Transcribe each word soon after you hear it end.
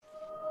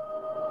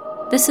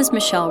This is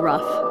Michelle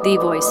Ruff, the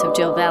voice of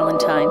Jill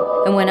Valentine,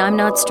 and when I'm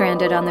not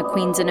stranded on the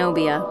Queen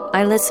Zenobia,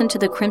 I listen to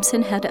the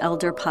Crimson Head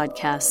Elder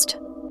podcast.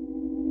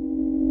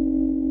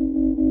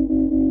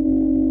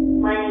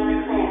 My name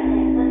is Claire.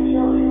 What's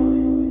yours?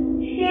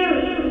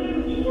 Sherry.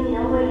 Do you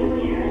know where your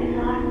parents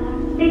are?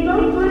 They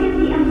both work at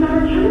the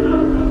Umbrella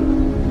Chemical.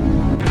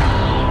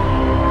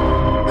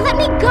 Let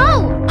me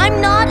go! I'm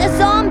not a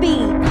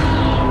zombie!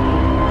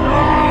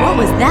 What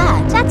was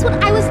that? That's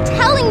what I was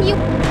telling you!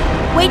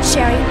 Wait,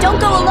 Sherry, don't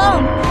go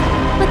alone!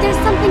 But there's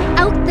something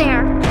out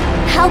there.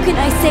 How can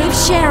I save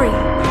Sherry?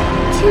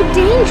 Too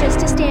dangerous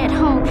to stay at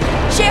home.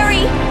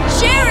 Sherry!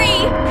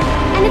 Sherry!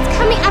 And it's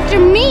coming after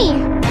me!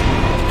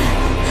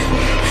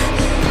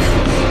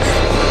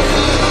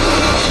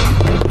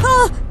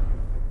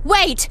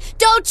 Wait!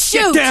 Don't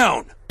shoot! Get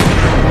down!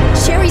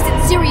 Sherry's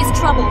in serious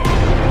trouble.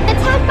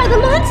 Attacked by the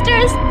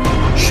monsters!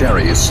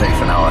 Sherry is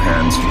safe in our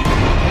hands.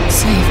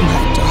 Save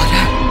my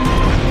daughter.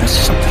 There's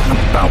something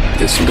about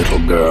this little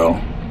girl.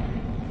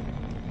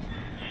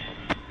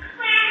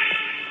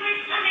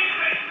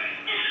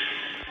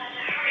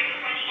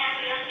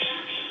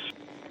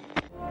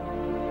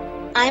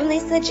 I'm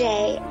Lisa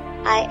J.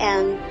 I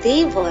am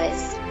the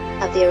voice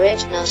of the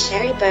original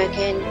Sherry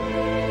Birkin,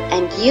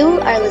 and you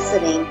are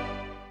listening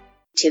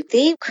to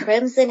the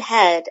Crimson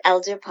Head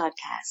Elder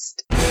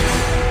Podcast.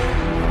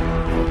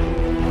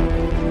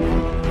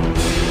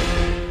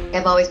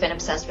 I've always been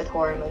obsessed with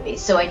horror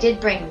movies, so I did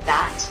bring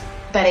that,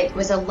 but it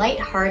was a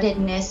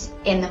lightheartedness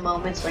in the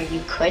moments where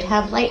you could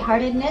have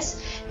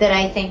lightheartedness that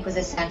I think was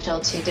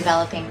essential to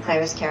developing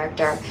Claire's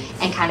character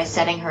and kind of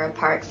setting her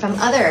apart from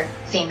other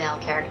female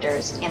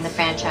characters in the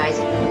franchise.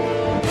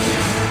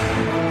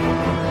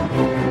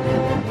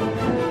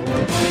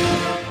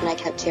 And I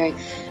kept hearing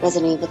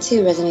Resident Evil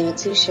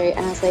 2, Sherry,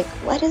 and I was like,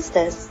 what is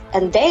this?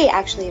 And they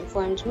actually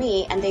informed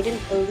me, and they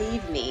didn't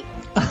believe me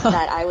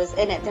that I was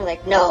in it. They're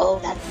like, no,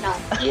 that's not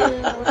you.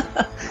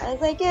 I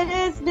was like, it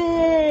is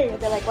me.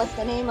 They're like, what's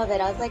the name of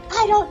it? I was like,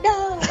 I don't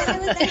know. I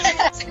was in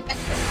it.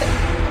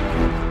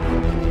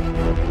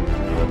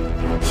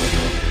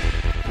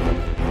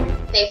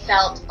 They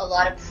felt a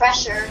lot of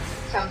pressure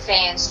from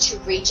fans to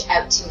reach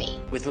out to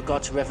me. With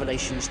regard to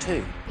Revelations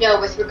 2?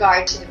 No, with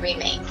regard to the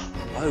remake.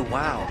 Oh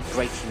wow,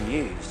 breaking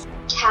news.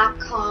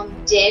 Capcom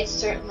did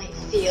certainly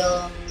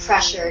feel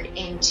pressured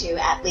into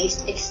at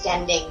least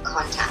extending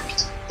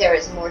contact. There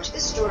is more to the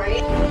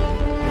story.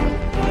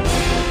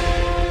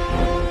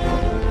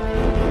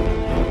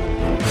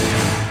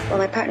 Well,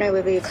 my partner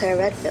would be Claire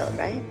Redfield,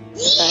 right?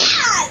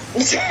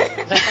 Yes!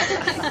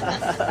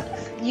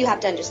 You have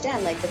to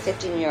understand, like, the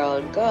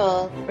 15-year-old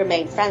girl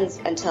remained friends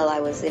until I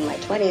was in my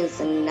 20s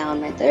and now in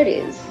my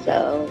 30s.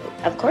 So,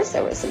 of course,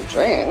 there were some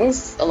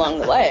drinks along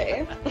the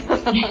way.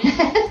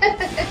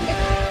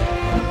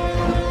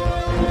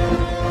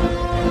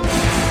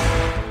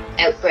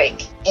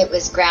 Outbreak. It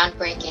was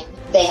groundbreaking.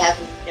 They have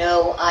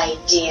no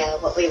idea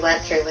what we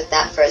went through with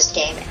that first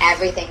game.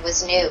 Everything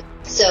was new.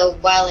 So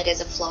while it is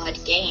a flawed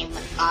game,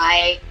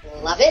 I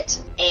love it,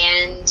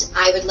 and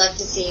I would love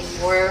to see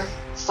more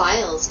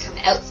files come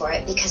out for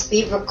it because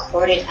we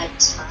recorded a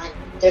ton.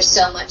 There's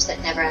so much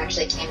that never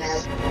actually came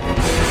out.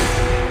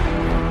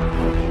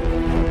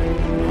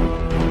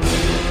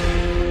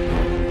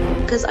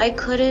 Because I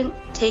couldn't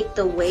take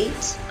the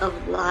weight of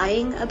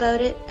lying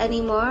about it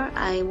anymore.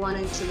 I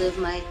wanted to live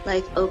my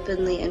life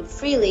openly and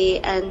freely,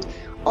 and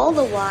all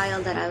the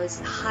while that I was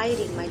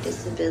hiding my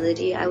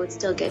disability, I would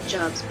still get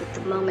jobs. But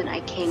the moment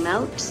I came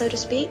out, so to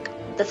speak,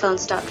 the phone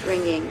stopped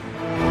ringing.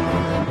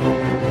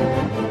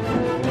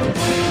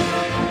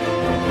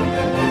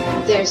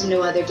 There's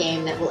no other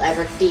game that will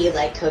ever be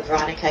like Code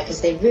Veronica because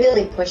they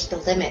really pushed the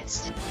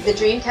limits. The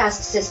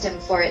Dreamcast system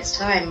for its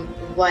time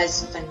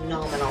was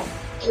phenomenal.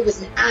 It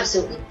was an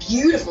absolutely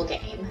beautiful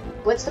game.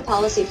 What's the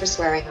policy for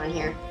swearing on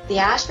here? The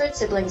Ashford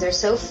siblings are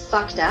so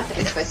fucked up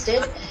and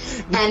twisted,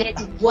 and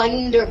it's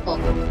wonderful.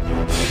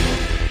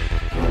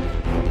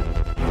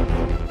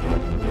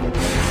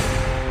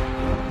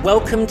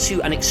 Welcome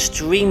to an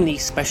extremely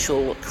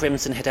special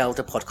Crimson Head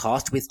Elder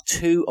podcast with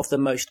two of the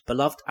most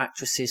beloved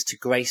actresses to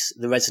grace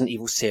the Resident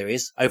Evil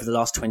series over the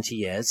last 20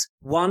 years.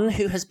 One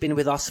who has been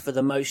with us for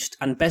the most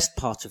and best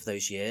part of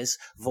those years,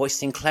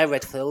 voicing Claire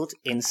Redfield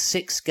in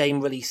 6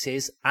 game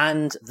releases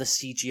and the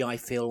CGI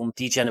film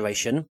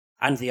Degeneration.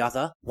 And the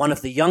other, one of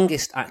the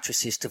youngest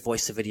actresses to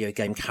voice a video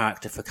game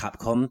character for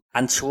Capcom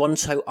and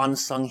Toronto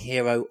Unsung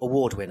Hero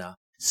Award winner.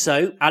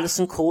 So,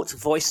 Alison Court,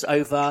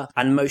 voiceover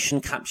and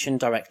motion caption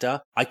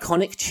director,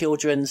 iconic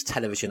children's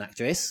television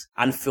actress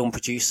and film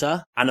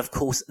producer, and of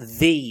course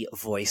the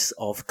voice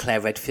of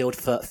Claire Redfield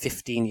for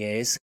 15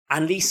 years.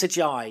 And Lisa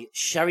J,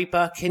 Sherry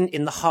Birkin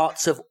in the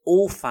hearts of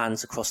all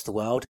fans across the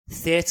world,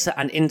 theatre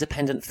and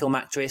independent film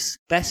actress,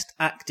 Best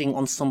Acting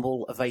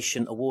Ensemble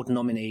Ovation Award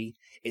nominee.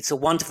 It's a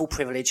wonderful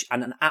privilege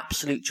and an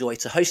absolute joy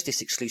to host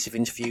this exclusive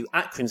interview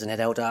at Crimson Head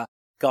Elder.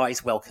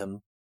 Guys, welcome.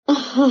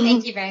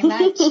 Thank you very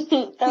much.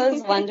 That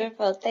was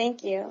wonderful.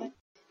 Thank you.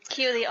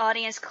 Cue the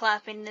audience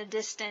clapping in the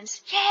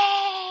distance.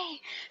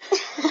 Yay!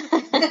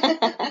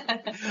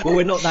 Well,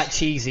 we're not that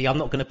cheesy. I'm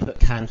not going to put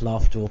canned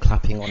laughter or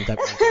clapping on, don't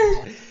we?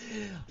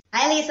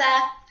 Hi, Lisa.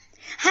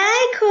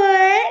 Hi,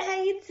 Court.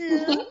 How you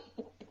doing?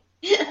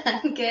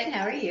 I'm good.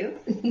 How are you?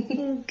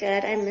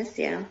 Good. I miss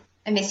you.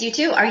 I miss you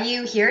too. Are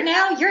you here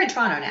now? You're in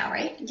Toronto now,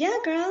 right? Yeah,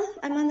 girl.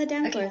 I'm on the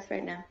Danforth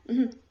right now.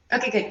 Mm-hmm.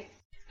 Okay, good.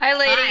 Hi,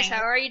 ladies. Hi.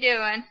 How are you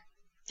doing?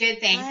 Good,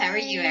 thanks. How are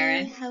you,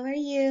 Erin? How are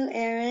you,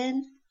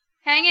 Erin?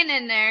 Hanging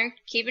in there,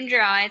 keeping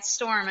dry. It's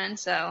storming,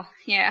 so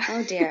yeah.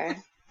 Oh, dear.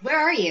 Where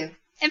are you?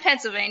 In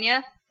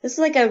Pennsylvania. This is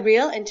like a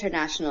real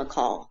international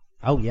call.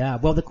 Oh, yeah.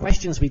 Well, the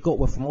questions we got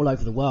were from all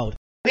over the world.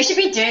 We should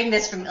be doing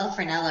this from Il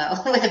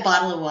Fornello with a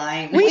bottle of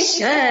wine. We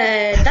should.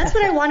 That's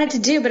what I wanted to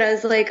do, but I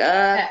was like,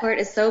 Court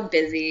is so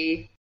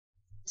busy.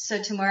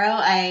 So tomorrow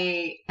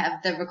I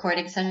have the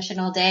recording session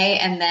all day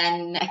and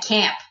then a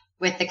camp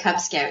with the Cub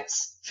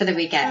Scouts for the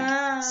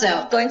weekend.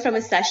 So going from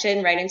a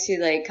session right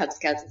into like Cub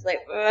Scouts is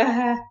like,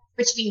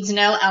 which means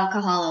no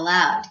alcohol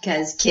allowed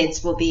because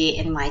kids will be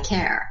in my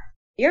care.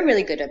 You're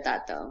really good at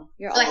that, though.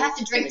 So I have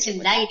to drink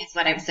tonight, is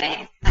what I'm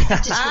saying. I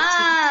have to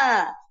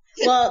drink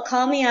well,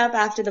 call me up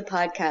after the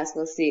podcast.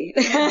 We'll see.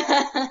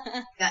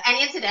 And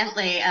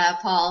incidentally,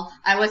 Paul,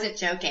 I wasn't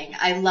joking.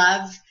 I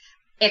love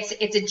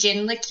it's a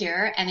gin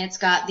liqueur, and it's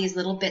got these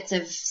little bits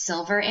of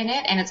silver in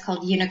it, and it's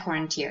called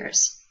Unicorn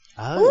Tears.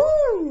 Oh.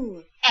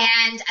 Ooh.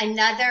 And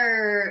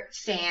another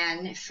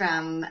fan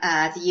from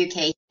the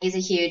UK, he's a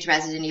huge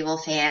Resident Evil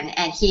fan,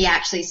 and he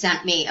actually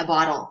sent me a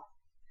bottle.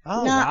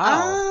 Oh,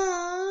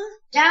 wow.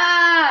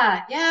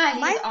 Yeah,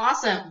 he's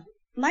awesome.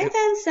 My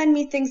fans send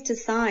me things to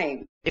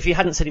sign. If you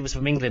hadn't said he was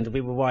from England, we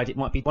were worried it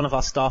might be one of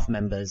our staff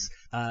members.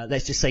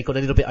 Let's just say got a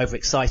little bit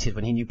overexcited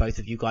when he knew both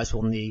of you guys were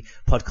on the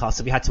podcast,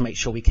 so we had to make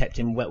sure we kept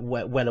him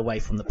well away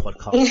from the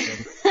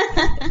podcast.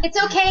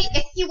 It's okay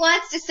if he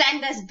wants to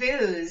send us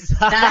booze.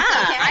 That's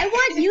okay. I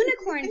want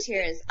unicorn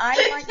tears.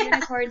 I want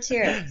unicorn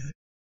tears.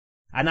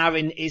 And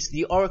Aaron is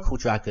the Oracle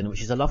Dragon,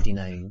 which is a lovely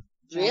name.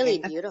 Really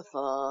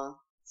beautiful.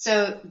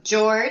 So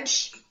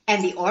George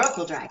and the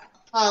Oracle Dragon.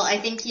 Paul, I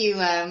think you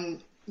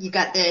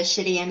got the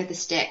shitty end of the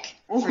stick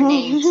for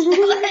names. you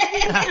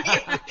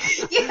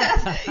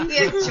have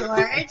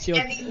George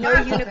and the No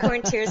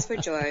unicorn tears for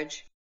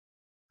George.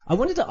 I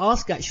wanted to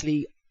ask,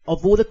 actually,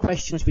 of all the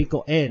questions we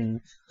got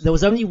in, there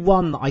was only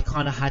one that I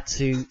kind of had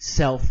to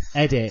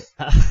self-edit.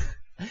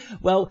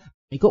 Well,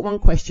 we got one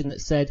question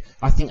that said,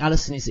 I think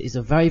Alison is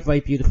a very, very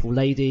beautiful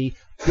lady.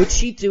 Would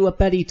she do a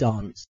belly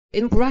dance?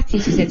 In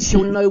brackets, he said,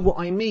 she'll know what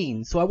I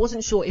mean. So I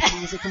wasn't sure if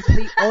he was a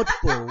complete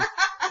oddball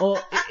or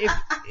if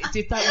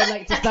did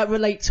that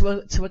relate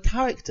to a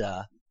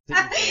character? No,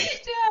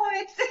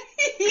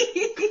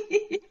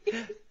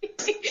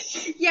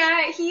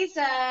 yeah, he's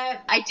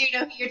I do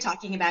know who you're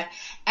talking about,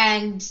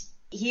 and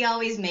he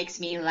always makes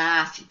me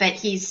laugh, but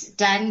he's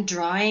done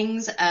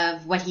drawings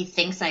of what he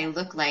thinks I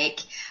look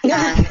like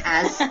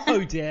as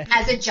oh dear.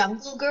 As a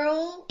jungle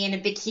girl in a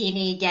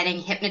bikini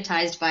getting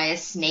hypnotized by a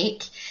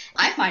snake.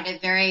 I find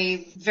it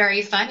very,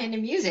 very fun and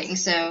amusing,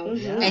 so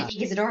I think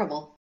he's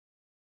adorable.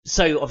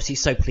 So obviously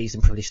so pleased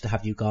and privileged to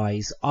have you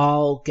guys.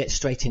 I'll get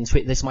straight into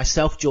it. There's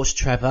myself, George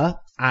Trevor,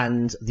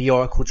 and the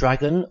Oracle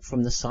Dragon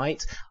from the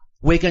site.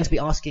 We're going to be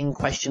asking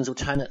questions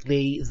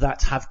alternately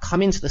that have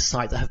come into the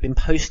site that have been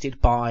posted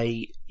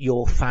by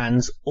your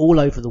fans all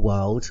over the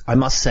world. I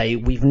must say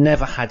we've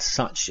never had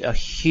such a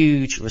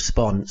huge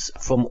response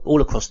from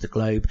all across the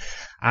globe,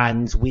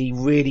 and we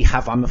really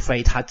have, I'm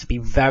afraid, had to be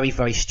very,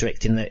 very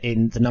strict in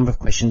the number of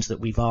questions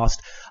that we've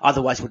asked.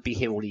 Otherwise we'd be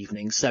here all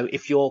evening. So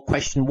if your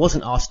question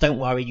wasn't asked, don't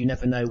worry, you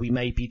never know, we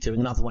may be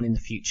doing another one in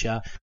the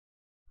future.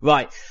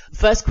 Right.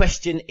 First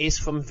question is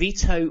from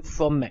Vito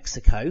from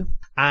Mexico.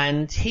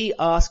 And he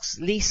asks,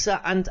 Lisa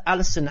and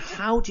Alison,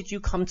 how did you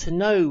come to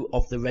know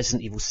of the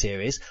Resident Evil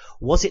series?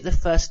 Was it the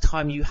first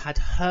time you had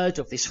heard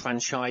of this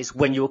franchise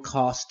when you were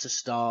cast to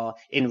star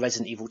in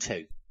Resident Evil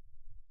 2?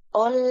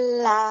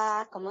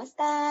 Hola, ¿cómo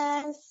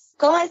estás?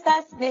 ¿Cómo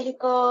estás,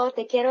 México?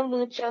 Te quiero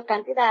mucho,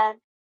 cantidad.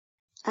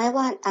 I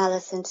want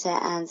Alison to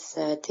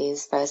answer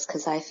these first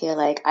because I feel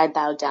like I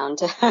bow down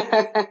to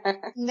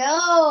her.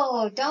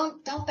 No,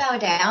 don't bow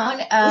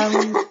down.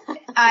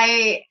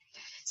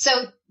 So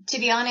to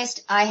be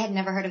honest, I had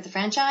never heard of the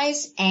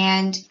franchise,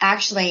 and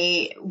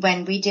actually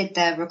when we did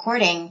the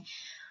recording,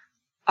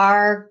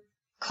 our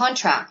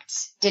contract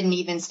didn't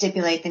even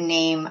stipulate the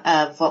name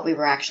of what we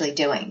were actually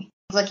doing.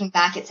 Looking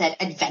back, it said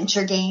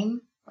adventure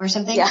game or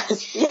something.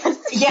 Yes.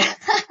 Yeah.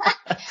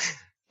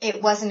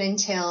 It wasn't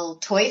until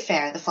Toy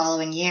Fair the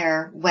following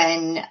year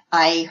when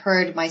I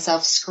heard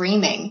myself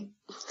screaming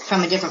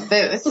from a different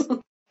booth.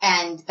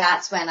 And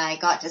that's when I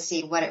got to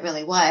see what it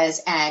really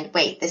was. And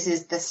wait, this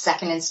is the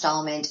second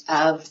installment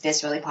of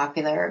this really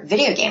popular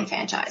video game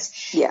franchise.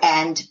 Yeah.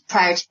 And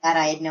prior to that,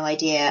 I had no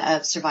idea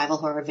of survival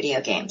horror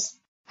video games.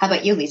 How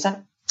about you,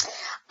 Lisa?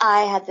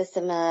 I had the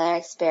similar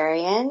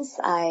experience.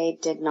 I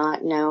did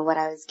not know what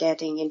I was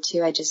getting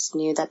into. I just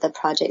knew that the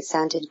project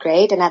sounded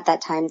great. And at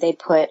that time, they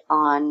put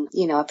on,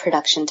 a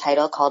production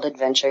title called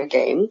Adventure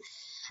Game.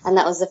 And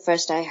that was the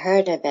first I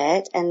heard of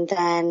it. And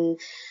then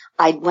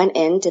I went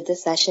in, did the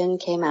session,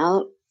 came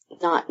out,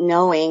 not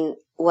knowing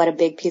what a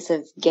big piece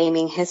of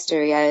gaming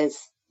history I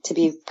was to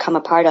become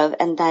a part of.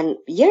 And then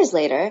years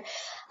later,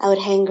 I would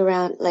hang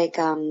around like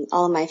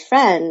all of my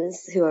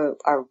friends who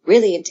are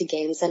really into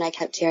games, and I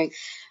kept hearing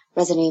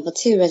Resident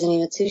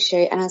Evil 2,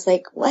 Sherry, and I was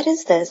like, what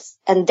is this?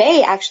 And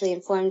they actually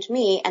informed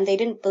me, and they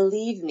didn't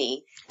believe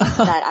me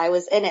that I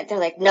was in it. They're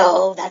like,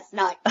 no, that's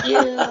not you.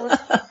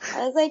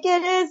 I was like,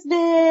 it is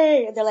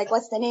me. They're like,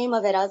 what's the name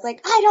of it? I was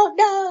like, I don't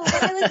know,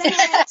 but I was in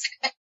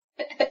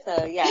it.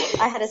 So yeah,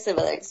 I had a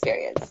similar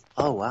experience.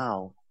 Oh,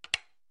 wow.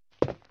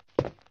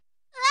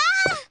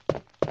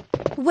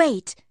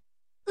 Wait.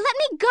 Let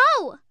me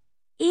go!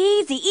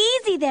 Easy,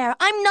 easy there.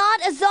 I'm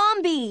not a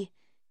zombie.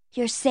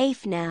 You're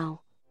safe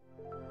now.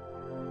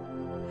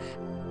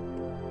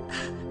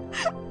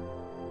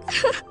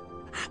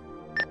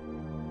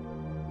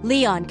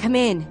 Leon, come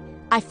in.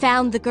 I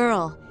found the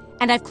girl,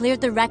 and I've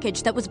cleared the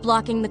wreckage that was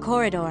blocking the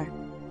corridor.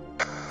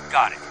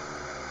 Got it.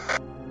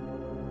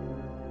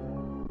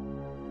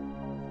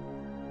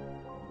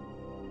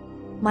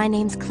 My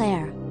name's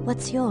Claire.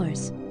 What's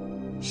yours?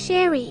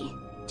 Sherry.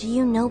 Do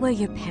you know where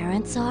your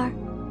parents are?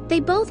 They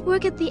both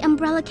work at the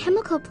Umbrella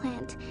Chemical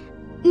Plant,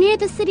 near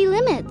the city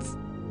limits.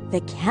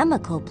 The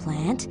chemical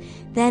plant?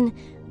 Then,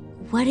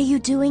 what are you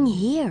doing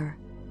here?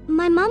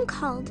 My mom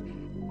called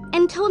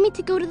and told me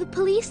to go to the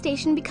police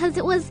station because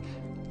it was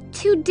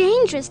too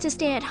dangerous to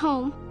stay at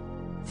home.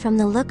 From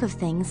the look of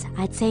things,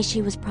 I'd say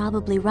she was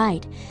probably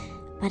right.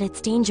 But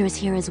it's dangerous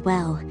here as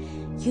well.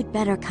 You'd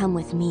better come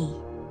with me.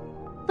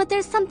 But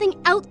there's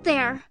something out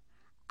there.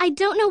 I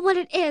don't know what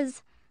it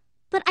is,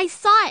 but I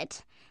saw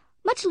it.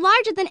 Much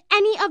larger than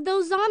any of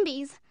those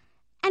zombies.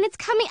 And it's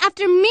coming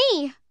after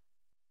me.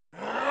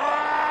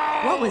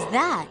 What was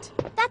that?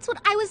 That's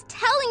what I was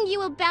telling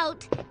you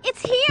about.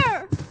 It's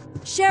here.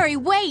 Sherry,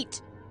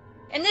 wait!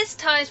 And this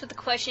ties with the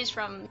questions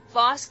from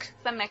Vosk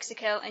from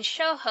Mexico and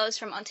show host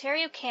from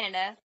Ontario,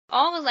 Canada.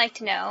 All would like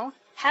to know,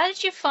 how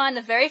did you find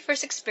the very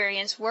first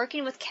experience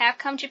working with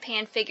Capcom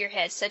Japan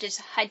figureheads such as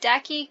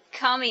Hideaki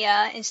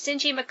Kamiya and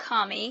Shinji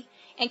Mikami?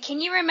 And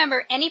can you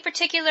remember any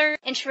particular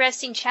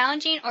interesting,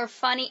 challenging, or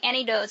funny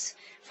anecdotes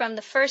from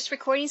the first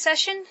recording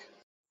session?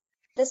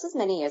 This was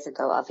many years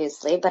ago,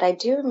 obviously, but I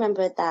do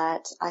remember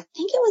that I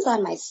think it was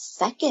on my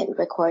second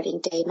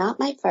recording day, not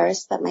my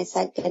first, but my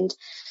second.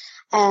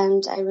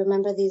 And I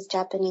remember these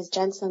Japanese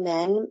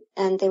gentlemen,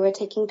 and they were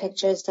taking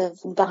pictures of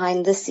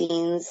behind the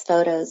scenes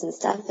photos and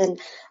stuff, and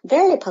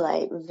very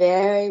polite,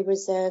 very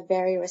reserved,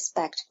 very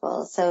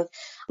respectful. So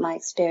my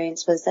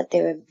experience was that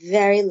they were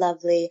very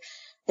lovely,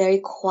 very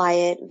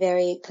quiet,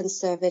 very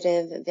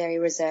conservative, very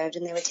reserved,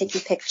 and they were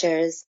taking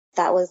pictures.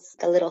 That was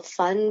a little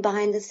fun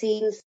behind the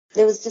scenes.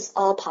 It was just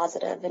all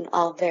positive and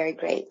all very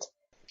great.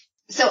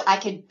 So I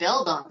could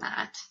build on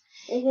that.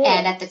 Mm-hmm.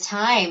 And at the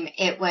time,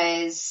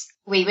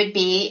 we would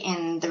be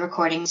in the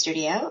recording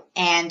studio,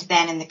 and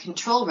then in the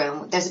control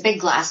room, there's a big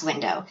glass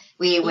window.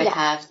 We would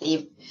have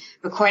the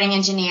recording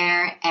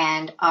engineer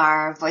and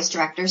our voice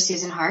director,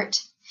 Susan Hart,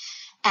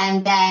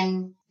 and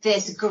then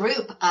this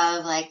group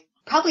of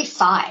probably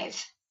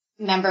 5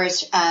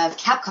 members of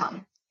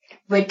Capcom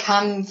would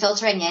come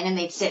filtering in, and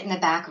they'd sit in the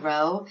back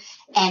row,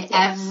 and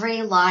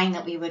every line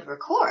that we would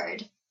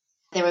record,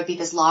 there would be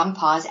this long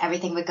pause,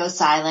 everything would go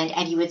silent,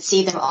 and you would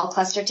see them all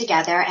clustered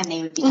together, and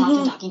they would be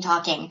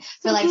talking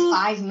for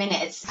 5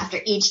 minutes after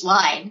each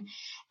line.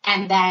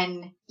 And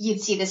then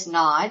you'd see this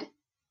nod,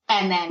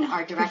 and then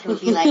our director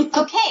would be like,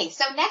 okay,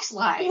 so next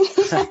line.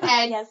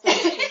 And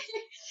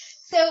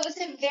so it was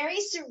a very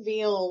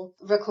surreal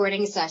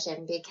recording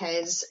session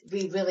because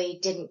we really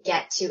didn't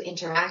get to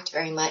interact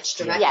very much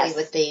directly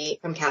with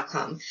from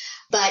Capcom.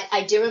 But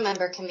I do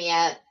remember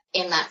Kamiya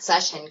in that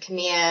session,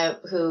 Kamiya,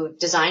 who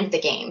designed the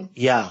game.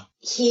 Yeah.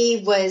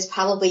 He was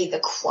probably the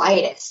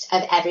quietest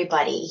of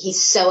everybody. He's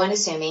so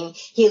unassuming.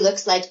 He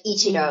looks like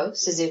Ichiro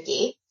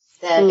Suzuki,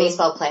 the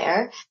baseball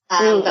player,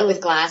 but with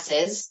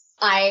glasses.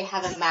 I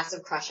have a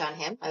massive crush on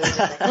him. I was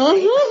just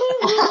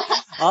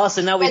Oh,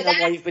 so now we know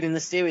why you've been in the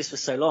series for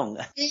so long.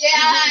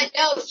 Yeah,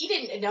 no, he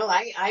didn't. No,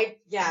 I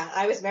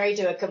was married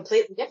to a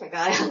completely different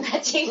guy on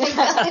that team.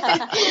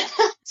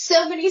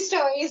 So many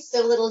stories,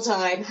 so little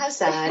time. How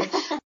sad.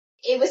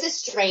 It was a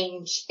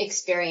strange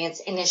experience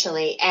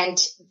initially. And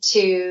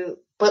to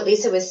what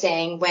Lisa was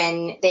saying,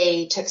 when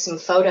they took some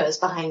photos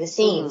behind the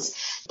scenes,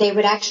 they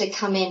would actually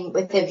come in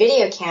with the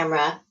video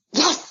camera.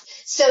 Yes.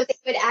 So they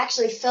would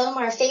actually film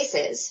our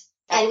faces.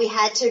 And we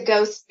had to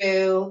go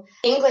through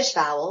English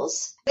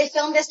vowels. They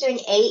filmed us doing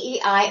A,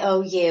 E, I,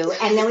 O, U.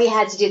 And then we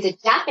had to do the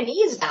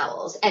Japanese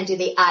vowels and do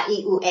the A, I,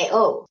 U, E,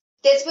 O.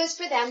 This was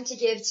for them to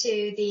give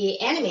to the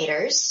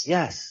animators.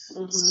 Yes.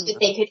 So that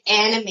they could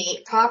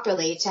animate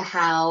properly to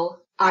how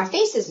our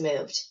faces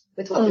moved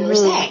with what we were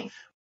saying.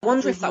 I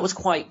wonder if that was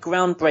quite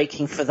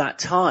groundbreaking for that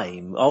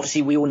time.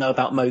 Obviously, we all know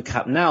about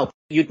mocap now.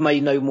 You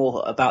may know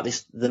more about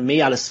this than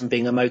me, Alison,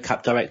 being a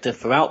mocap director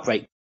for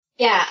Outbreak.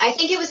 Yeah, I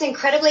think it was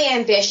incredibly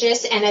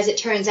ambitious, and as it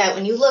turns out,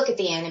 when you look at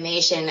the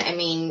animation, I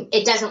mean,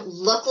 it doesn't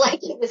look like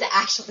it was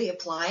actually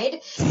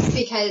applied,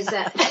 because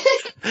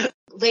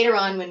later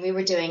on when we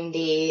were doing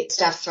the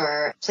stuff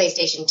for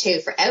PlayStation 2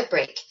 for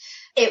Outbreak,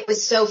 it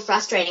was so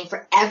frustrating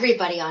for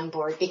everybody on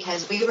board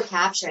because we were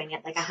capturing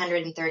at like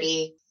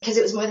 130, because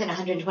it was more than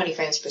 120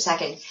 frames per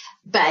second,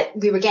 but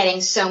we were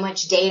getting so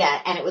much data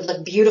and it would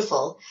look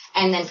beautiful.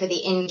 And then for the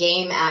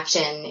in-game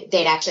action,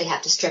 they'd actually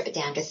have to strip it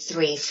down to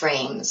 3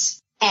 frames.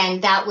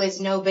 And that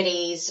was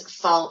nobody's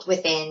fault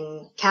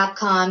within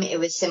Capcom. It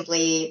was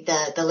simply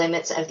the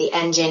limits of the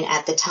engine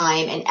at the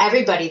time. And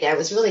everybody there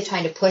was really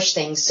trying to push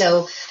things.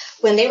 So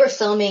when they were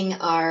filming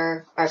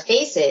our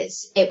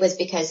faces, it was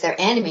because their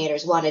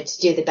animators wanted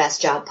to do the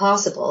best job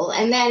possible.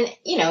 And then,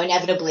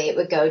 inevitably it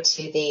would go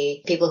to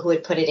the people who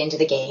would put it into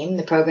the game,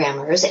 the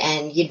programmers,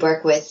 and you'd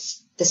work with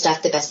the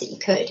stuff the best that you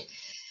could.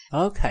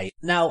 Okay.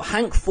 Now,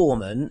 Hank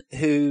Foreman,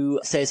 who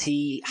says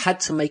he had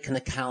to make an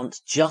account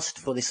just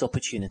for this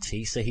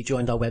opportunity, so he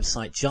joined our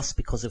website just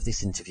because of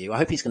this interview. I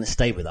hope he's going to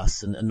stay with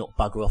us and not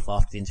bugger off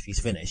after the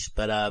interview's finished.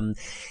 But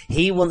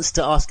he wants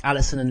to ask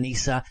Alison and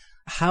Lisa,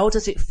 how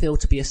does it feel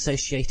to be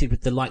associated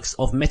with the likes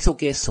of Metal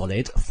Gear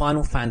Solid,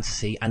 Final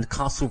Fantasy, and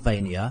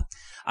Castlevania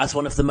as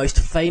one of the most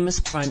famous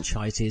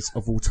franchises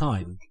of all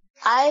time?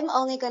 I'm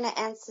only going to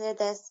answer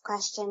this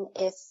question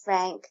if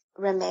Frank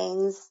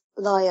remains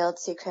loyal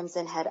to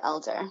Crimson Head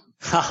Elder.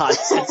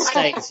 Yes.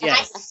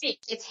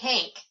 It's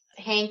Hank.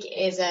 Hank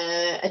is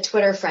a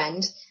Twitter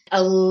friend,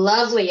 a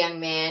lovely young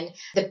man,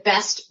 the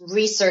best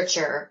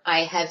researcher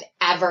I have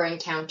ever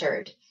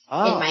encountered in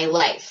my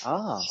life.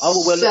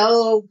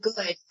 So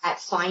good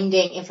at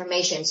finding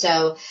information.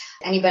 So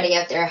anybody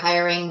out there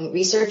hiring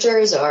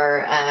researchers,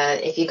 or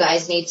if you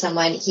guys need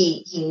someone,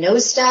 he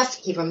knows stuff,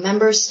 he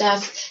remembers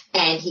stuff,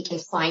 and he can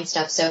find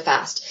stuff so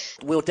fast.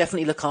 We'll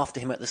definitely look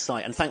after him at the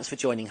site. And thanks for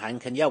joining,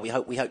 Hank. And yeah, we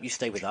hope you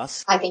stay with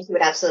us. I think he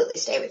would absolutely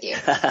stay with you.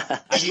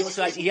 And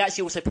he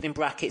actually also put in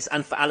brackets,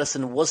 and for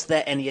Alison, was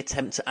there any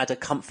attempt to add a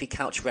comfy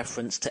couch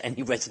reference to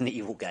any Resident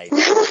Evil game?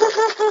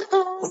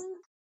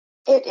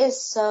 It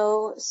is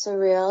so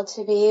surreal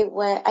to me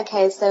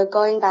so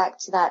going back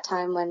to that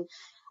time when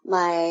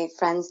my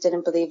friends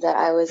didn't believe that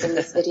I was in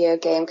this video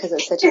game because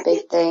it's such a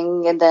big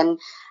thing, and then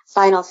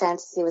Final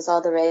Fantasy was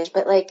all the rage.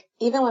 But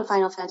even when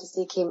Final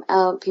Fantasy came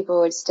out, people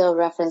would still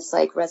reference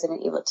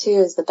Resident Evil 2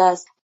 is the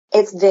best.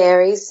 It's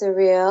very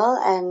surreal,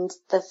 and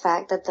the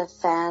fact that the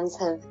fans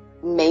have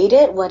made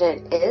it what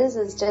it is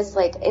just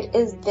it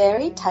is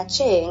very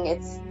touching.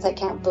 I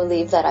can't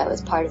believe that I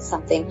was part of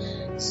something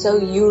so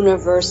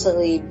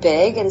universally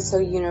big and so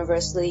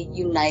universally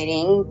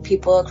uniting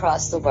people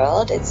across the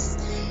world. It's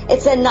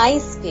a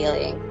nice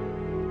feeling.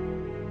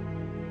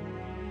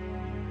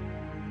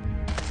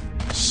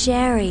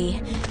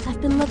 Sherry,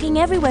 I've been looking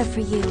everywhere for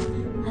you.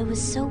 I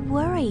was so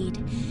worried.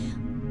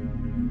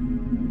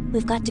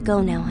 We've got to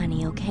go now,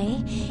 honey,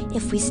 okay?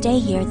 If we stay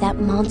here,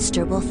 that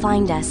monster will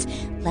find us.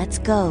 Let's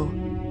go.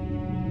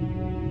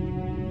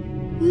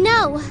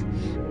 No,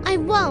 I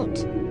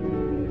won't.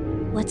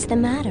 What's the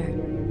matter?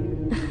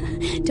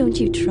 Don't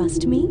you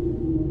trust me?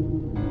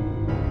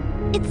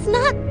 It's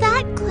not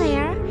that,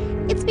 Claire.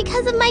 It's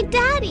because of my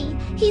daddy.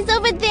 He's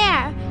over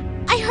there.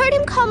 I heard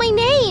him call my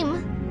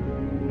name.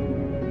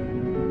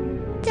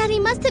 Daddy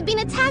must have been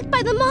attacked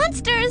by the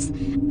monsters.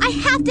 I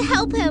have to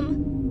help him.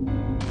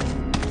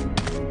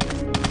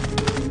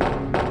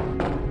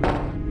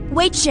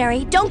 Wait,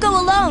 Sherry, don't go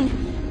alone!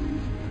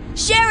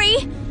 Sherry!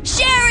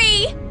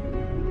 Sherry!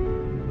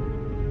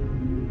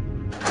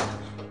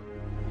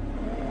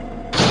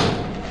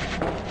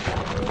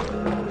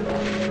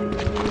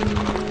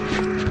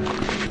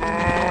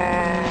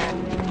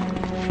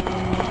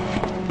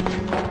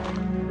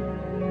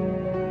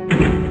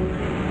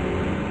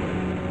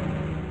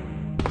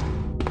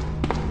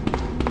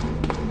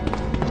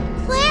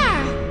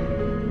 Claire!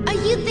 Are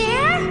you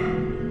there?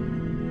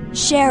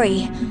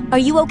 Sherry, are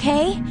you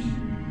okay?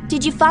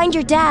 Did you find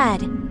your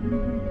dad?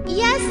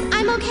 Yes,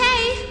 I'm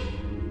okay.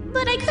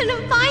 But I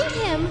couldn't find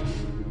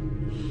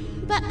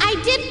him. But I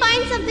did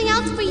find something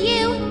else for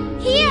you.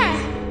 Here.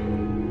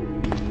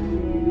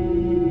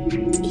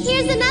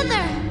 Here's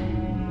another.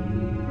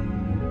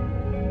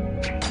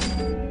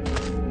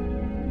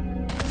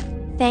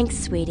 Thanks,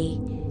 sweetie.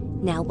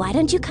 Now, why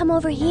don't you come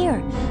over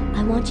here?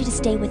 I want you to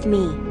stay with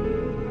me.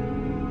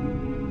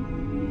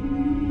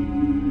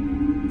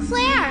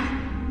 Claire!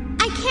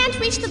 I can't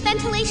reach the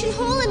ventilation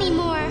hole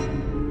anymore.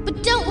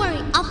 But don't worry,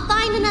 I'll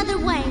find another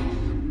way.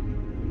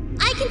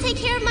 I can take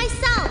care of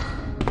myself.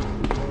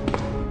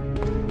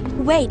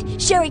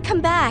 Wait, Sherry, come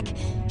back.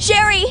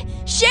 Sherry!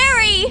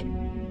 Sherry!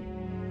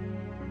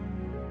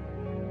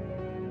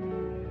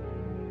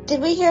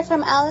 Did we hear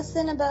from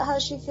Alison about how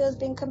she feels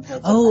being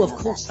compared to Oh, of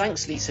course.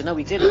 Thanks, Lisa. No,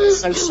 we didn't. I'm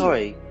so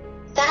sorry.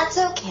 That's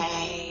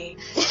okay.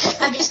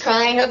 I'm just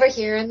crying over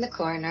here in the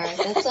corner.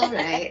 That's all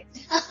right.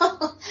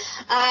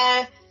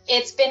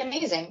 It's been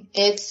amazing.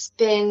 It's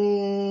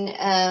been,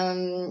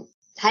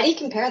 how do you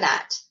compare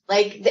that?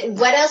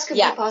 What else could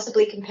you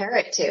possibly compare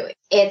it to?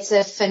 It's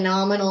a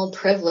phenomenal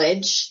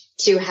privilege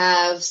to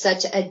have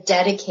such a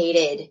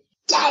dedicated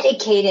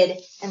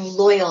and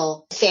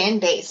loyal fan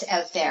base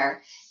out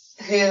there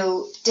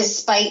who,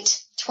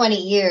 despite 20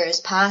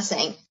 years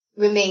passing,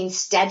 remain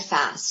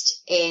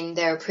steadfast in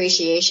their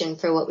appreciation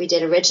for what we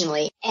did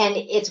originally. And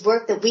it's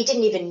work that we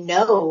didn't even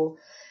know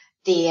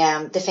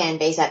the fan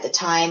base at the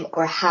time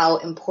or how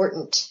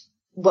important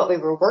what we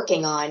were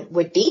working on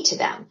would be to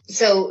them.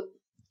 So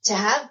to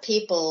have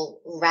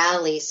people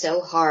rally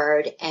so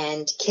hard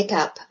and kick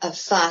up a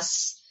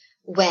fuss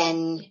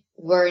when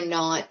we're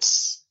not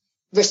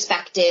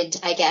respected,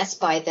 I guess,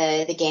 by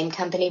the game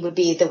company would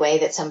be the way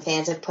that some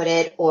fans have put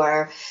it,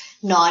 or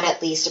not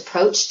at least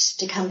approached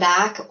to come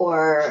back,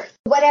 or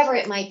whatever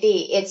it might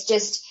be. It's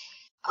just,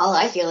 all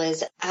I feel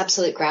is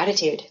absolute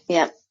gratitude.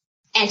 Yeah.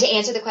 And to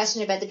answer the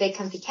question about the big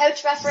comfy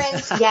couch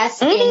reference,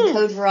 yes, in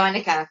Code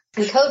Veronica.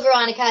 In Code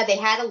Veronica, they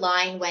had a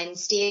line when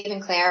Steve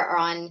and Claire are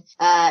on,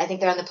 I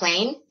think they're on the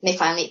plane. They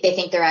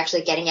think they're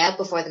actually getting out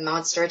before the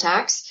monster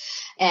attacks.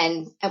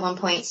 And at one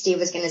point, Steve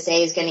was going to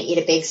say he's going to eat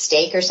a big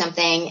steak or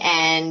something.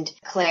 And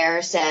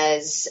Claire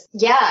says,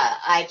 yeah,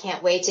 I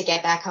can't wait to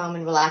get back home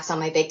and relax on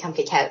my big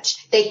comfy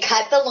couch. They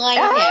cut the line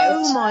out.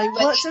 Oh my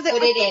God. So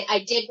put it in.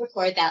 I did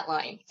record that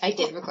line.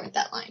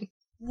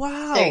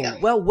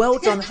 Wow. Well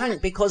done,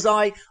 Hank, because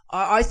I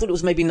thought it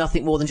was maybe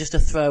nothing more than just a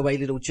throwaway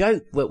little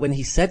joke when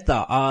he said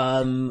that.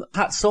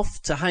 Hats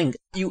off to Hank.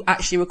 You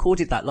actually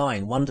recorded that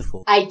line.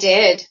 Wonderful. I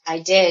did.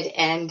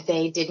 And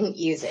they didn't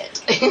use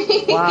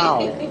it.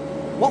 Wow.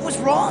 What was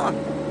wrong?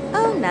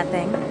 Oh,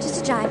 nothing.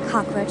 Just a giant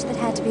cockroach that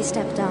had to be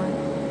stepped on.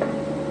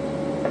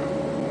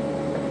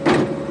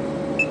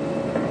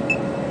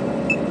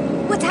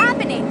 What's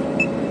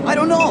happening? I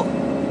don't know.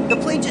 The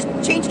plane just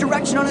changed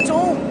direction on its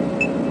own.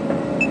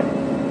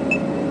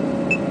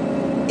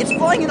 It's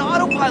flying in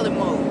autopilot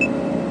mode.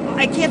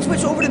 I can't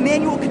switch over to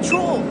manual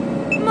control.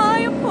 My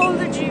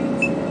apologies,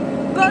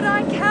 but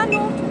I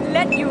cannot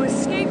let you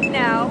escape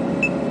now.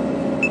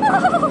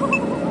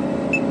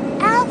 Oh,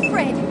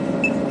 Alfred,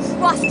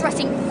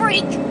 cross-dressing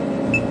freak!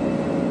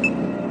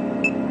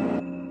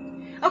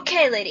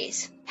 Okay,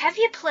 ladies, have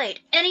you played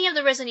any of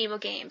the Resident Evil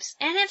games?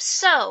 And if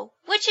so,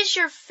 which is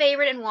your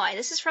favorite and why?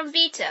 This is from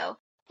Vito.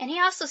 And he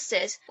also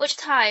says, which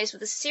ties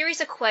with a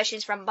series of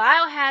questions from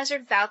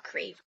Biohazard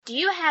Valkyrie. Do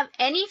you have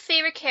any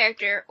favorite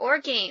character or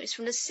games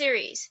from the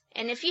series?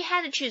 And if you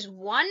had to choose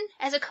one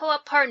as a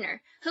co-op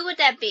partner, who would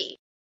that be?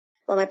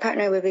 Well, my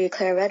partner would be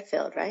Claire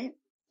Redfield, right?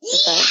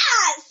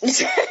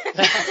 Yes!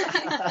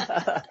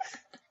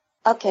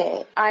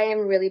 Okay, I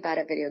am really bad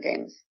at video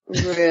games.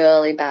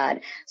 Really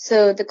bad.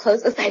 So the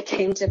closest I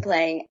came to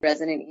playing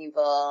Resident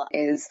Evil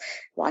is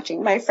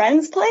watching my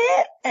friends play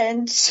it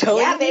and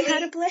showing me how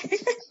to play.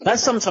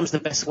 That's sometimes the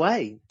best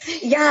way.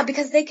 Yeah,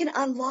 because they can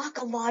unlock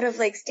a lot of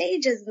like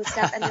stages and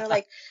stuff, and they're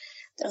like,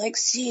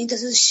 see,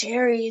 this is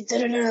Sherry.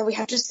 We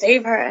have to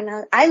save her.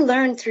 And I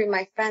learned through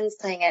my friends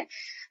playing it.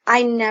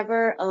 I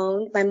never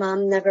owned, my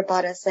mom never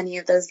bought us any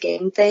of those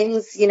game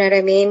things, you know what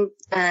I mean?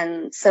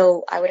 And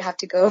so I would have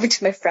to go over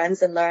to my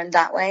friends and learn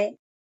that way.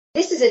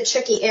 This is a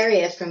tricky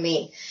area for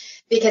me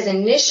because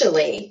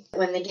initially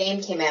when the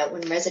game came out,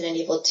 when Resident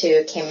Evil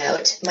 2 came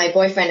out, my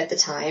boyfriend at the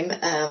time,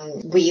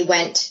 we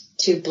went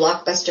to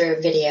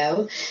Blockbuster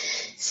Video,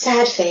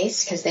 sad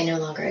face because they no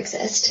longer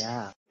exist.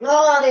 Yeah.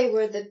 Oh, they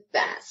were the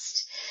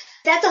best.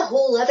 That's a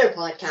whole other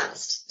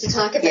podcast to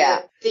talk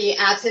about the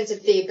absence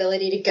of the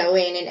ability to go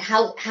in and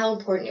how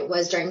important it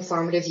was during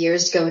formative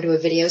years to go into a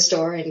video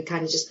store and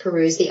kind of just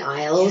peruse the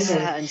aisles.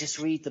 Yeah, and just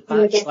read the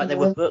books like they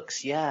were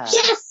books, yeah.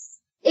 Yes,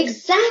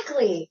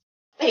 exactly.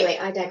 Anyway,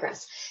 I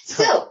digress.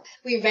 So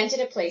we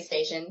rented a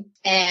PlayStation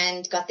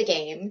and got the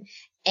game,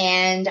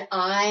 and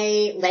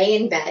I lay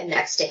in bed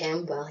next to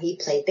him while he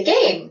played the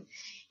game.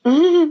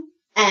 Mm-hmm.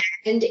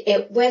 And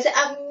it was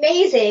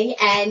amazing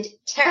and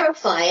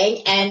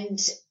terrifying, and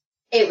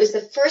it was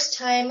the first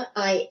time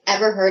I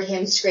ever heard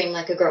him scream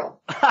like a girl.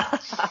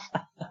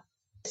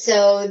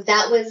 So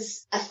that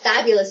was a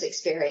fabulous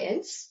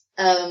experience.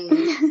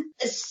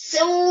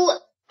 So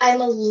I'm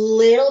a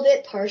little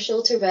bit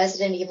partial to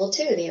Resident Evil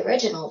 2, the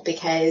original,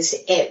 because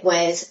it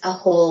was a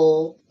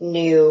whole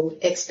new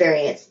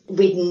experience.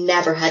 We'd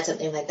never had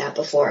something like that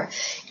before.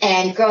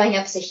 And growing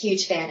up as a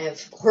huge fan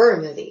of horror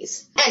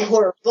movies and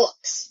horror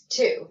books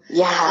too.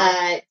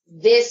 Yeah.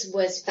 This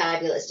was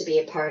fabulous to be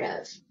a part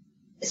of.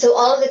 So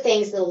all of the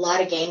things that a lot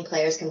of game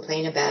players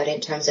complain about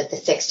in terms of the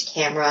fixed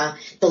camera,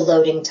 the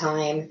loading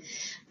time,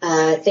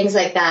 things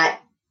like that,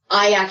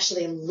 I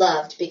actually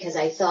loved because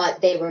I thought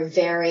they were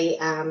very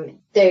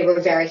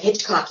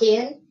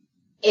Hitchcockian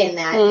in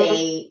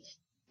that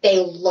they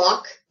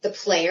lock the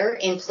player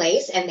in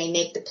place and they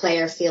make the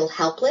player feel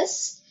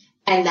helpless,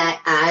 and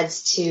that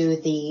adds to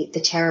the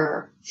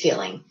terror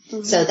feeling.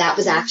 Mm-hmm. So that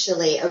was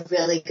actually a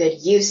really good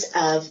use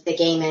of the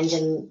game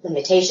engine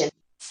limitation.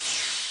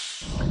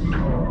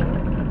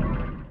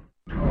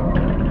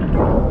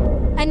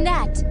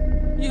 Annette!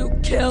 You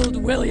killed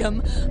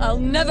William. I'll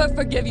never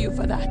forgive you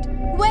for that.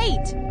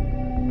 Wait!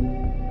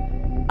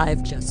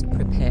 I've just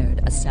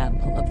prepared a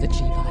sample of the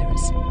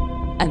G-Virus.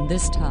 And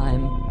this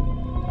time,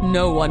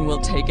 no one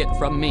will take it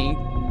from me.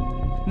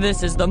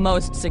 This is the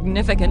most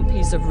significant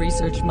piece of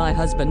research my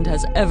husband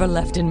has ever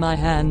left in my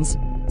hands.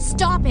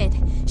 Stop it!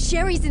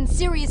 Sherry's in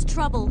serious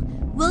trouble.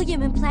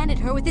 William implanted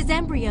her with his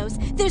embryos.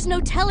 There's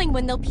no telling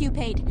when they'll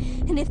pupate.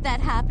 And if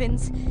that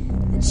happens,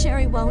 then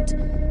Sherry won't...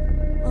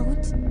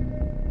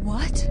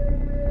 What?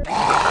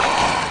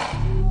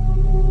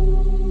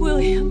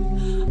 William,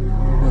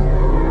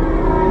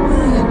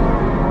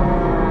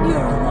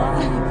 you're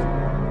alive.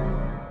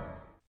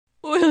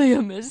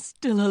 William is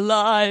still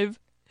alive.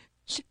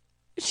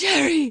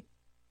 Sherry!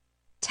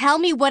 Tell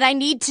me what I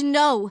need to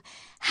know.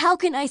 How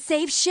can I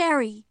save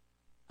Sherry?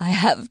 I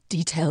have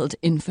detailed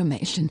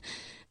information.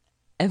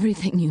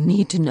 Everything you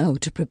need to know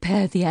to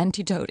prepare the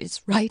antidote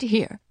is right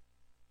here.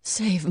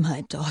 Save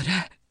my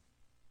daughter.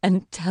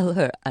 And tell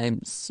her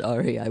I'm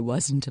sorry I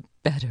wasn't a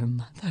better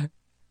mother.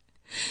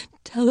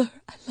 Tell her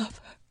I love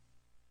her.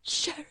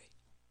 Sherry.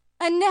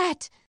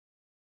 Annette!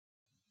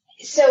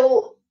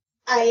 So,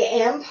 I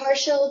am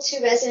partial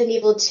to Resident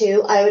Evil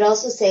 2. I would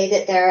also say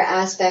that there are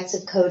aspects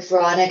of Code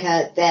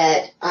Veronica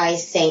that I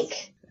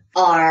think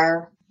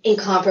are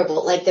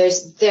incomparable. Like,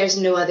 there's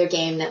no other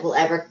game that will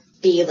ever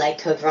be like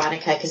Code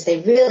Veronica because they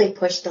really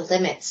push the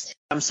limits.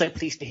 I'm so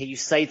pleased to hear you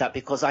say that,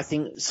 because I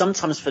think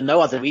sometimes for no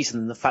other reason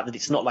than the fact that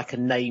it's not like a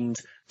named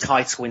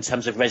title in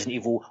terms of Resident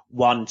Evil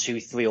 1, 2,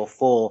 3 or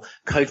 4.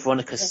 Code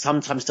Veronica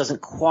sometimes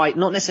doesn't quite,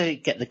 not necessarily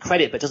get the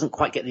credit, but doesn't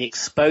quite get the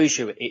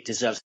exposure it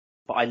deserves.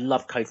 But I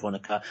love Code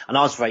Veronica, and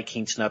I was very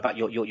keen to know about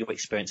your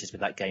experiences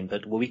with that game,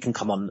 but we can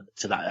come on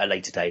to that at a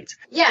later date.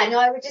 Yeah, no,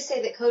 I would just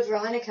say that Code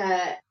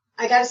Veronica,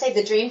 I gotta say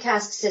the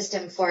Dreamcast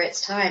system for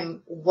its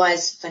time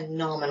was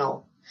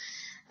phenomenal.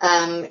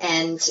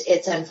 And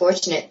it's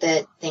unfortunate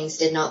that things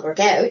did not work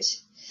out.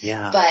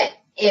 Yeah. But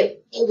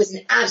it was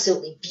an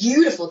absolutely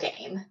beautiful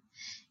game.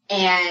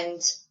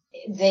 And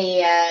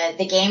the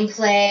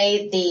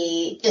gameplay,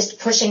 just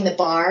pushing the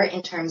bar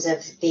in terms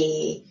of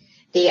the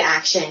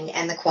action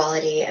and the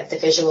quality of the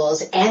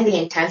visuals and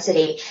the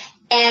intensity.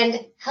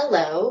 And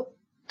hello,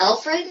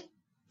 Alfred?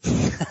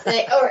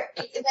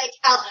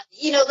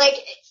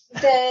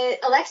 the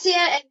Alexia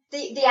and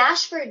the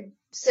Ashford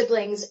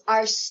siblings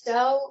are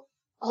so...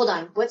 Hold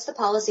on, what's the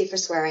policy for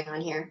swearing on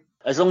here?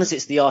 As long as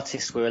it's the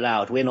artists, we're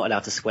allowed. We're not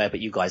allowed to swear, but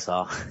you guys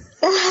are.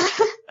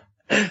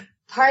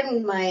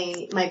 Pardon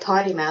my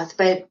potty mouth,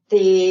 but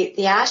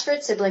the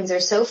Ashford siblings are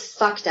so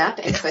fucked up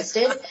and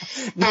twisted,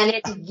 and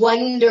it's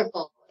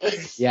wonderful.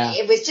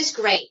 It was just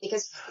great,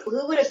 because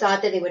who would have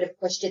thought that they would have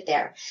pushed it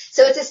there?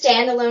 So it's a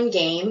standalone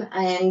game,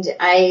 and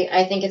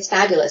I think it's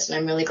fabulous, and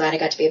I'm really glad I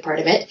got to be a part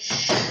of it.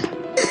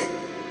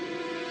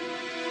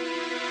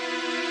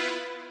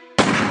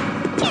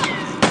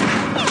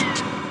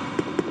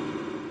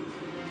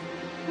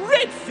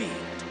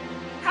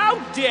 How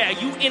dare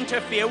you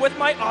interfere with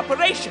my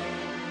operation?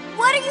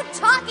 What are you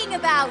talking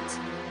about?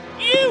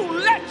 You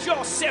let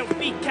yourself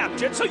be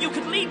captured so you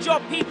could lead your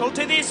people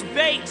to this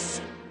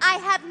base. I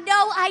have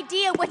no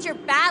idea what you're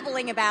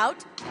babbling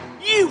about.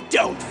 You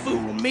don't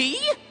fool me.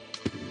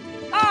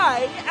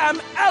 I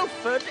am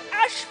Alfred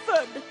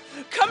Ashford,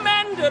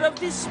 commander of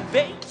this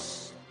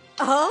base.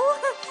 Oh?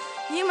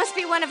 You must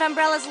be one of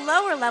Umbrella's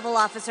lower-level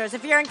officers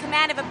if you're in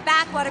command of a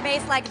backwater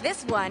base like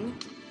this one.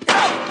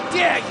 How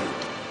dare you!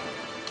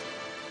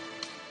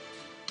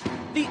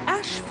 The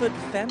Ashford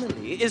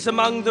family is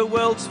among the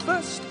world's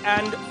first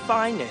and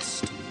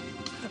finest.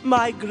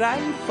 My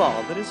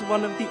grandfather is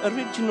one of the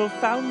original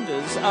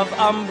founders of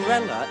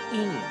Umbrella,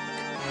 Inc.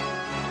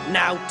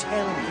 Now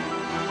tell me,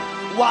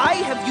 why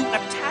have you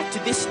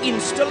attacked this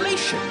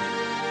installation?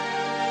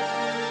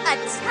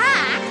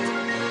 Attacked?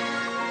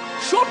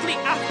 Shortly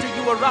after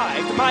you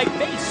arrived, my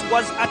base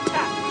was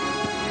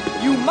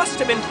attacked. You must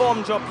have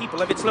informed your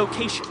people of its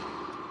location.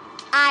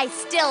 I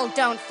still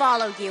don't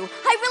follow you.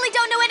 I really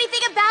don't know anything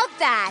about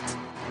that.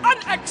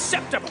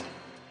 Unacceptable!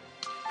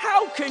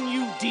 How can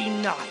you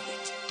deny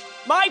it?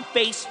 My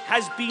base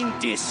has been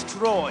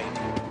destroyed.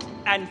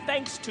 And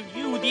thanks to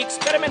you, the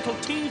experimental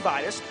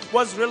T-virus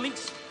was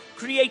released,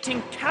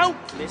 creating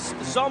countless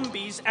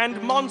zombies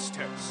and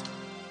monsters.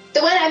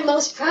 The one I'm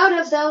most proud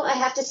of, though, I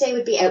have to say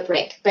would be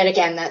Outbreak. But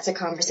again, that's a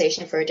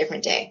conversation for a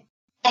different day.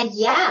 And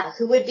yeah,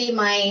 who would be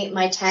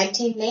my tag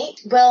team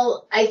mate?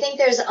 Well, I think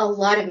there's a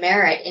lot of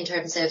merit in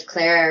terms of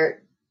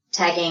Claire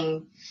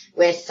tagging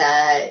with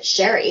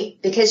Sherry,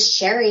 because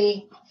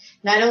Sherry,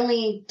 not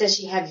only does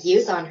she have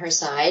youth on her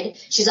side,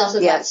 she's also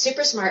got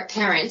super smart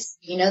parents.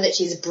 You know that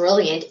she's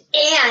brilliant,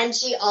 and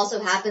she also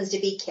happens to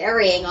be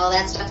carrying all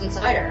that stuff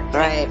inside her.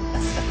 Right.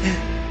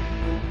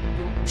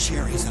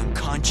 Sherry's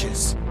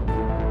unconscious.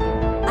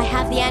 I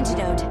have the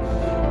antidote.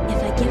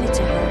 If I give it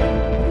to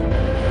her...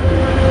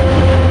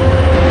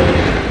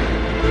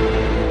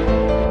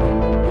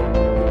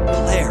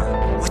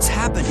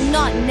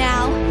 Not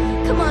now.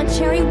 Come on,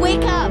 Sherry,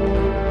 wake up.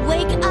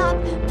 Wake up.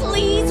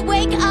 Please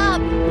wake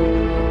up.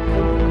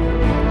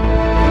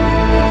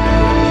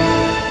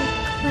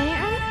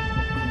 Claire?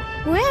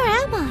 Where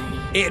am I?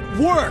 It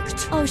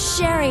worked! Oh,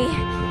 Sherry,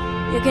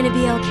 you're gonna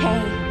be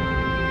okay.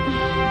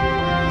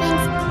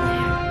 Thanks,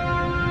 Claire.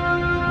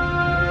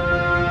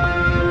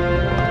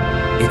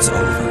 It's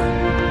over.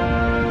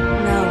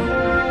 No.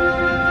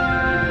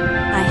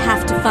 I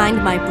have to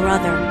find my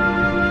brother.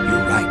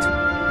 You're right.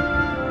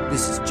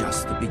 This is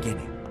just the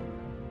beginning.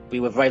 We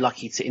were very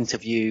lucky to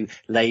interview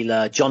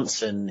Layla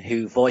Johnson,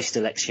 who voiced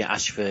Alexia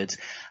Ashford.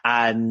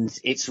 And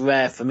it's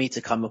rare for me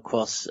to come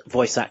across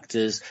voice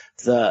actors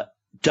that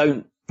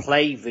don't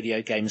play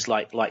video games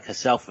like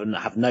herself and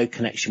have no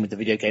connection with the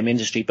video game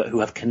industry, but who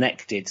have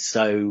connected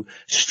so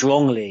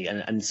strongly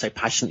and so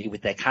passionately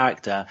with their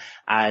character.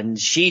 And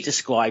she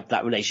described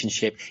that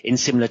relationship in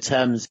similar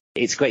terms.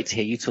 It's great to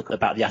hear you talk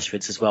about the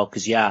Ashfords as well,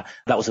 because that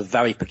was a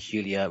very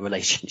peculiar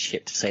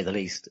relationship, to say the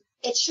least.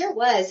 It sure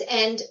was.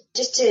 And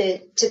just to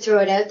throw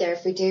it out there,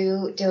 if we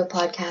do a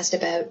podcast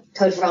about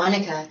Code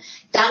Veronica,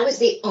 that was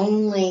the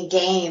only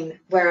game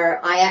where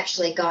I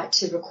actually got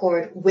to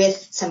record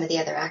with some of the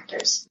other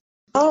actors.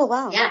 Oh,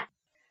 wow. Yeah.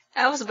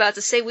 I was about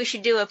to say we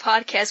should do a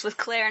podcast with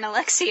Claire and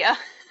Alexia.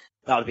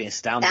 That would be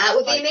astounding. That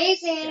would be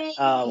amazing.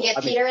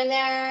 Get Peter in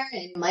there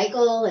and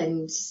Michael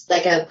and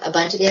like a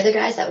bunch of the other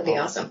guys. That would be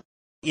awesome.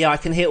 Yeah, I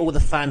can hear all the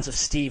fans of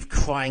Steve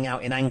crying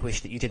out in anguish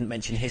that you didn't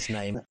mention his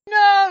name.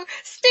 No,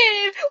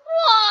 Steve,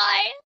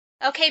 why?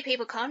 Okay,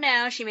 people, calm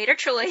down. She made her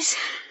choice.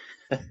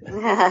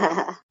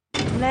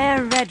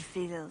 Claire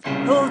Redfield,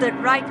 hold it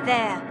right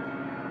there.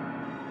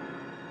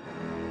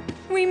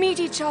 We meet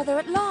each other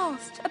at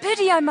last. A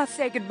pity I must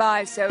say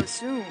goodbye so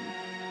soon.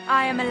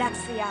 I am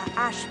Alexia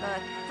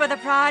Ashford. For the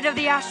pride of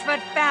the Ashford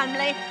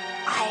family,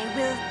 I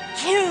will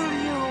kill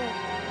you.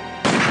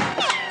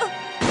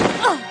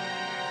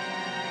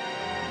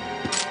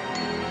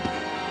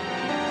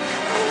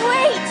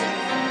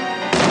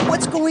 Wait!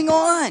 What's going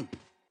on?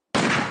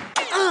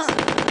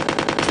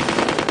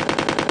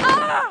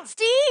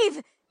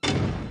 Steve!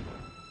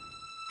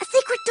 A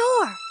secret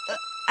door!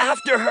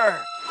 After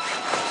her!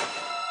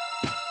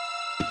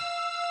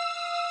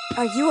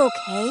 Are you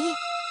okay?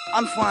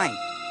 I'm fine.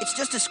 It's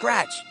just a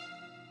scratch.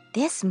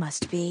 This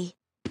must be...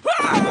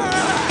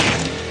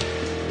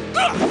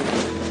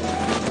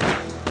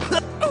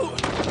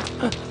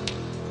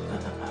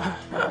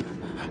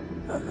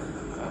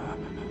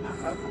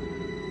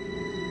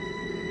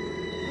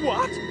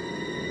 What?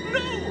 No!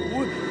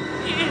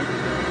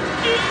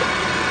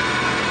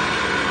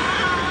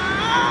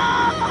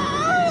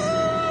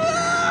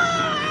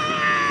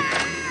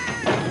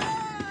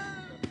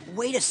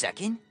 Wait a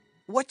second.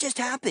 What just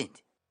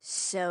happened?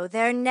 So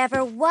there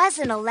never was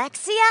an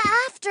Alexia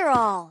after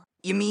all.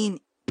 You mean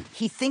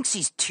he thinks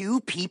he's two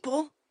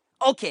people?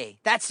 Okay,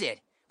 that's it.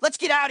 Let's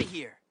get out of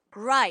here.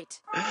 Right.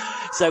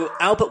 So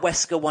Albert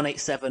Wesker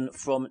 187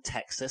 from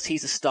Texas,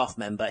 he's a staff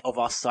member of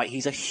our site.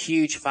 He's a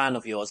huge fan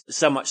of yours,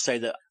 so much so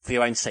that for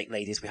your own sake,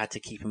 ladies, we had to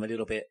keep him a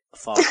little bit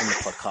far from the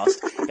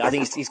podcast. I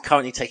think he's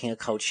currently taking a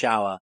cold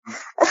shower.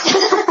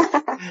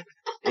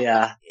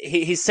 Yeah,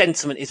 his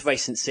sentiment is very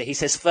sincere. He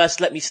says,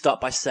 first, let me start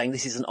by saying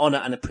this is an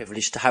honor and a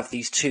privilege to have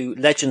these two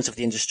legends of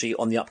the industry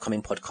on the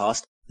upcoming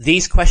podcast.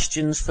 These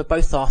questions for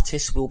both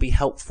artists will be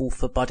helpful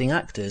for budding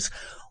actors.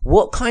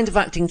 What kind of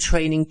acting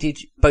training did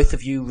both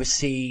of you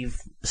receive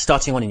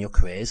starting on in your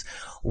careers?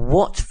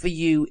 What for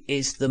you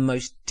is the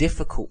most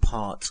difficult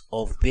part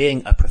of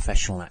being a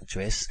professional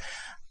actress?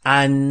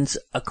 And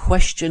a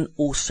question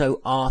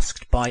also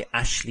asked by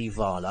Ashley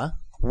Vala.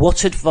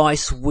 What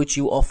advice would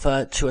you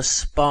offer to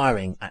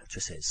aspiring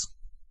actresses?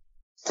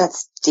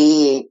 That's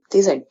deep.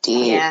 These are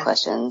deep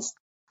questions.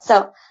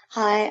 So,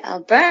 hi,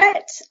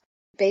 Albert.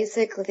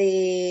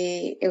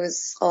 Basically, it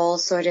was all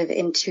sort of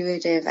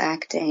intuitive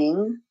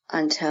acting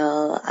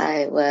until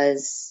I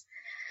was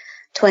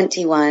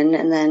 21,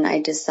 and then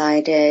I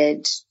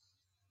decided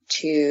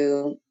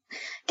to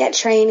get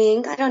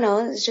training. I don't know.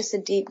 It was just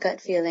a deep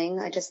gut feeling.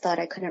 I just thought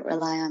I couldn't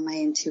rely on my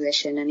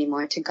intuition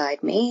anymore to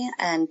guide me.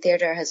 And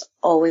theater has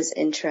always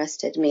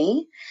interested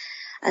me.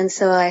 And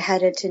so I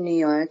headed to New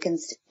York and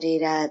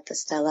studied at the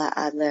Stella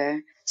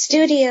Adler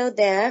studio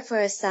there for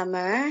a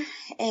summer.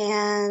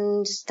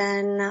 And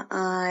then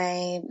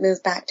I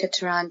moved back to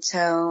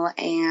Toronto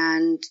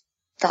and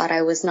thought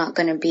I was not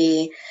going to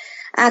be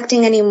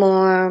acting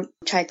anymore.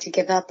 Tried to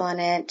give up on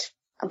it.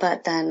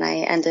 But then I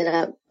ended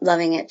up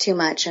loving it too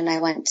much, and I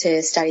went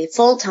to study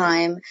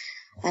full-time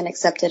and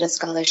accepted a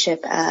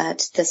scholarship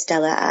at the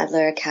Stella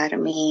Adler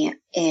Academy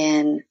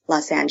in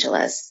Los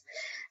Angeles.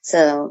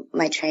 So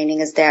my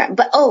training is there.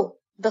 But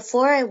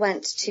before I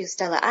went to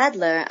Stella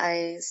Adler,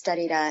 I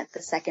studied at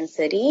the Second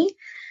City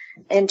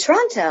in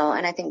Toronto,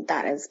 and I think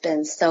that has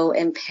been so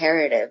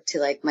imperative to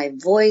like my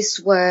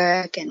voice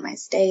work and my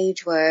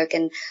stage work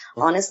and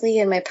honestly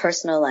in my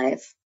personal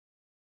life.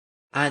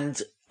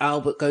 And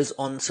Albert goes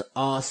on to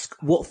ask,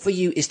 what for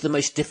you is the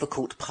most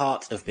difficult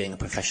part of being a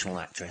professional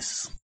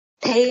actress?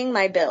 Paying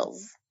my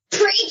bills.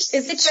 Preach,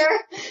 sister.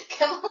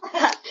 Come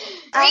on.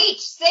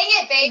 Preach. Sing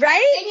it, baby.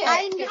 Right? Sing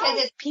it. I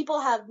know.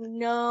 People have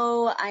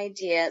no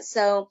idea.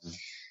 So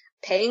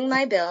paying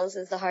my bills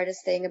is the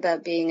hardest thing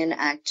about being an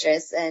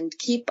actress, and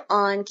keep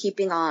on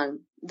keeping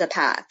on the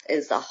path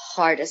is the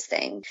hardest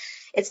thing.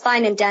 It's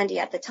fine and dandy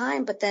at the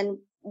time, but then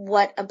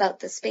what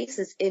about the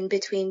spaces in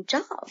between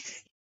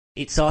jobs?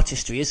 It's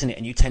artistry, isn't it?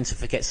 And you tend to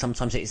forget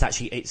sometimes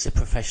it's a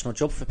professional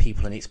job for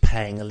people and it's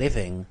paying a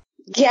living.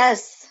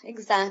 Yes,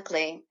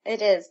 exactly.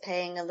 It is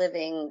paying a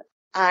living.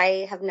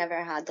 I have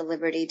never had the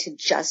liberty to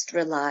just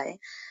rely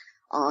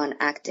on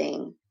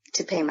acting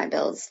to pay my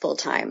bills full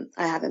time.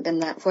 I haven't been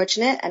that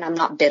fortunate, and I'm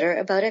not bitter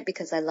about it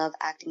because I love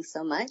acting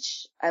so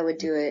much. I would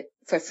do it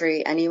for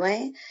free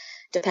anyway,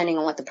 depending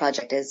on what the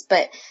project is.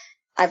 But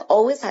I've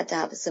always had to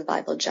have a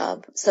survival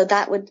job. So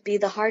that would be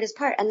the hardest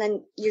part. And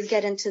then you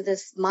get into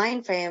this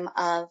mind frame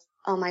of,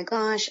 oh my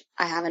gosh,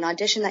 I have an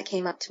audition that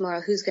came up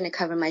tomorrow. Who's going to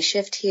cover my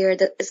shift here?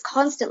 That is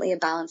constantly a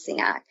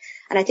balancing act.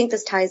 And I think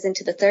this ties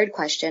into the third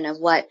question of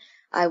what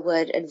I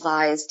would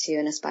advise to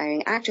an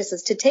aspiring actress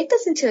is to take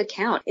this into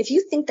account. If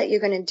you think that you're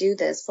going to do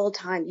this full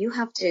time, you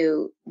have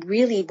to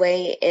really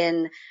weigh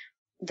in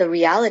the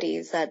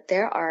realities that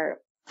there are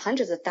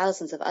hundreds of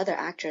thousands of other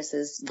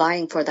actresses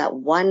vying for that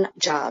one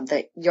job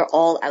that you're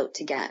all out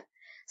to get.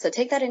 So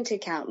take that into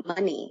account,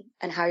 money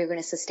and how you're going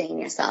to sustain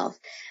yourself.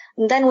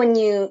 And then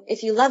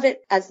if you love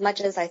it as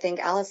much as I think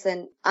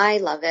Allison, I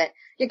love it,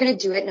 you're going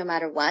to do it no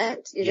matter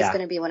what. You're just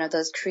going to be one of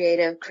those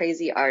creative,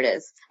 crazy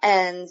artists,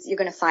 and you're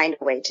going to find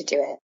a way to do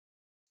it.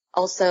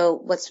 Also,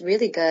 what's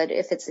really good,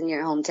 if it's in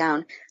your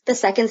hometown, the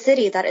Second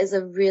City, that is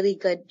a really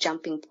good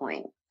jumping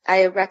point.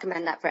 I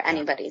recommend that for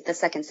anybody, the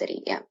Second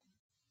City, yeah.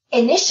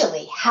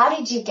 Initially, how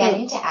did you get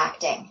into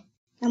acting?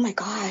 Oh my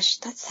gosh,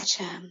 that's such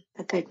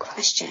a good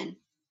question.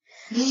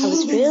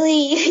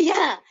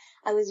 I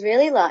was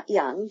really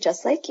young,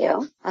 just like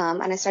you,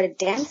 and I started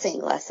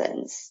dancing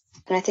lessons.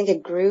 And I think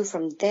it grew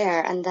from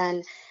there. And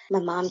then my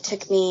mom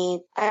took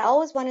me, I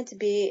always wanted to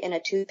be in a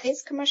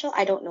toothpaste commercial.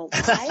 I don't know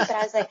why, but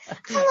I was like,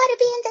 I want to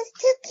be in this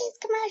toothpaste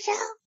commercial.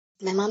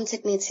 My mom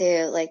took me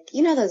to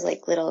those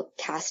little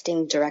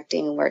casting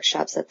directing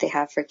workshops that they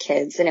have for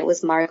kids. And it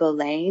was Margot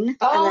Lane.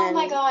 Oh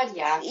my God.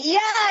 Yeah.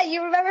 Yeah.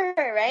 You remember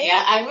her, right?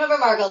 Yeah. I remember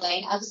Margot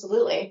Lane.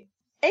 Absolutely.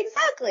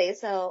 Exactly.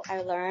 So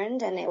I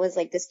learned, and it was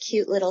like this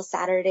cute little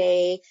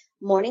Saturday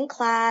morning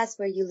class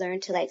where you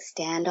learn to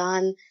stand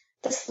on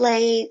the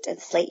slate and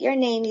slate your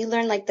name. You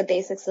learn the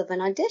basics of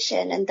an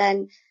audition. And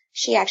then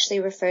she actually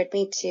referred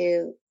me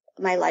to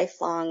my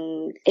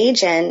lifelong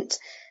agent,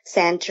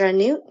 Sandra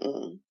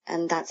Newton.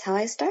 And that's how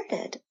I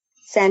started.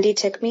 Sandy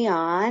took me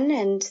on,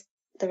 and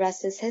the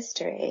rest is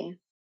history.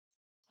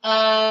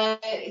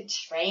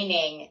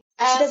 Training.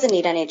 She doesn't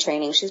need any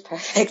training. She's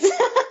perfect.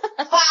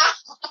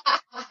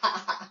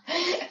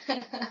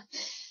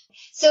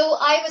 So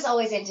I was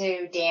always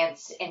into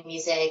dance and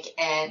music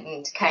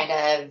and kind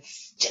of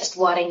just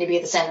wanting to be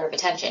the center of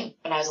attention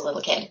when I was a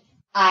little kid.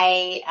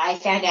 I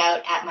found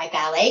out at my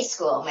ballet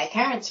school, my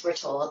parents were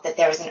told that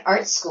there was an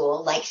art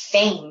school like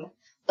Fame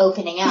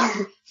opening up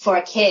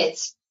for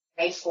kids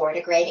grade 4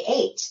 to grade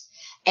 8.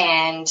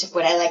 And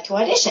would I like to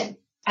audition?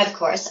 Of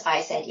course,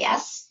 I said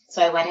yes.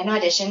 So I went and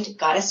auditioned,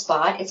 got a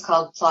spot. It's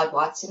called Claude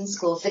Watson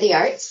School for the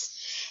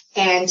Arts.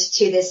 And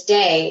to this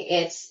day,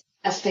 it's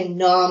a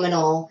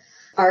phenomenal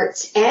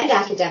arts and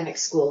academic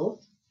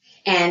school.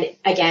 And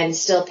again,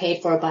 still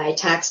paid for by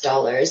tax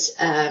dollars.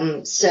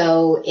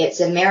 So it's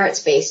a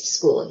merits-based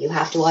school. You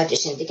have to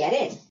audition to get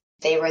in.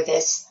 They were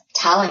this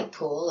talent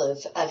pool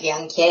of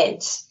young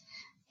kids,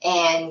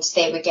 and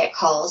they would get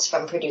calls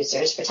from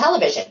producers for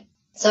television.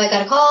 So I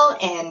got a call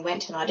and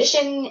went to an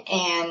audition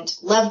and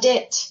loved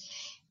it.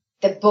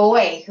 The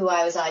boy who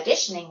I was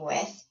auditioning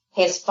with,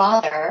 his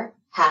father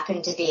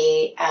happened to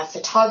be a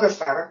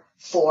photographer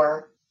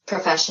for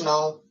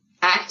professional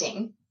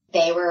acting.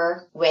 They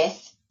were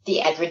with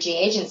the Edward G.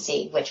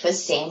 Agency, which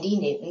was Sandy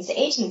Newton's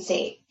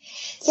agency.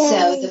 Yay.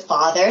 So the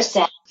father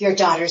said, your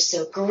daughter's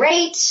so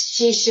great.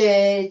 She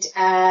should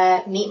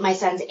meet my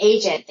son's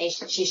agent.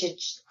 She should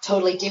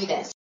totally do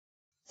this.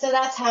 So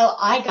that's how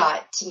I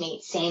got to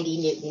meet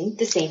Sandy Newton,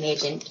 the same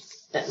agent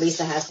that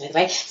Lisa has, by the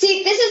way.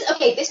 See,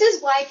 this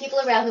is why people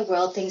around the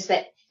world think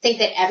that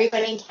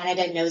everybody in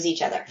Canada knows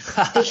each other.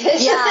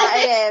 Because yeah,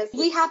 it is.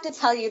 We have to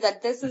tell you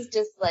that this is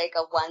just like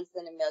a once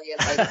in a million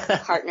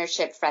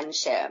partnership,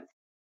 friendship.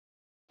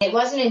 It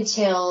wasn't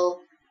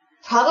until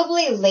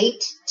probably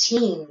late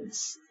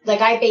teens. I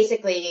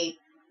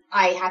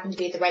happened to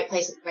be at the right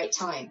place at the right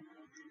time.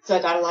 So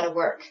I got a lot of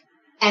work.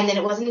 And then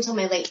it wasn't until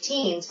my late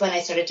teens when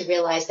I started to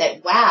realize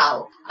that,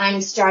 wow,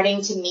 I'm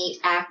starting to meet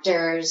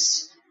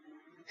actors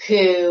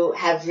who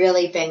have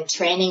really been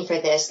training for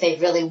this.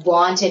 They've really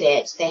wanted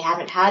it. They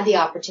haven't had the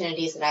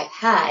opportunities that I've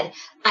had.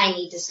 I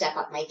need to step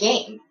up my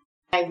game.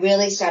 I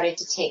really started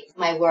to take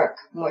my work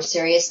more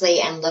seriously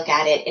and look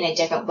at it in a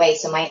different way.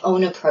 So my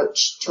own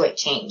approach to it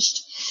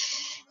changed.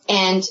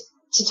 And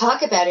to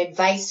talk about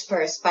advice for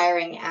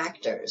aspiring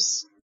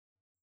actors,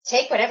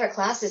 take whatever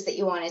classes that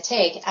you want to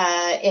take.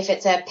 If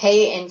it's a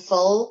pay in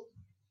full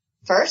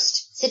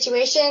first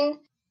situation,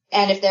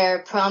 and if they're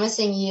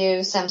promising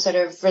you some sort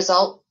of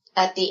result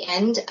at the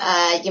end,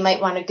 you might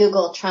want to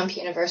Google Trump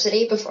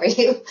University before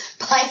you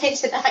buy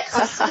into that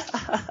class.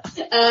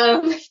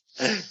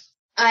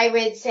 I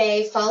would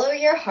say follow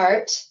your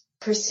heart,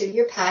 pursue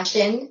your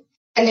passion.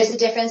 And there's a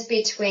difference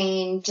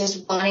between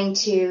just wanting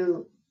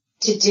to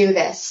do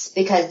this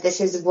because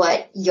this is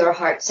what your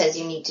heart says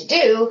you need to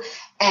do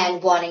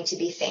and wanting to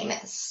be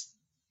famous.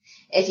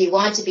 If you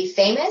want to be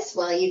famous,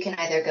 well, you can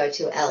either go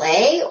to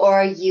LA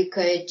or you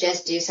could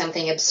just do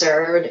something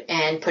absurd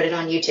and put it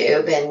on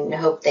YouTube and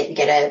hope that you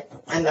get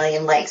a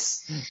million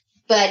likes.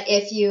 But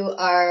if you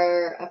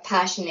are a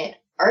passionate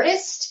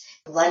artist,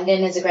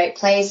 London is a great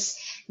place.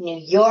 New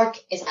York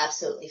is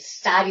absolutely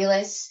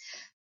fabulous.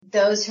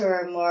 Those who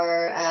are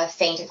more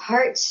faint of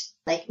heart,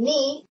 like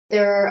me,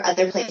 there are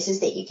other places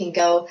that you can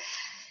go.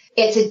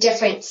 It's a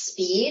different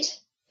speed,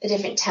 a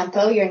different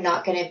tempo. You're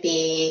not going to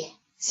be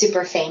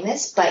super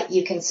famous, but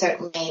you can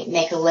certainly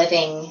make a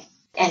living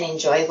and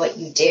enjoy what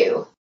you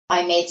do.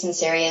 I made some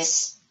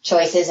serious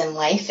choices in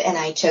life, and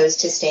I chose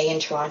to stay in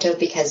Toronto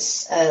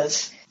because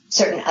of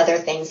certain other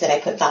things that I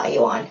put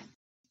value on.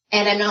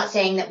 And I'm not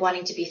saying that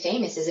wanting to be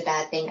famous is a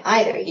bad thing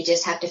either. You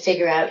just have to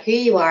figure out who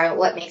you are,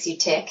 what makes you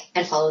tick,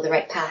 and follow the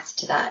right path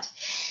to that.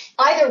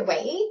 Either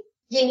way,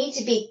 you need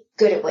to be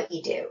good at what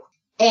you do.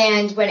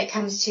 And when it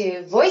comes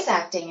to voice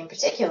acting in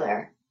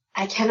particular,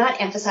 I cannot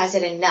emphasize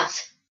it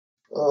enough.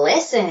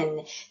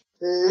 Listen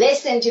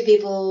to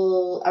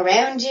people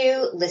around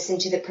you, listen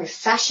to the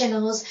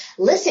professionals,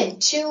 listen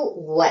to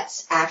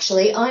what's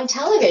actually on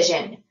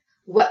television.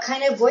 What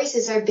kind of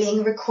voices are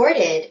being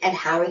recorded and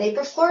how are they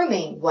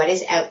performing? What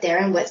is out there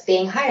and what's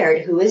being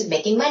hired? Who is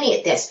making money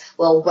at this?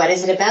 Well, what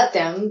is it about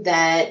them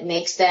that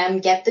makes them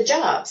get the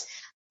jobs?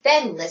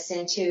 Then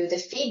listen to the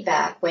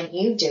feedback when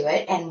you do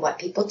it and what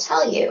people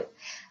tell you.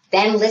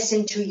 Then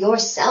listen to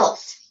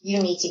yourself. You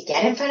need to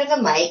get in front of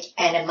a mic,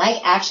 and a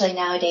mic actually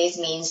nowadays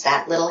means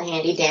that little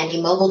handy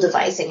dandy mobile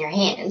device in your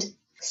hand.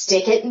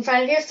 Stick it in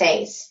front of your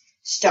face.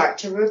 Start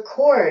to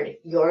record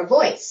your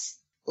voice.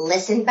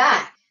 Listen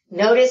back.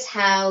 Notice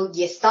how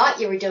you thought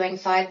you were doing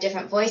 5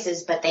 different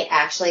voices, but they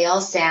actually all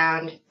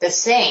sound the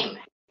same.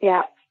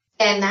 Yeah.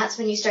 And that's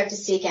when you start to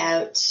seek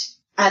out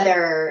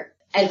other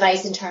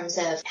advice in terms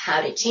of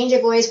how to change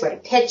your voice, where to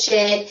pitch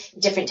it,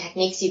 different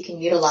techniques you can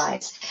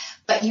utilize.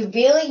 But you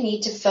really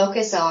need to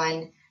focus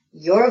on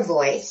your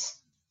voice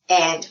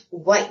and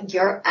what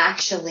you're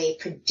actually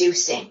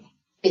producing.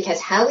 Because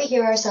how we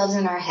hear ourselves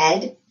in our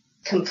head,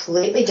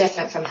 completely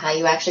different from how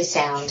you actually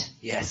sound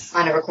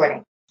on a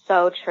recording.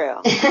 So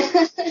true.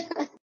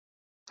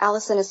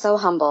 Allison is so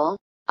humble.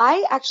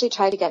 I actually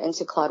tried to get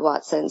into Claude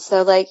Watson.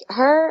 So,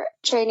 her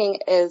training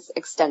is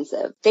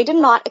extensive. They did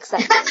not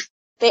accept me.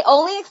 They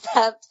only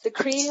accept the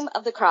cream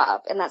of the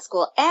crop in that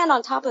school. And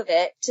on top of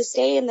it, to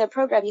stay in their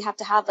program, you have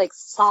to have,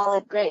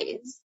 solid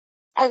grades.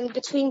 And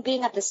between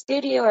being at the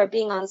studio or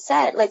being on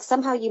set,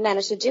 somehow you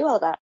managed to do all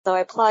that. So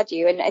I applaud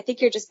you. And I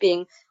think you're just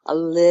being a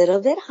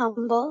little bit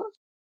humble.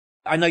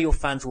 I know your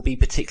fans will be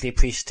particularly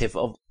appreciative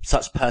of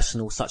such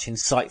personal, such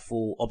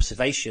insightful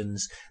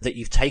observations that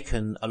you've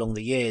taken along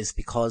the years,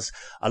 because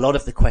a lot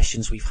of the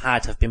questions we've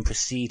had have been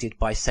preceded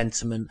by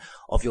sentiment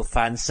of your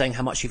fans saying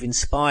how much you've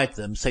inspired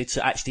them. So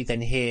to actually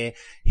then hear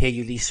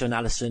you, Lisa and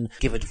Alison,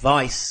 give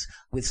advice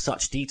with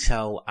such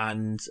detail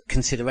and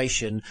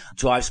consideration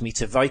drives me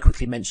to very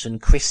quickly mention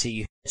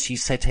Chrissy. She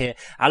said here,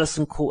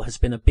 Alison Court has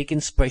been a big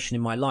inspiration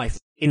in my life.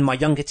 In my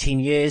younger teen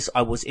years,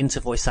 I was into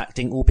voice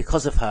acting all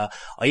because of her.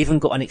 I even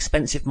got an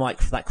expensive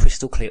mic for that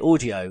crystal clear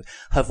audio.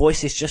 Her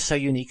voice is just so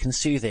unique and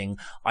soothing.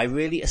 I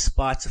really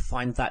aspire to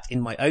find that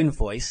in my own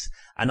voice,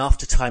 and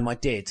after time I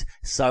did.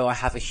 So I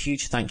have a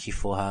huge thank you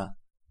for her.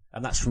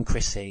 And that's from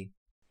Chrissy.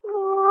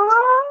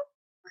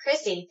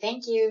 Chrissy,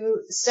 thank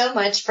you so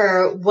much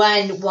for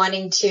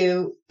wanting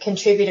to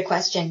contribute a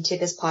question to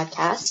this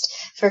podcast,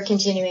 for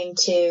continuing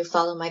to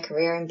follow my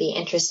career and be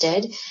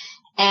interested,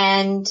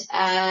 and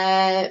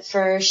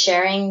for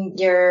sharing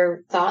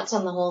your thoughts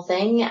on the whole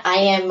thing.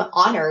 I am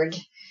honored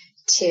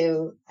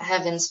to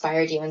have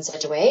inspired you in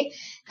such a way.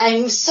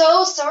 I'm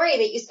so sorry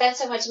that you spent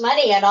so much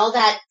money on all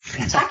that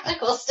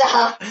technical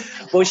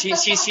stuff. Well,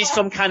 she's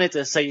from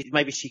Canada, so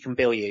maybe she can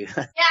bill you.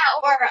 Yeah,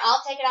 or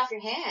I'll take it off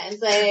your hands.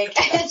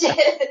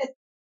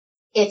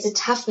 It's a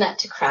tough nut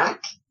to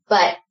crack,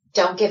 but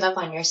don't give up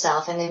on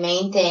yourself. And the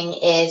main thing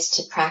is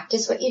to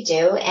practice what you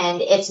do.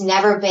 And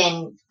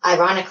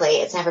ironically,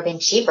 it's never been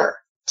cheaper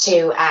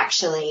to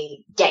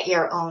actually get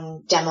your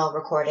own demo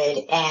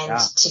recorded and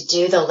to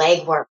do the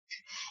legwork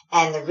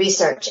and the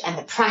research and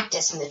the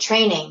practice and the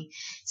training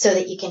so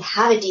that you can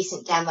have a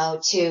decent demo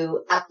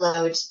to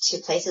upload to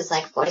places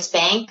like Voice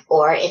Bank,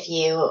 or if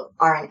you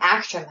are an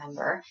ACTRA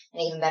member, an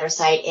even better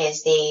site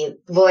is the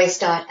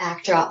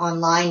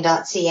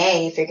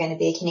voice.actraonline.ca if you're going to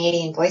be a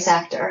Canadian voice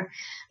actor.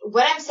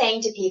 What I'm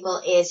saying to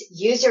people is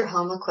use your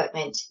home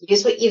equipment,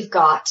 use what you've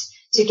got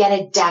to get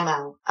a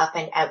demo up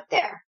and out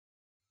there.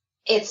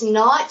 It's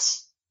not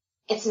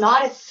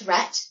a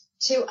threat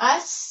to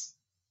us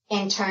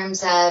in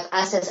terms of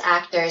us as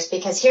actors,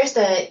 because here's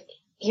the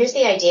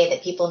idea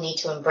that people need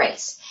to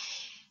embrace.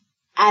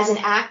 As an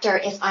actor,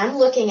 if I'm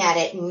looking at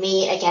it,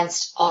 me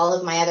against all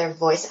of my other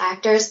voice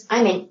actors,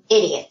 I'm an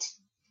idiot,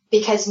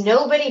 because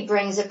nobody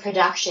brings a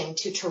production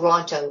to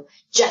Toronto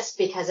just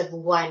because of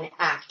one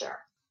actor.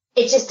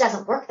 It just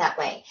doesn't work that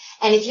way.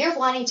 And if you're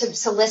wanting to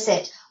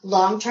solicit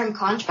long-term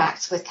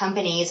contracts with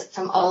companies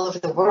from all over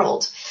the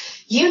world,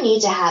 you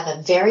need to have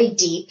a very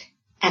deep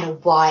and a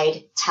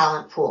wide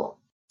talent pool.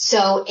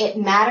 So it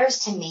matters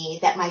to me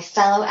that my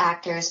fellow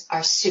actors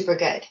are super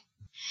good.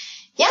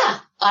 Yeah,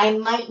 I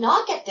might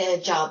not get the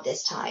job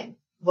this time.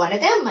 One of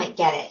them might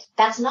get it.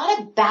 That's not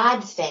a bad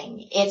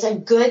thing. It's a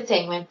good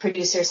thing when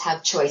producers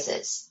have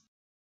choices.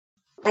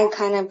 I'm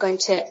kind of going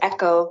to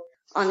echo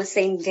on the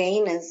same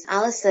vein as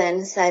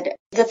Allison said.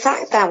 The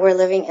fact that we're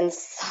living in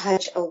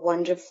such a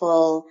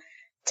wonderful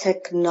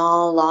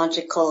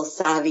technological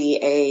savvy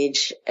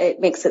age, it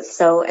makes it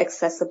so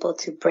accessible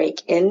to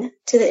break into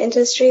the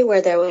industry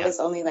where there was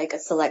only like a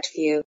select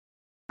few.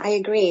 I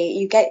agree.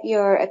 You get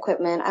your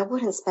equipment. I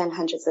wouldn't spend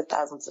hundreds of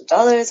thousands of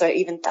dollars or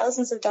even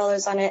thousands of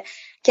dollars on it.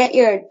 Get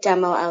your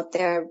demo out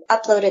there,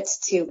 upload it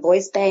to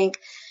Voice Bank,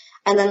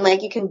 and then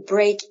like you can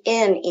break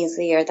in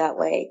easier that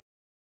way.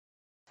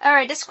 All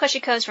right, this question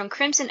comes from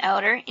Crimson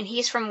Elder, and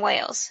he's from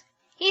Wales.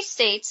 He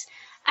states,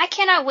 I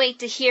cannot wait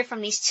to hear from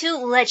these two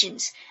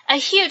legends. A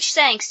huge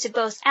thanks to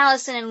both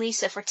Allison and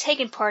Lisa for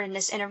taking part in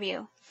this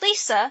interview.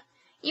 Lisa,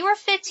 you were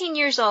 15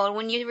 years old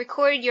when you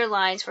recorded your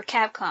lines for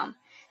Capcom.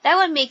 That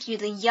would make you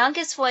the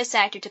youngest voice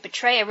actor to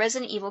portray a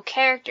Resident Evil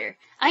character.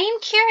 I am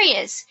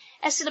curious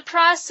as to the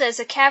process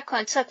that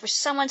Capcom took for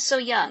someone so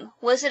young.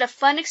 Was it a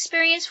fun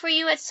experience for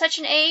you at such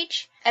an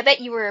age? I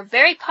bet you were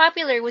very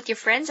popular with your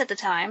friends at the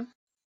time.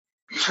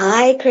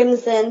 Hi,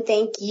 Crimson.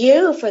 Thank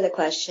you for the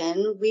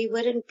question. We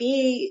wouldn't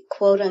be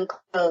quote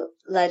unquote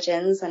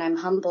legends, and I'm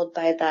humbled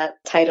by that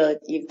title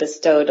you've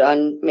bestowed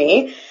on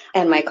me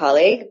and my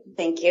colleague.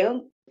 Thank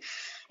you.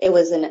 It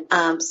was an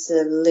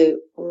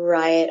absolute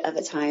riot of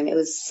a time. It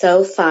was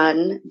so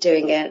fun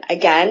doing it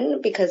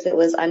again because it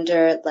was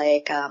under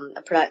like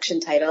a production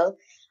title.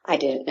 I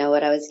didn't know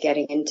what I was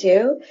getting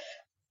into,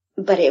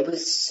 but it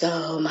was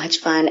so much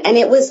fun. And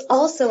it was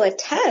also a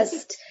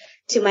test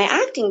to my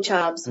acting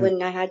chops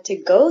when I had to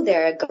go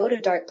there, go to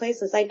dark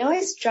places. I know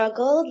I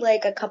struggled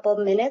like a couple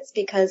minutes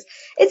because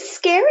it's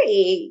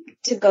scary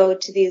to go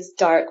to these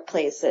dark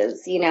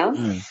places, you know?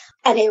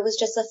 And it was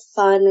just a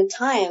fun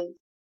time.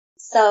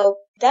 So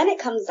then it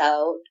comes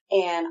out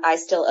and I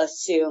still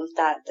assume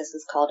that this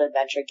is called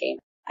Adventure Game.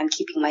 I'm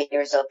keeping my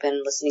ears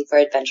open, listening for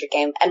Adventure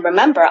Game. And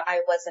remember,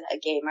 I wasn't a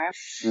gamer.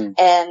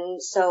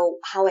 And so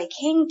how I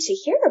came to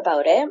hear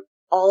about it,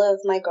 all of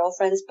my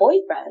girlfriends'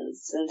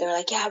 boyfriends, and they're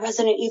like, yeah,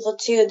 Resident Evil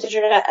 2,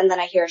 and then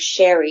I hear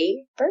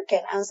Sherry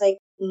Birkin. I was like,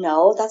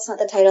 no, that's not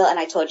the title. And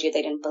I told you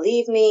they didn't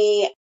believe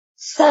me.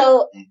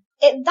 So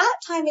at that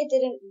time, it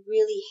didn't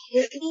really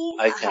hit me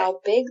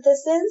how big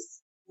this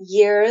is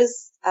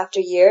years after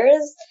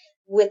years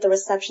with the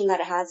reception that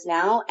it has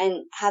now,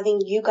 and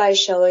having you guys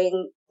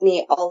showing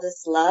me all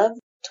this love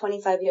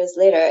 25 years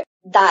later,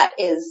 that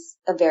is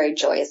a very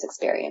joyous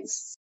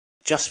experience.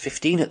 Just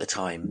 15 at the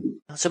time.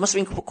 So it must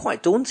have been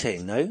quite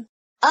daunting, no?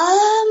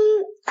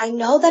 I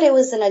know that it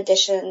was an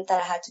audition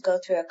that I had to go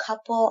through a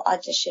couple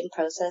audition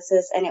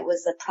processes, and it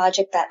was a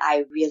project that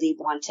I really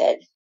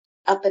wanted.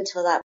 Up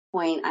until that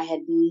point, I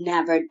had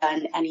never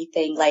done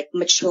anything like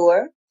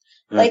mature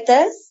like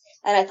this,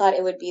 and I thought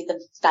it would be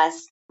the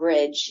best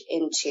bridge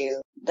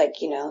into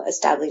like, you know,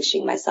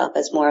 establishing myself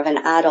as more of an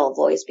adult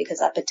voice,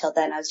 because up until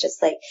then I was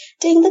just like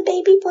doing the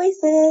baby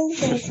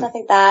voices and stuff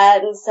like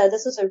that. And so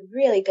this was a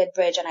really good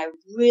bridge and I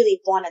really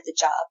wanted the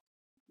job.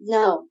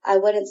 No, I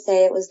wouldn't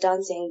say it was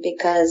daunting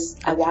because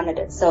I wanted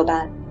it so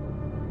bad.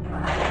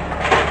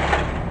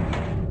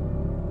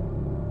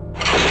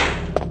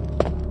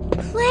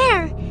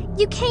 Claire,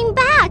 you came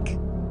back!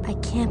 I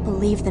can't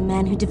believe the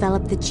man who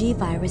developed the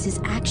G-Virus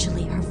is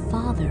actually her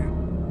father.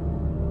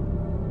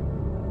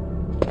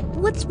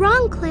 What's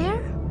wrong,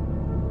 Claire?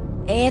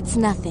 It's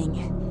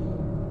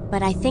nothing.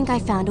 But I think I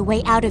found a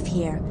way out of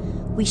here.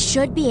 We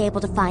should be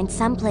able to find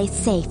someplace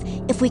safe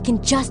if we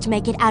can just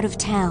make it out of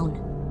town.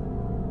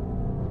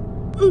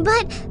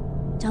 But...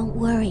 Don't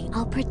worry,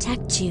 I'll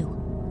protect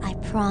you. I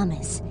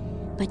promise.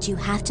 But you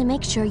have to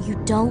make sure you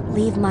don't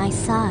leave my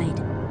side.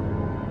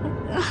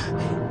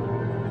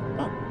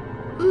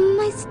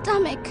 My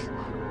stomach...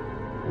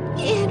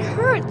 it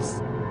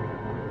hurts.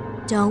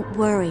 Don't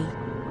worry.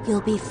 You'll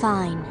be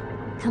fine.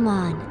 Come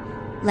on,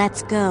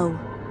 let's go.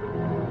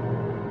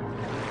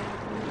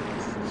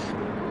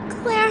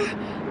 Claire,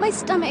 my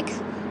stomach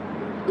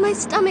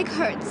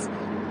hurts.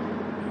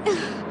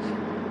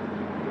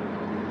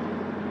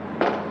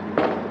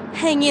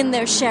 Hang in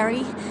there,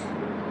 Sherry.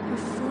 Her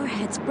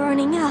forehead's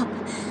burning up.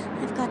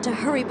 I've got to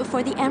hurry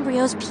before the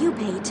embryos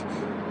pupate.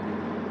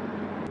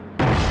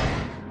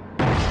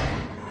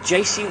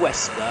 JC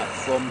Wesker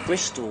from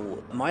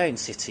Bristol, my own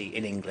city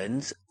in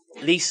England.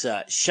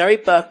 Lisa, Sherry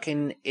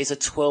Birkin is a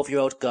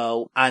 12-year-old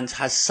girl and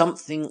has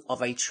something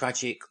of a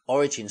tragic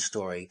origin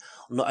story.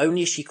 Not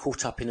only is she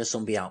caught up in a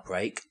zombie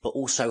outbreak, but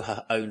also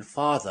her own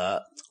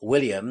father,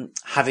 William,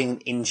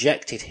 having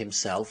injected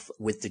himself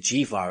with the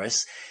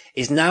G-Virus,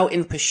 is now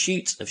in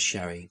pursuit of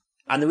Sherry.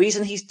 And the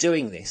reason he's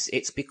doing this,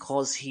 it's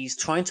because he's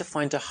trying to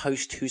find a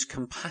host who's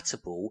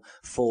compatible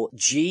for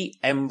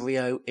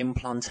G-embryo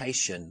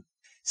implantation.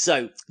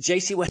 So,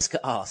 JC Wesker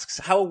asks,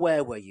 how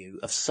aware were you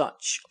of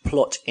such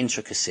plot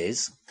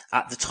intricacies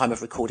at the time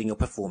of recording your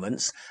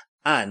performance?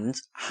 And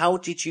how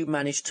did you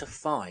manage to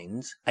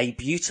find a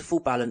beautiful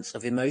balance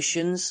of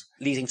emotions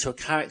leading to a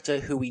character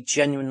who we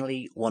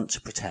genuinely want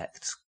to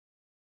protect?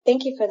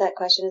 Thank you for that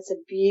question. It's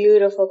a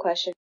beautiful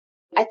question.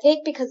 I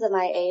think because of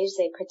my age,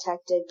 they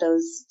protected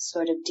those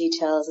sort of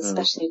details,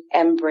 especially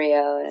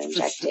embryo and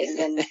injecting.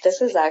 And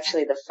this is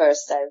actually the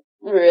first I've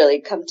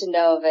really come to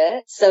know of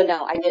it. So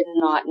no, I did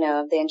not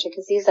know of the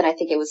intricacies. And I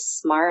think it was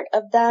smart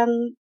of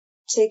them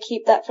to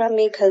keep that from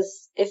me,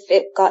 because if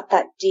it got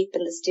that deep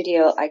in the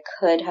studio, I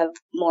could have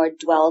more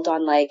dwelled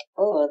on like,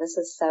 oh, this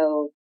is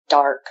so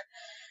dark,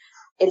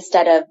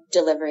 instead of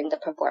delivering the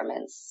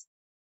performance.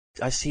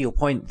 I see your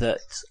point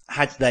that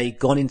had they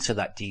gone into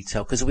that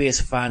detail, because we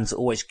as fans are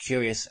always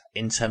curious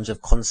in terms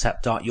of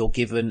concept art you're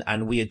given,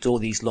 and we adore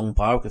these long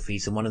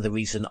biographies. And one of the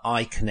reasons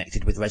I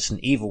connected with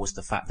Resident Evil was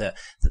the fact that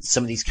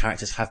some of these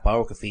characters have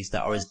biographies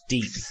that are as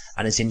deep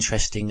and as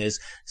interesting as,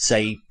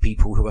 say,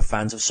 people who are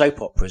fans of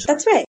soap operas.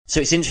 That's right. So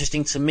it's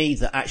interesting to me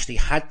that actually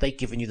had they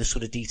given you the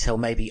sort of detail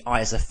maybe I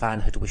as a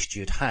fan had wished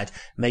you'd had,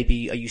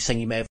 maybe are you saying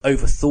you may have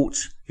overthought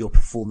your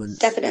performance?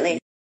 Definitely.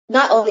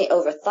 Not only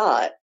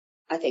overthought,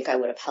 I think I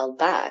would have held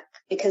back,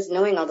 because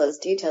knowing all those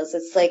details,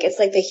 it's like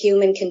the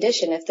human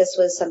condition. If this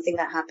was something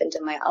that happened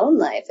in my own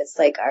life, it's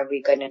like, are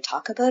we going to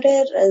talk about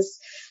it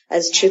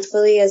as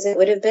truthfully as it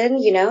would have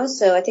been, you know?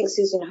 So I think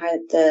Susan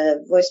Hart,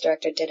 the voice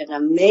director, did an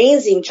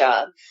amazing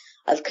job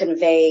of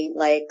conveying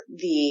like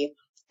the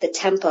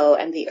tempo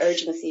and the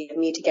urgency of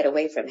me to get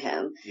away from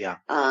him. Yeah.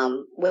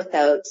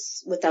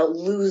 Without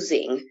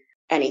losing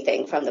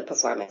anything from the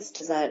performance.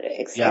 Does that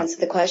answer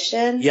the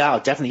question? Yeah,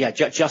 definitely. Yeah,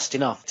 just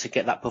enough to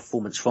get that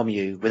performance from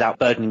you without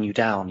burdening you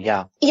down.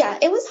 Yeah. Yeah,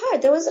 it was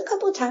hard. There was a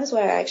couple of times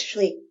where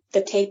actually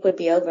the tape would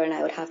be over and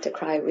I would have to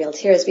cry real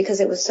tears because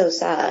it was so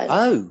sad.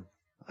 Oh,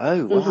 wow.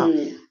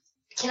 Mm-hmm.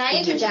 Can I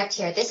interject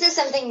here? This is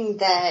something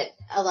that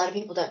a lot of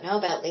people don't know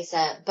about,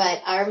 Lisa,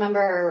 but I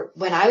remember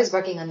when I was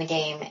working on the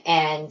game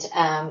and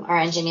our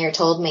engineer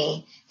told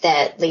me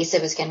that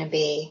Lisa was going to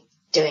be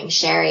doing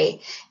Sherry,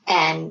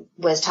 and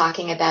was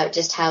talking about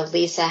just how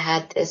Lisa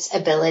had this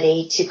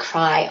ability to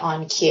cry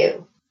on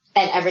cue.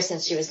 And ever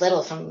since she was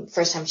little, from the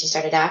first time she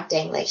started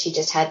acting, like she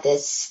just had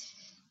this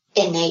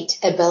innate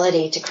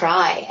ability to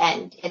cry.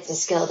 And it's a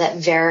skill that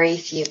very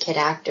few kid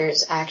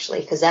actors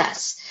actually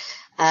possess.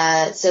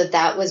 So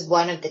that was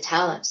one of the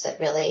talents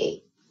that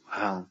really...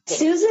 Wow.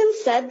 Susan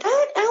said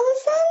that,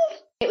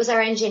 Allison? It was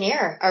our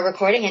engineer, our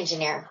recording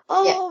engineer.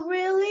 Oh,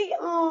 really?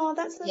 Oh,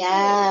 that's so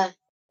sweet.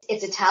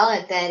 It's a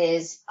talent that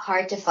is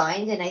hard to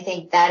find, and I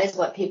think that is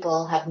what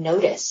people have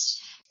noticed.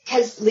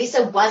 Because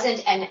Lisa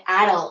wasn't an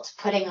adult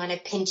putting on a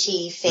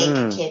pinchy,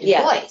 fake kid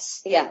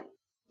voice. Yeah.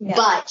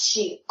 But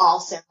she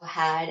also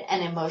had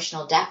an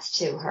emotional depth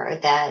to her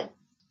that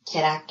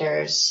kid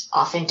actors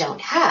often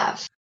don't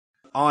have.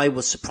 I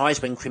was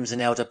surprised when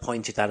Crimson Elder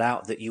pointed that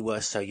out, that you were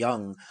so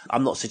young.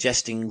 I'm not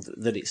suggesting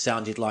that it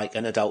sounded like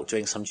an adult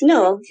doing some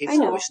kid's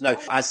voice. No,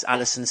 as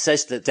Alison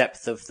says, the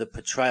depth of the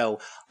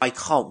portrayal. I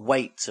can't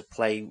wait to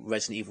play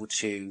Resident Evil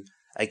 2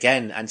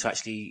 again and to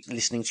actually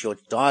listening to your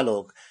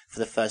dialogue for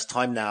the first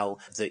time now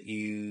that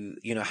you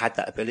had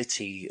that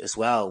ability as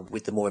well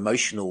with the more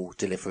emotional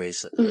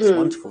deliveries. It's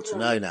wonderful to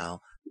know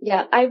now.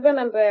 Yeah, I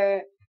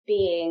remember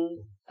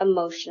being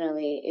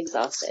emotionally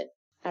exhausted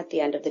at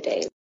the end of the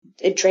day.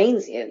 It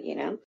drains you, you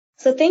know?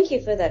 So thank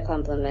you for that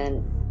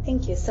compliment.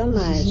 Thank you so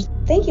much.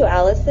 Thank you,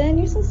 Allison.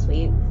 You're so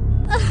sweet.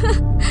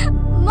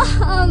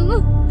 Mom!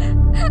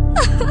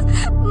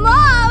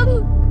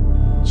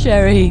 Mom!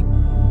 Sherry,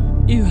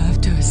 you have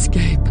to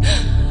escape.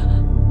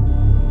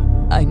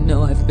 I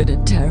know I've been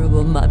a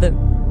terrible mother,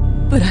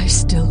 but I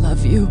still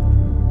love you.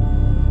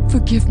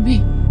 Forgive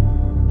me.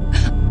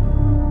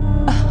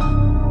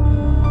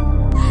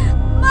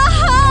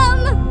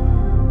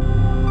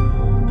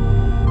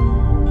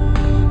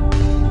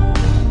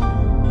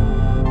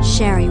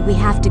 Sherry, we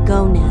have to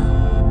go now.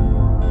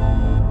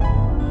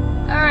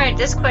 Alright,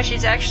 this question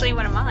is actually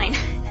one of mine.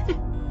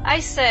 I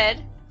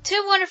said,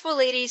 two wonderful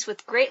ladies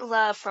with great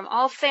love from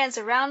all fans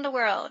around the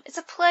world. It's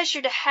a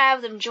pleasure to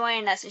have them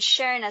joining us and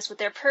sharing us with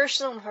their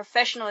personal and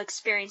professional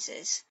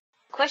experiences.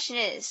 The question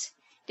is,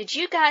 did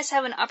you guys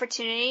have an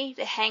opportunity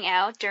to hang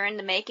out during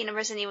the making of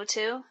Resident Evil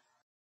 2?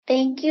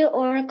 Thank you,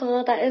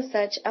 Oracle. That is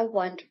such a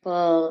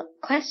wonderful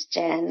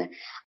question.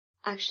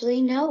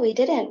 Actually, no, we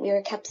didn't. We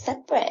were kept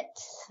separate.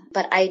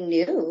 But I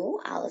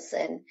knew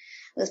Allison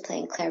was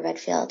playing Claire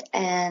Redfield,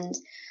 and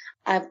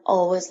I've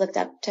always looked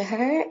up to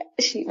her.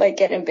 She might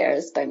get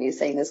embarrassed by me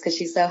saying this because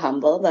she's so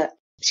humble, but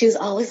she was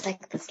always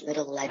like this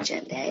little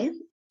legend, eh?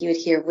 You would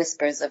hear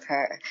whispers of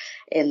her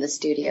in the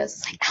studios.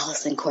 It's like,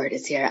 Allison Court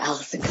is here,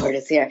 Allison Court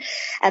is here.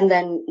 And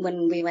then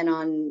when we went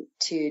on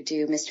to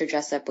do Mr.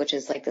 Dressup, which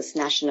is like this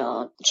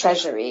national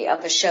treasury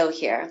of a show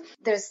here,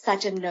 there's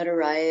such a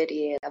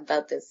notoriety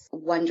about this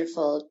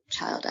wonderful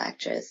child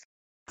actress.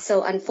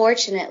 So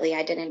unfortunately,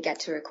 I didn't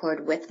get to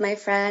record with my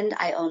friend.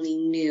 I only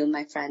knew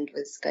my friend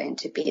was going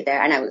to be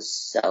there. And I was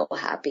so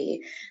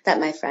happy that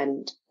my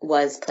friend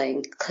was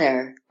playing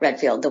Claire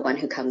Redfield, the one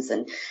who comes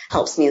and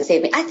helps me and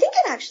saves me. I think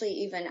it actually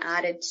even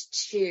added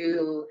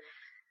to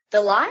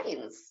the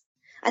lines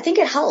I think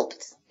it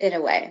helped in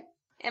a way.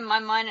 In my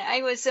mind,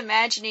 I was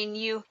imagining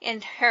you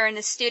and her in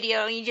the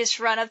studio, and you just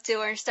run up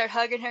to her and start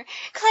hugging her.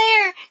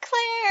 Claire!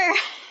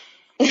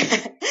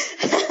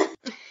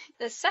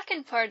 The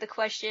second part of the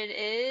question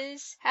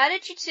is, how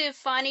did you two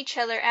find each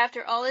other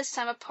after all this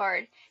time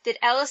apart? Did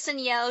Allison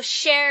yell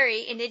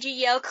Sherry, and did you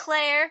yell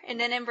Claire, and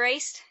then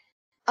embraced?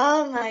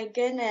 Oh my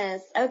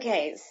goodness.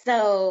 Okay,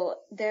 so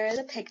there's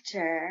a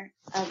picture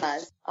of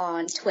us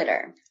on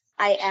Twitter.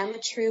 I am a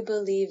true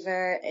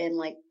believer in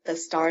like the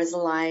stars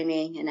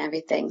aligning and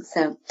everything.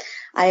 So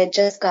I had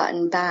just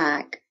gotten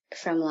back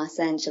from Los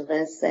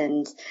Angeles,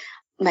 and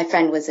my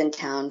friend was in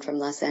town from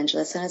Los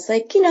Angeles, and I was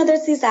like,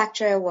 there's these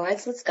ACTRA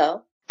awards, let's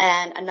go.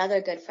 And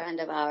another good friend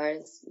of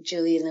ours,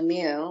 Julie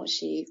Lemieux,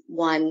 she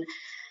won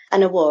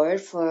an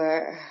award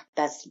for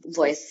Best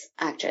Voice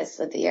Actress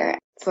of the Year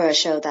for a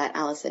show that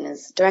Allison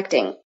is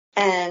directing.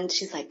 And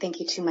she's like, thank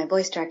you to my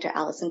voice director,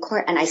 Allison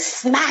Court. And I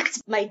smacked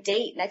my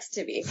date next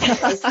to me.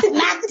 I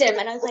smacked him,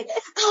 and I was like,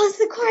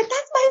 Allison Court,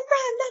 that's my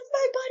friend, that's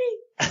my buddy.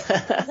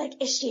 I was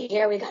like, is she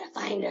here? We gotta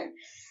find her.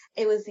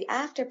 It was the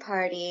after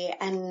party,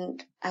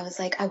 and I was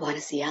like, I want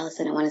to see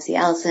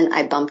Allison.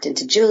 I bumped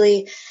into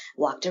Julie,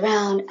 walked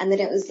around, and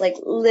then it was like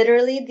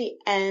literally the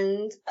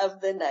end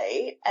of the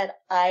night, and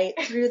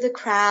through the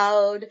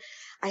crowd,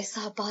 I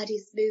saw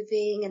bodies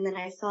moving, and then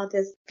I saw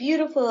this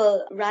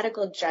beautiful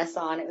radical dress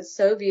on. It was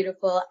so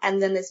beautiful, and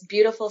then this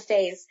beautiful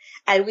face,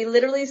 and we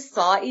literally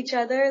saw each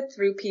other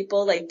through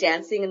people like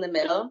dancing in the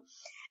middle.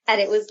 And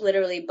it was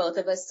literally both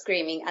of us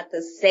screaming at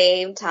the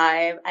same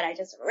time. And I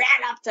just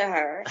ran up to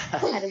her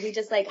and we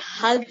just like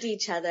hugged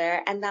each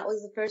other. And that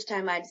was the first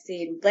time I'd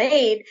seen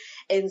Blade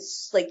in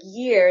like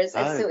years.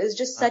 And so it was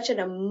just such an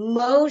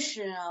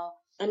emotional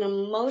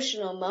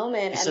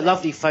moment. It's a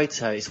lovely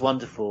photo. It's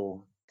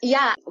wonderful.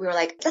 Yeah. We were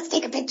like, let's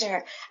take a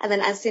picture. And then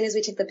as soon as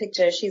we took the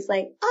picture, she's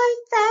like, I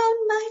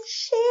found my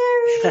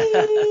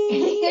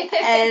Sherry.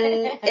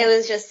 And it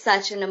was just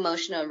such an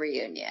emotional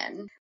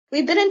reunion.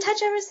 We've been in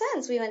touch ever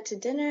since. We went to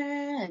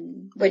dinner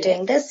and we're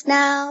doing this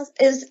now.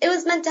 It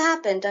was meant to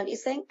happen, don't you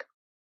think?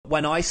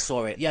 When I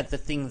saw it, the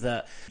thing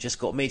that just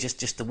got me,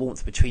 just the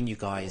warmth between you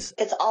guys.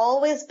 It's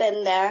always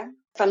been there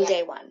from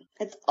day one.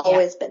 It's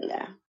always been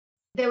there.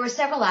 There were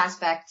several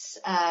aspects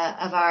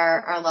of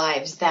our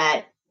lives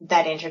that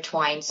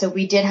intertwined. So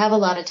we did have a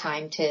lot of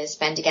time to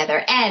spend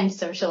together and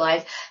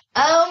socialize.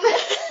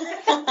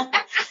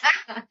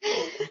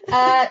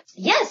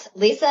 Yes,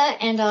 Lisa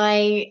and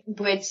I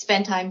would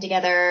spend time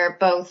together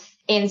both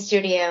in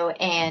studio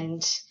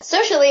and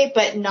socially,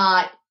 but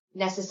not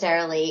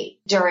necessarily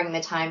during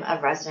the time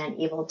of Resident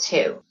Evil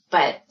 2.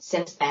 But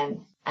since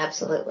then,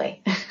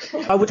 absolutely.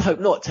 I would hope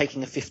not,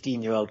 taking a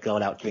 15-year-old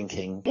girl out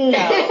drinking.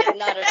 No,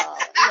 not at all.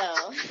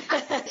 No.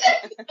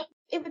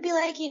 It would be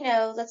like,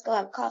 let's go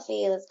have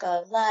coffee, let's go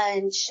have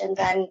lunch, and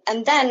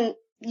then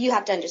you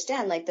have to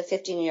understand, like, the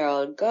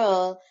 15-year-old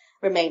girl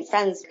remained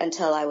friends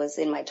until I was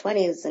in my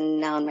 20s and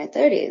now in my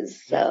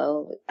 30s.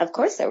 So, of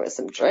course, there were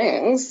some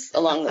drinks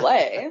along the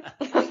way.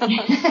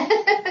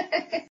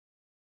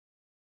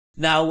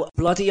 Now,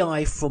 Bloody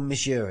Eye from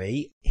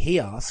Missouri, he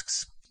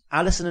asks,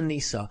 Alison and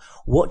Lisa,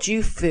 what do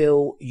you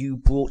feel you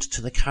brought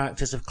to the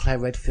characters of Claire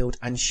Redfield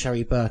and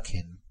Sherry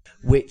Birkin?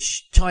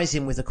 Which ties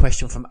in with a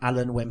question from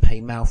Alan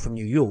Wempe Mao from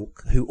New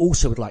York, who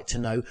also would like to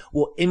know,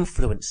 what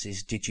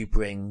influences did you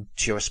bring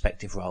to your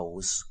respective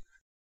roles?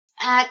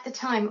 At the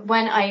time,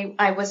 when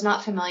I was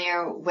not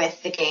familiar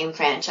with the game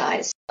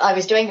franchise, I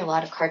was doing a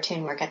lot of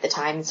cartoon work at the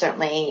time,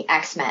 certainly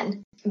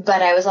X-Men,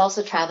 but I was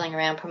also traveling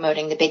around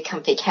promoting the Big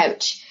Comfy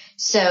Couch.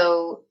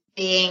 So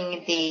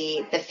being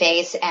the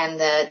face and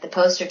the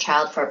poster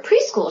child for a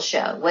preschool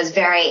show was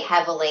very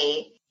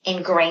heavily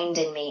ingrained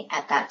in me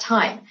at that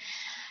time.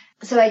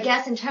 So I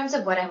guess in terms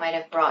of what I might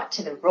have brought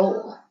to the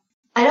role,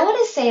 I don't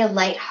want to say a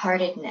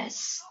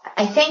lightheartedness.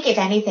 I think, if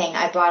anything,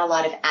 I brought a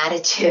lot of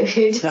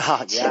attitude to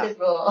the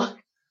role.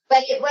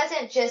 But it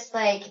wasn't just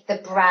like the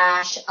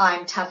brash,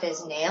 I'm tough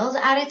as nails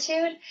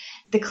attitude.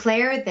 The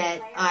Claire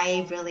that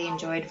I really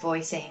enjoyed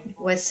voicing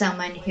was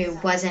someone who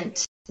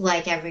wasn't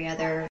like every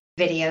other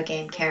video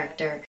game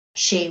character.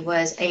 She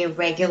was a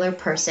regular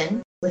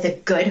person with a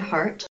good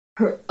heart,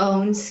 her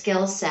own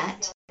skill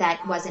set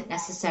that wasn't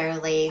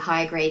necessarily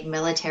high-grade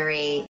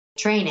military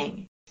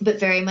training, but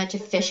very much a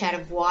fish out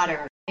of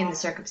water in the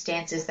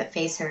circumstances that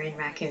face her in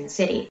Raccoon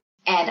City.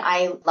 And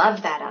I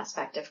love that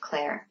aspect of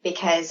Claire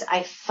because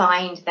I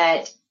find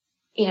that,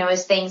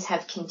 as things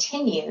have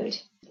continued,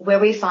 where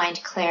we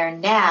find Claire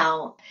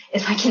now,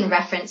 if I can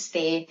reference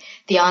the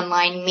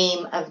online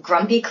meme of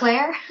Grumpy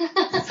Claire,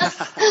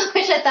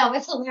 which I thought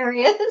was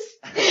hilarious.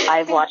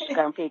 I've watched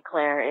Grumpy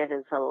Claire. It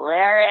is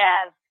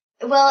hilarious.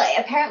 Well,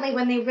 apparently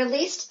when they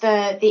released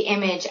the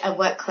image of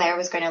what Claire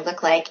was going to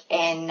look like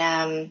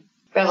in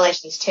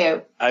Revelations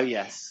 2. Oh,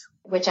 yes.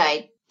 Which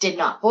I did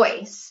not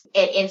voice,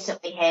 it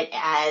instantly hit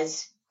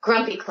as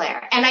Grumpy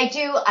Claire. And I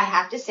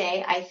have to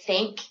say, I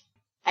thank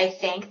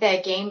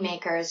the game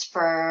makers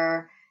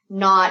for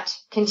not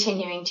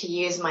continuing to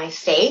use my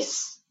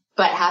face,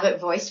 but have it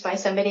voiced by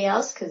somebody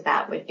else, because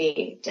that would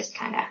be just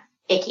kind of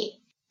icky.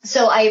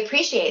 So I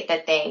appreciate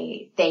that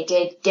they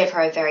did give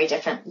her a very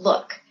different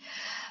look.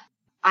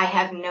 I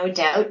have no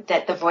doubt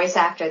that the voice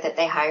actor that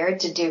they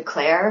hired to do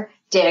Claire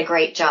did a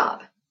great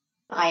job.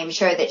 I am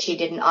sure that she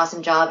did an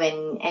awesome job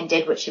and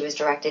did what she was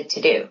directed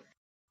to do.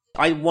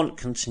 I want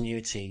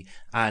continuity,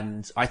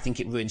 and I think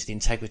it ruins the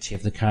integrity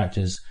of the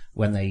characters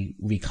when they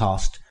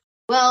recast.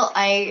 Well,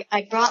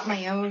 I brought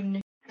my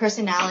own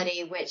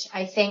personality, which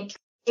I think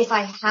if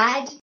I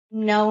had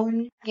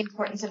known the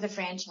importance of the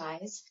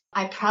franchise,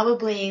 I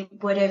probably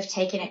would have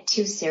taken it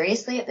too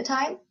seriously at the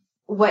time.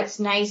 What's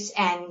nice,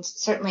 and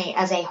certainly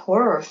as a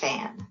horror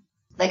fan,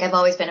 like I've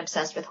always been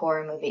obsessed with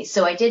horror movies,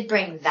 so I did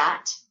bring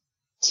that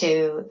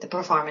to the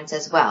performance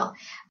as well.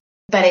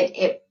 But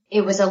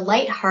it was a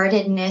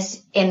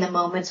lightheartedness in the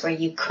moments where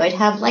you could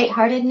have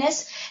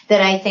lightheartedness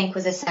that I think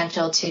was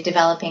essential to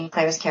developing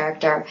Claire's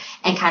character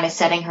and kind of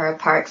setting her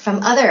apart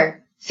from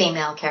other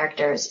female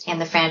characters in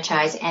the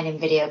franchise and in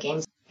video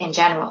games in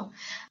general.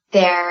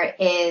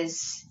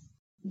 There's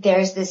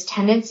this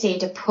tendency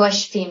to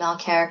push female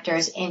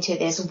characters into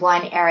this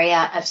one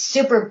area of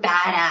super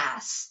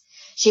badass.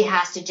 She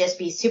has to just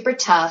be super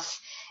tough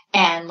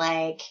and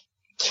like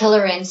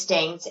killer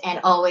instincts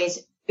and always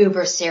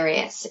uber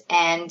serious.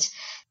 And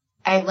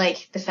I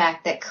like the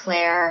fact that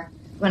Claire,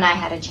 when I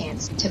had a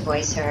chance to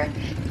voice her,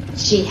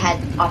 she had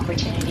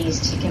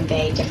opportunities to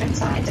convey different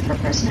sides of her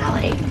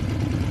personality.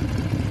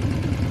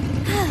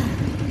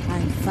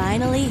 I'm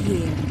finally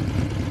here.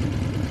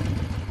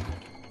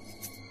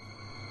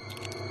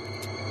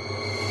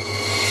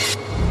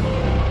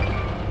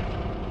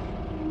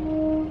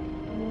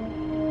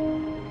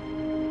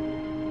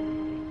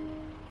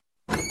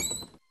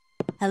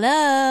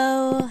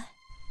 Hello?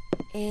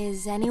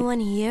 Is anyone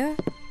here?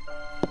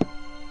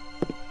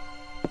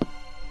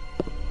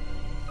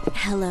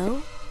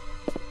 Hello?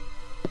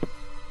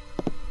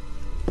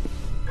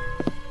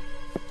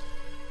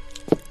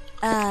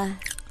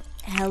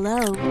 Hello?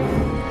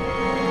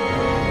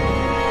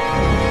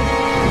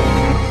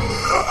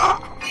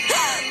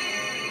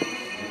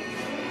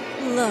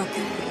 Look,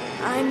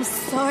 I'm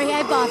sorry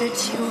I bothered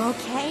you,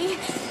 okay?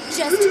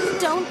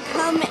 Just don't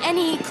come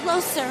any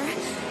closer.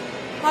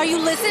 Are you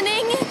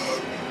listening?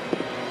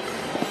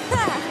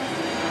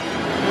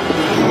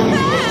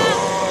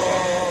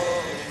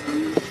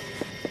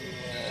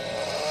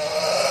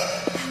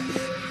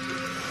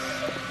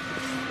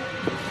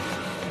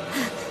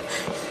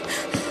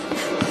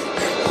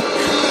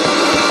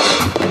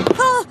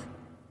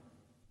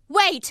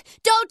 Wait!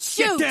 Don't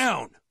shoot! Get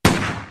down!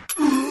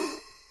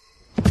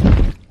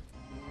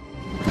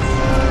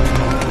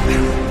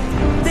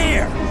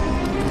 There!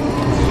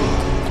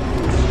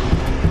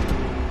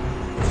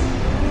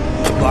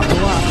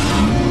 Buckle up.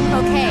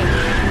 Okay.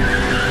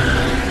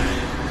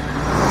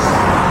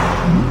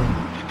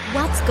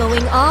 What's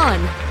going on?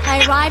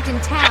 I arrived in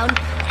town,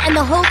 and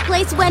the whole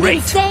place went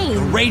insane.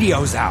 The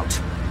radio's out.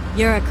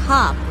 You're a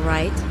cop,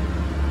 right?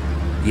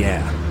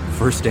 Yeah,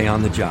 first day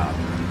on the job.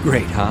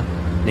 Great, huh?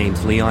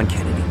 Name's Leon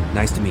Kennedy.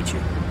 Nice to meet you.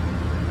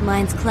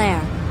 Mine's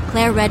Claire.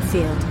 Claire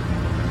Redfield.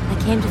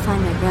 I came to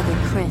find my brother,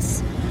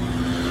 Chris.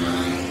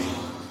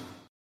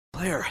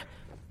 Claire.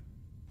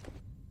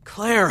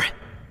 Claire!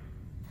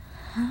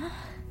 Huh?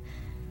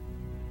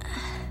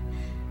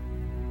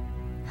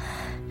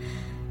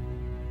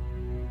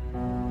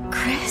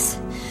 Chris?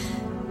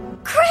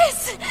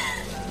 Chris!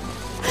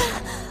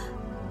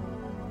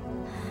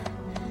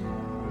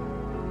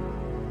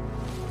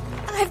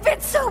 I've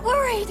been so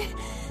worried.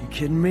 You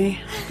kidding me?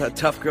 I thought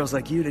tough girls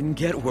like you didn't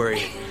get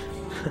worried.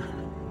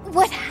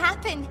 What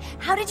happened?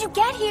 How did you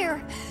get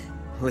here?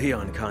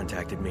 Leon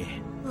contacted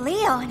me.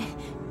 Leon?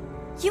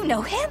 You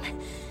know him?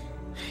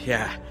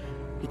 Yeah,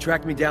 he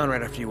tracked me down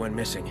right after you went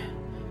missing.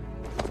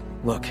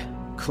 Look,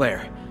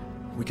 Claire,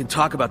 we can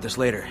talk about this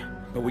later,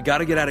 but we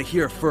gotta get out of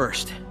here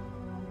first.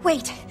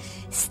 Wait,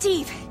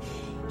 Steve.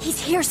 He's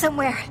here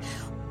somewhere.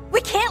 We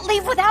can't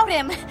leave without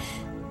him.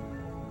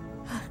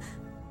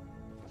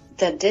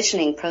 The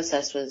auditioning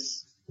process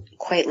was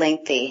quite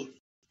lengthy,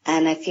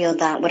 and I feel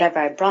that whatever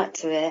I brought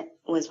to it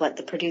was what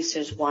the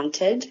producers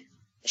wanted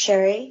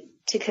Sherry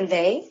to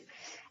convey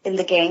in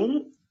the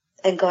game.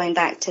 And going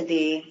back to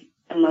the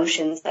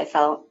emotions I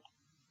felt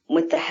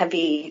with the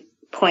heavy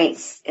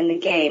points in the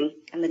game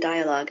and the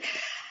dialogue,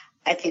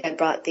 I think I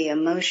brought the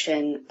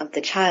emotion of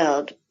the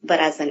child, but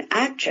as an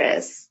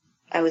actress,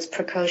 I was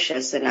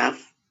precocious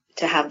enough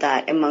to have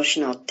that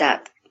emotional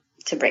depth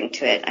to bring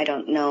to it. I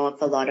don't know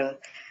if a lot of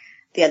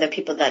the other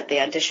people that they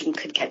auditioned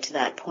could get to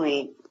that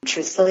point,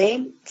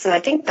 truthfully. So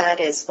I think that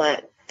is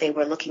what they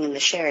were looking in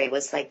the Sherry,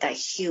 was like that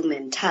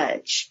human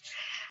touch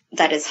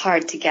that is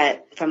hard to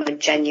get from a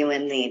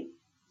genuinely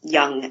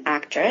young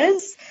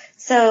actress.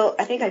 So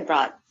I think I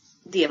brought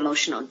the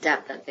emotional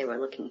depth that they were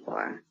looking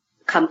for,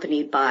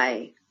 accompanied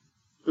by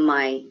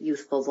my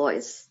youthful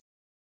voice.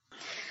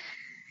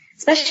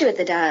 Especially with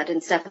the dad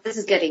and stuff. This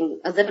is getting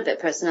a little bit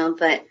personal,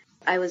 but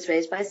I was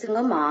raised by a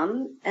single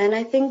mom, and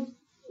I think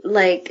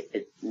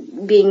like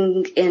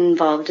being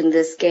involved in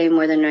this game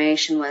where the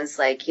narration was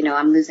like, you know,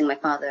 I'm losing my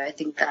father, I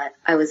think that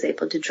I was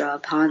able to draw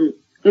upon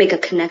make a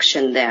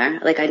connection there.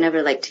 Like, I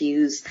never like to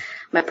use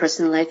my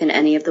personal life in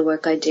any of the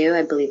work I do.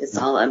 I believe it's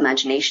all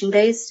imagination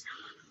based.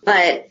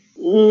 But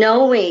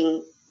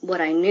knowing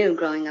what I knew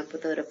growing up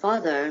without a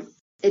father,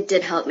 it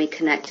did help me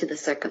connect to the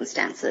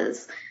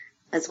circumstances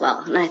as well.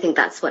 And I think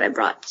that's what I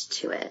brought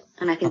to it.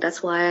 And I think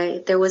that's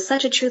why there was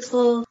such a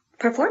truthful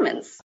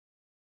performance.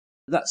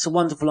 That's a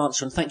wonderful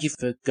answer, and thank you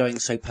for going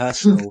so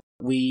personal.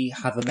 We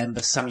have a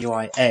member,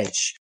 Samurai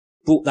Edge,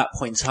 brought that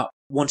point up,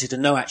 wanted to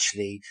know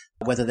actually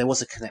whether there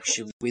was a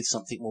connection with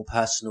something more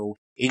personal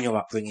in your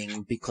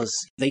upbringing, because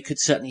they could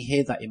certainly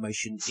hear that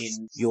emotion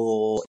in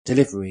your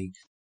delivery.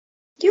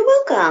 You're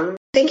welcome.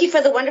 Thank you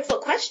for the wonderful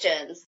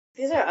questions.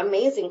 These are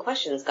amazing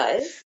questions,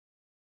 guys.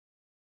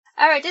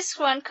 Alright, this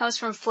one comes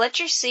from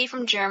Fletcher C.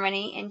 from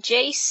Germany and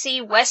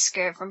J.C.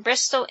 Wesker from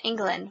Bristol,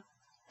 England.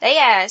 They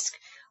ask,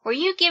 were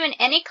you given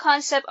any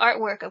concept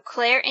artwork of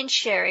Claire and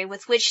Sherry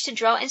with which to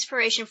draw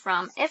inspiration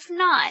from? If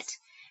not,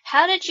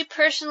 how did you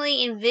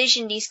personally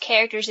envision these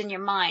characters in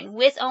your mind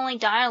with only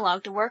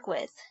dialogue to work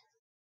with?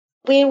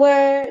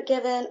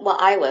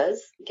 I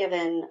was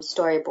given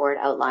storyboard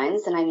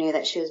outlines, and I knew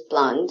that she was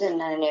blonde,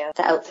 and I knew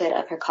the outfit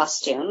of her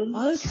costume.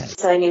 Okay.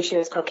 So I knew she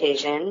was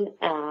Caucasian.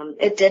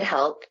 It did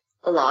help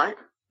a lot.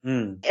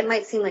 It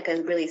might seem like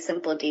a really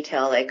simple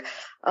detail, like,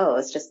 oh,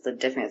 it's just the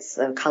difference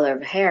of color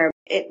of hair.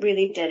 It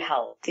really did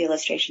help. The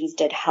illustrations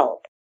did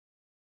help.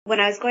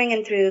 When I was going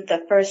in through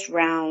the first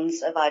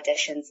rounds of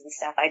auditions and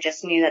stuff, I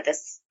just knew that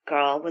this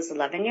girl was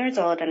 11 years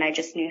old, and I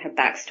just knew her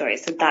backstory.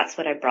 So that's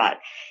what I brought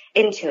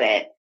into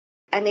it.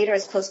 I made her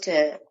as close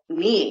to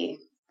me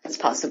as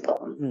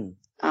possible.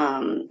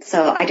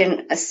 So I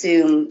didn't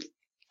assume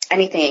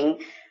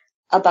anything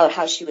about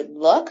how she would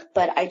look,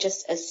 but I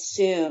just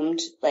assumed,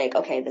 like,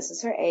 okay, this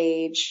is her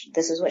age,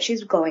 this is what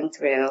she's going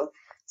through.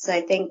 So I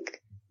think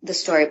the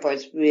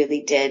storyboards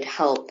really did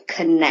help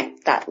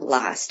connect that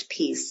last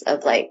piece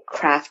of, like,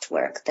 craft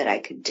work that I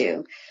could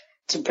do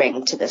to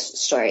bring to this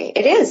story.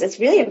 It's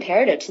really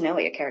imperative to know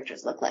what your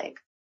characters look like.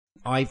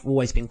 I've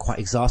always been quite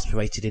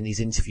exasperated in these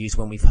interviews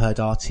when we've heard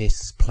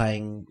artists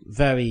playing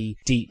very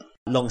deep,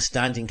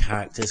 long-standing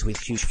characters with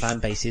huge fan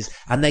bases,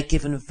 and they're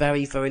given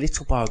very, very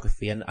little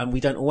biography, and we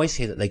don't always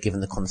hear that they're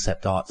given the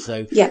concept art.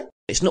 So yeah,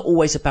 it's not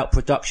always about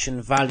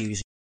production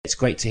values. It's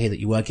great to hear that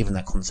you were given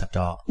that concept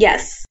art.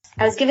 Yes,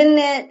 I was given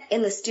it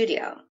in the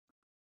studio.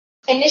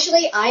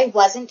 Initially, I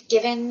wasn't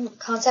given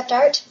concept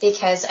art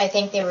because I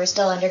think they were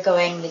still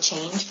undergoing the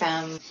change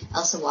from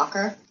Elsa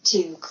Walker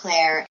to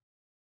Claire.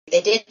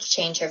 They did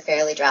change her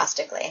fairly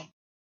drastically.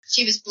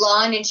 She was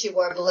blonde and she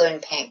wore balloon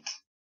pink.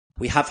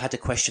 We have had a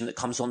question that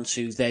comes on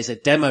to, there's a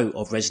demo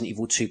of Resident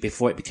Evil 2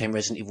 before it became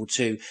Resident Evil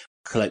 2,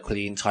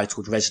 colloquially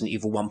entitled Resident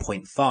Evil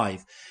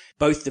 1.5.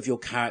 Both of your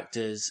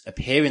characters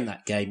appear in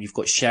that game. You've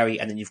got Sherry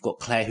and then you've got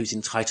Claire, who's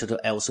entitled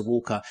Elsa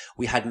Walker.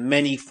 We had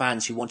many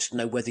fans who wanted to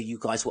know whether you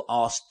guys were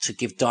asked to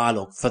give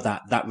dialogue for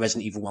that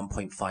Resident Evil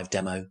 1.5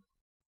 demo.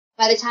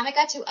 By the time it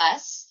got to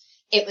us,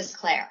 it was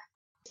Claire.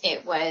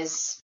 It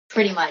was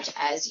pretty much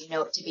as you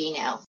know it to be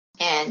now.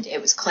 And it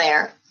was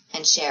Claire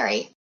and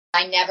Sherry.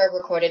 I never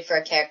recorded for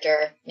a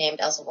character named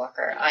Elsa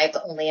Walker. I've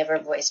only ever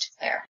voiced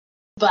Claire.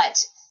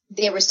 But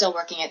they were still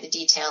working out the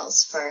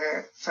details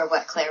for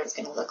what Claire was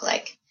going to look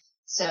like.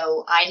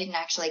 So I didn't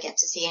actually get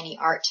to see any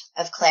art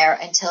of Claire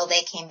until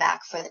they came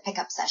back for the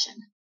pickup session.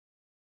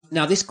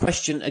 Now, this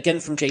question, again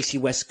from JC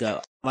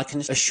Wesker, I can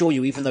assure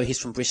you, even though he's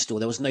from Bristol,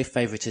 there was no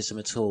favouritism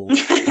at all.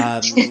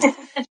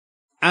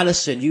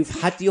 Alison,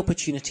 you've had the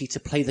opportunity to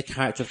play the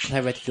character of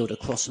Claire Redfield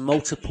across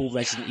multiple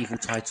Resident Evil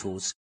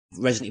titles.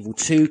 Resident Evil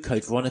 2,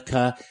 Code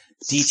Veronica,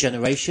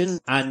 Degeneration,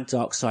 and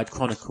Dark Side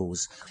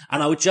Chronicles.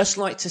 And I would just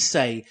like to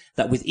say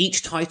that with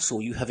each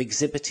title you have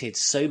exhibited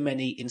so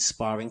many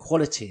inspiring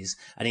qualities,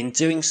 and in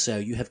doing so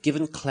you have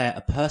given Claire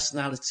a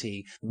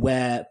personality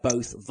where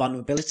both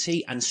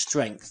vulnerability and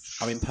strength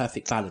are in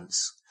perfect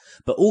balance,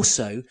 but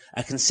also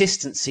a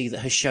consistency that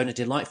has shown a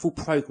delightful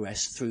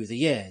progress through the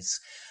years.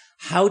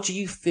 How do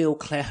you feel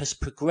Claire has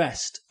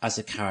progressed as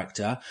a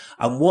character,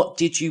 and what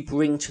did you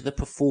bring to the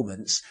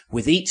performance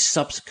with each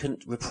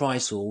subsequent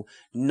reprisal,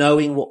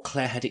 knowing what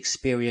Claire had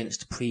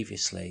experienced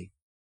previously?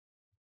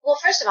 Well,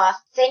 first of all,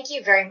 thank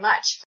you very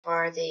much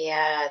for the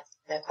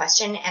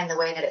question and the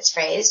way that it's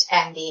phrased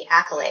and the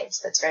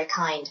accolades. That's very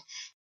kind.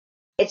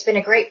 It's been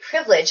a great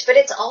privilege, but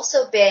it's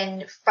also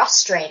been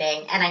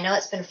frustrating, and I know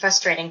it's been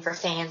frustrating for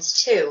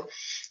fans too,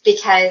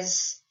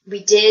 because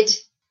we did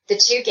the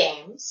two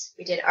games.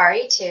 We did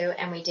RE2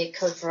 and we did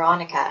Code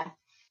Veronica.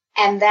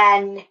 And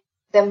then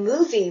the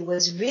movie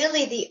was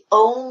really the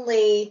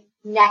only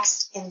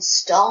next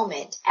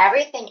installment.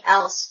 Everything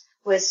else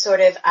was sort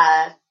of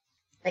a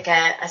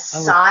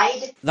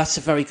side. That's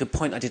a very good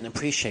point I didn't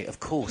appreciate, of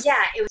course.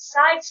 Yeah, it was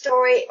a side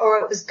story, or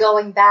it was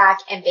going back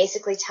and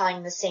basically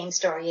telling the same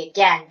story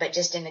again, but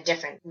just in a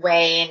different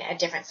way and a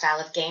different style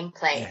of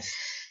gameplay. Yes.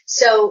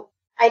 So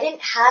I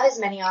didn't have as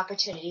many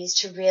opportunities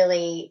to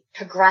really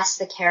progress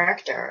the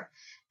character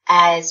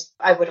as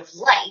I would have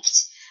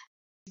liked.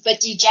 But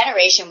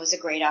Degeneration was a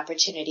great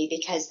opportunity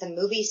because the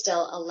movie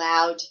still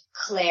allowed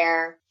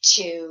Claire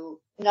to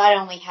not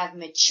only have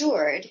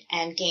matured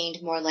and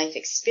gained more life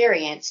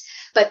experience,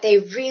 but they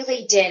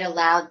really did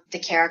allow the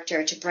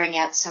character to bring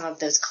out some of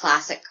those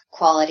classic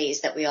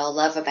qualities that we all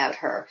love about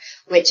her,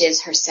 which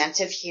is her sense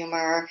of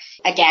humor.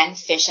 Again,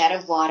 fish out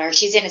of water.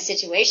 She's in a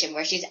situation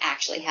where she's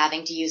actually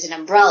having to use an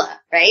umbrella,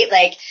 right?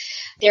 Like,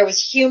 there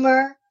was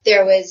humor,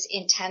 there was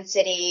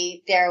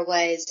intensity, there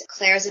was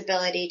Claire's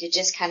ability to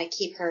just kind of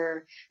keep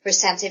her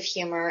sense of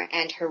humor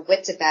and her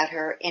wits about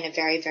her in a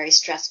very, very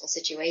stressful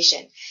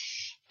situation.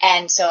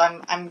 And so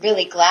I'm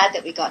really glad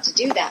that we got to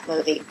do that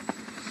movie.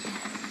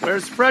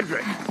 Where's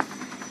Frederick?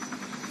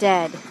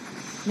 Dead.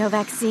 No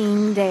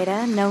vaccine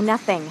data, no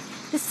nothing.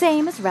 The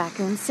same as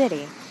Raccoon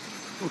City.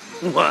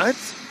 What?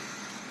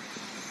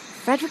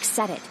 Frederick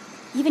said it.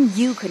 Even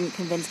you couldn't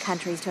convince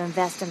countries to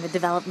invest in the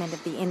development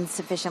of the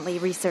insufficiently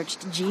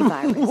researched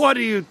G-virus. What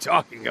are you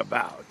talking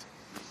about?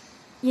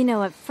 You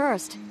know, at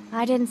first,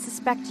 I didn't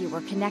suspect you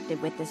were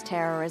connected with this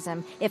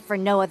terrorism, if for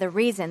no other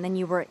reason than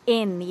you were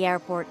in the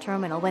airport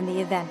terminal when the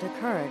event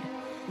occurred.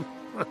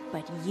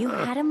 But you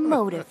had a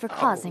motive for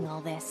causing all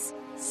this.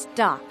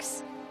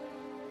 Stocks.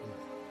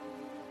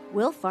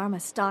 Wilpharma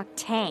stock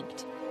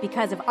tanked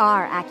because of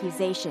our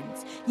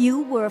accusations.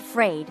 You were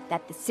afraid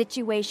that the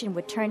situation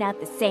would turn out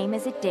the same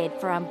as it did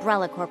for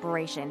Umbrella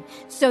Corporation,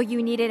 so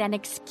you needed an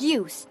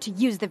excuse to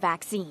use the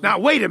vaccine. Now,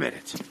 wait a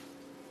minute.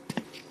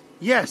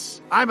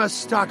 Yes, I'm a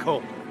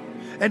stockholder,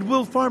 and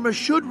Wilpharma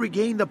should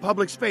regain the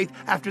public's faith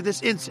after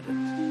this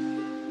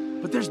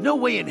incident. But there's no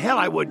way in hell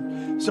I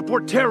would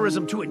support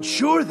terrorism to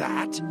ensure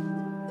that.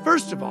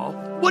 First of all,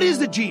 what is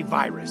the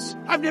G-virus?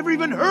 I've never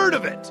even heard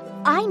of it.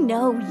 I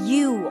know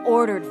you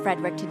ordered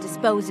Frederick to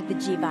dispose of the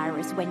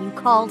G-virus when you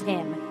called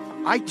him.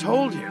 I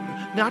told him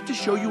not to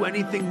show you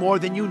anything more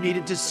than you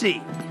needed to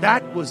see.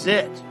 That was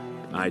it.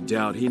 I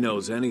doubt he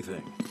knows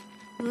anything.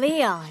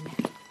 Leon.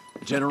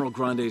 General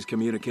Grande's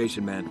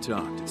communication man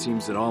talked. It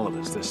seems that all of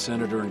us, the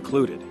senator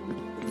included,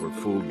 were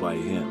fooled by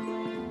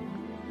him.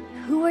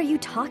 Who are you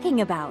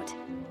talking about?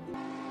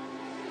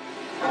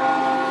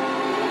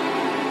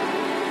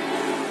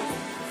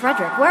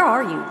 Frederick, where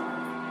are you?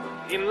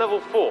 In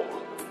level 4.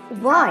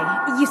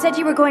 Why? You said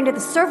you were going to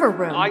the server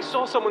room. I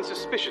saw someone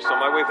suspicious on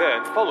my way there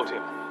and followed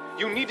him.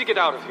 You need to get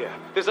out of here.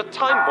 There's a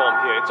time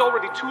bomb here. It's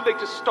already too late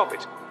to stop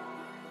it.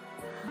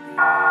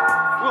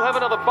 We'll have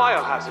another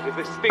biohazard if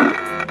this thing...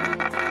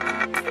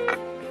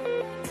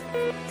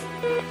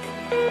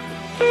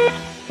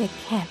 It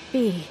can't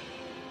be.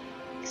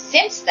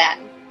 Since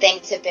then,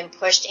 things have been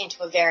pushed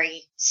into a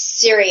very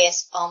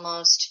serious,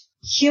 almost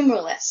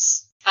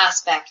humorless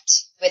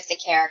aspect with the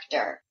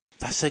character.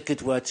 That's a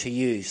good word to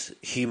use,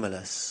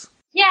 humorless.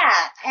 Yeah,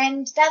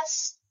 and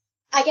that's,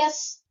 I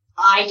guess,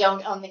 I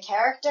don't own the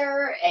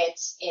character.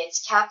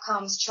 It's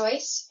Capcom's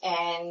choice,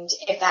 and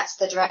if that's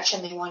the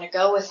direction they want to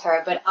go with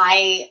her, but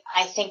I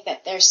think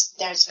that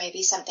there's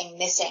maybe something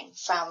missing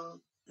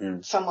from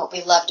what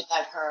we loved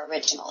about her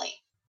originally.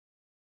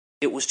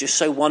 It was just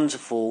so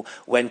wonderful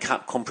when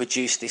Capcom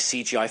produced this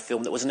CGI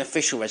film that was an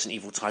official Resident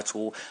Evil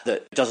title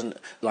that doesn't,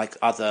 like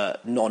other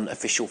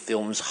non-official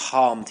films,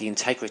 harm the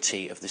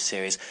integrity of the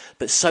series,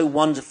 but so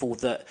wonderful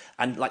that,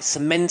 and like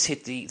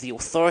cemented the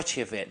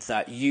authority of it,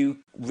 that you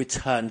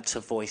returned to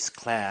voice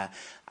Claire.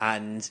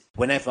 And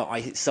whenever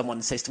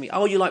someone says to me,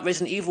 "Oh, you like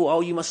Resident Evil?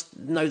 Oh, you must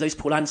know those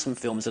Paul Anderson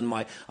films," and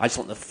I just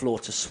want the floor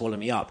to swallow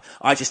me up.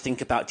 I just think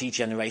about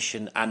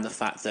Degeneration and the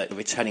fact that the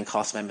returning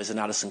cast members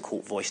and Alison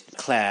Court voiced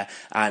Claire,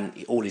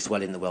 and all is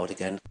well in the world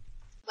again.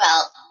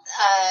 Well,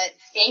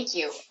 thank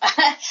you.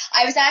 I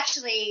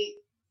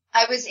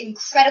was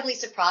incredibly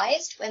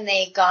surprised when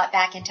they got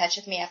back in touch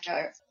with me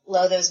after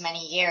those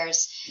many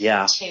years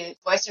to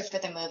voice her for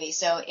the movie.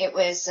 So it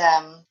was...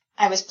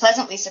 I was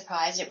pleasantly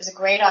surprised. It was a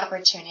great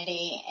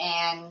opportunity,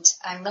 and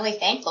I'm really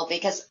thankful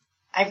because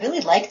I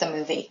really like the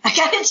movie. I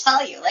gotta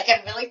tell you,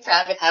 I'm really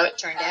proud of how it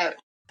turned out.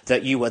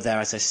 That you were there,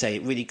 as I say,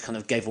 it really kind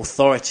of gave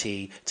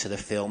authority to the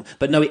film.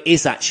 But no,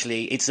 it's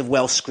a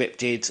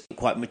well-scripted,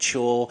 quite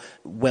mature,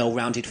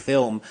 well-rounded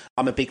film.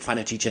 I'm a big fan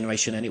of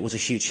Degeneration, and it was a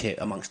huge hit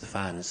amongst the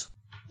fans.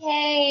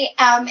 Yay.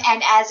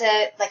 And as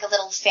a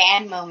little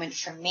fan moment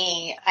for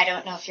me, I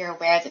don't know if you're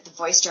aware that the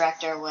voice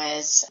director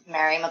was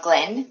Mary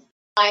McGlynn.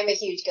 I'm a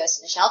huge Ghost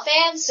in the Shell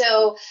fan,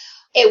 so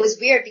it was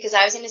weird because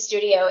I was in a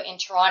studio in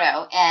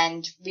Toronto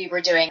and we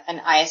were doing an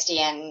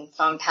ISDN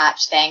phone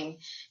patch thing.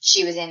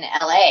 She was in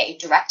LA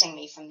directing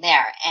me from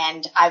there,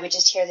 and I would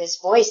just hear this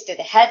voice through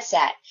the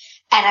headset,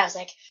 and I was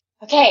like,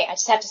 okay, I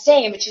just have to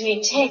say in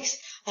between takes,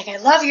 I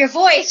love your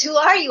voice. Who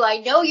are you? I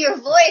know your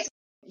voice.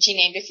 She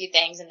named a few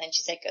things, and then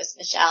she said Ghost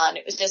in the Shell, and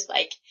it was just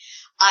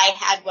I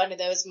had one of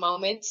those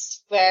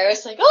moments where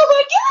it's oh my God!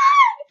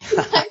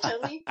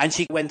 And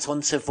she went on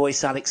to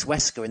voice Alex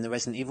Wesker in the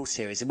Resident Evil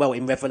series. Well,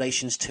 in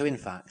Revelations 2, in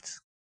fact.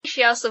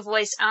 She also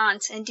voiced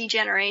Aunt in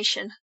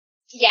Degeneration.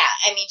 Yeah,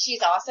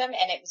 she's awesome,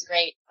 and it was a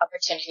great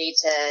opportunity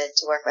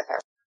to work with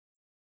her.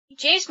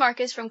 James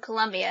Marcus from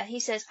Columbia, he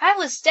says, I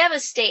was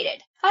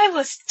devastated.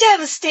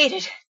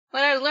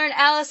 when I learned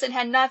Allison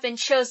had not been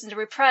chosen to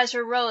reprise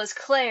her role as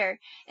Claire,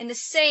 and the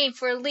same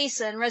for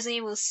Lisa in Resident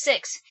Evil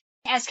 6.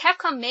 Has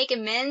Capcom make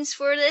amends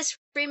for this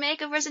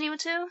remake of Resident Evil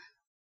 2?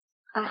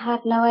 I had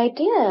no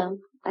idea,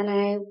 and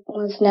I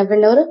was never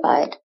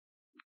notified.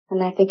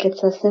 And I think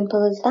it's as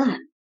simple as that.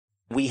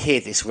 We hear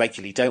this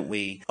regularly, don't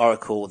we,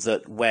 Oracle,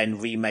 that when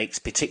remakes,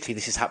 particularly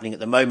this is happening at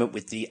the moment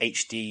with the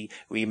HD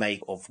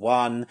remake of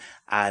 1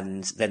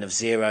 and then of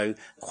 0,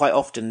 quite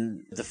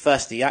often the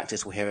first the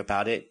actors will hear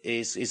about it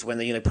is when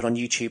they, put on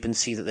YouTube and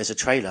see that there's a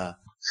trailer.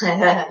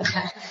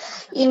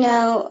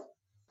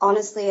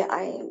 Honestly,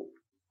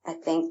 I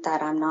think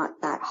that I'm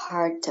not that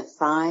hard to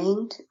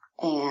find,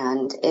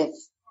 and if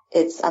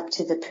it's up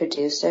to the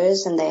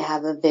producers and they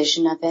have a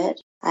vision of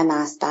it, I'm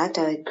asked back.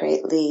 I would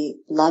greatly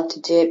love to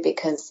do it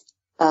because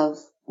of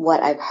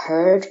what I've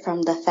heard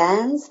from the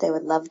fans. They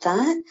would love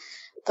that.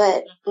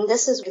 But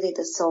this is really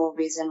the sole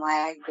reason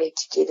why I agreed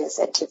to do this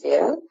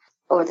interview,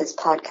 or this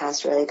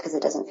podcast really, because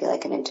it doesn't feel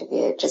like an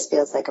interview. It just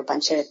feels like a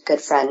bunch of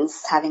good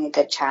friends having a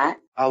good chat.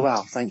 Oh,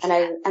 wow. Thank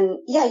you. And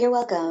yeah, you're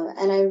welcome.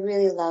 And I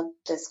really love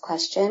this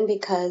question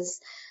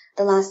because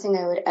the last thing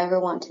I would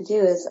ever want to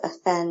do is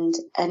offend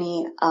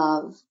any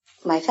of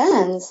my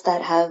fans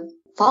that have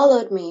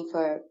followed me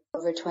for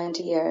over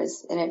 20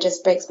 years. And it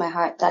just breaks my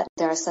heart that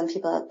there are some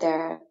people out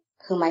there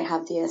who might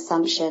have the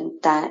assumption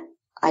that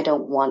I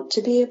don't want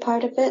to be a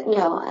part of it.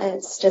 No,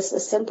 it's just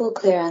a simple,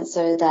 clear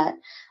answer that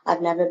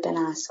I've never been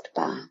asked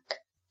back.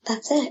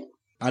 That's it.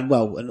 And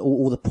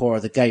all the poorer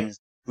the games.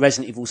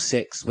 Resident Evil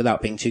 6,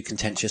 without being too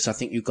contentious, I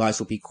think you guys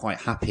will be quite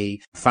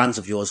happy. Fans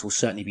of yours will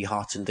certainly be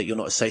heartened that you're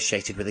not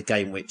associated with a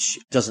game which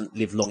doesn't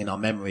live long in our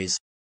memories.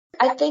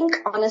 I think,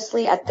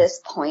 honestly, at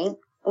this point,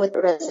 with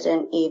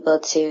Resident Evil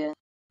 2,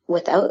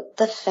 without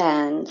the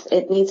fans,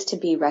 it needs to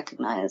be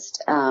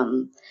recognized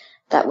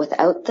that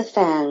without the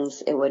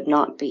fans, it would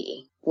not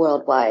be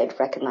worldwide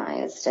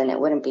recognized and it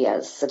wouldn't be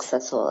as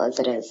successful as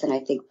it is. And I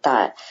think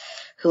that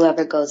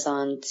whoever goes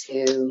on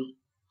to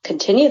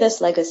continue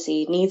this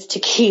legacy needs to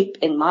keep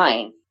in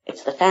mind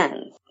it's the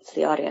fans, it's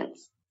the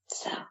audience.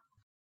 So,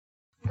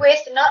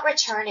 with not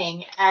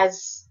returning,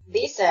 as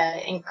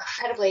Lisa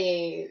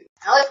incredibly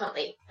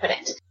eloquently put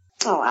it.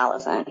 Oh,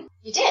 Allison.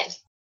 You did.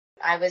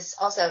 I was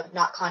also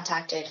not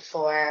contacted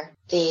for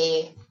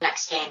the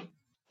next game.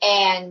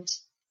 And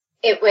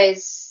it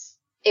was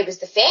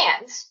the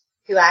fans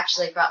who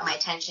actually brought my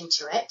attention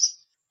to it.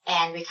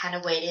 And we kind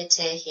of waited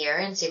to hear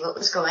and see what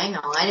was going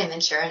on. And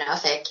then sure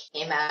enough, it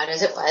came out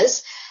as it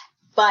was.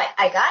 But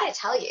I gotta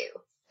tell you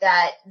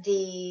that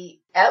the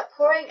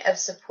outpouring of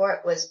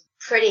support was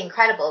pretty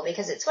incredible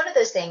because it's one of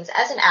those things,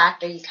 as an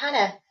actor, you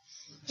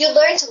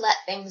learn to let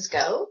things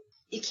go.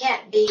 You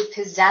can't be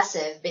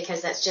possessive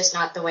because that's just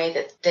not the way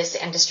that this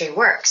industry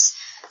works.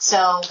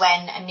 So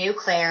when a new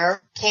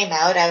Claire came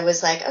out, I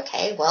was like,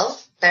 okay, well,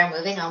 they're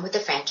moving on with the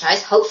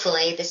franchise.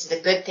 Hopefully this is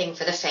a good thing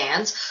for the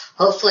fans.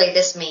 Hopefully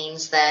this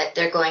means that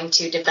they're going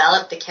to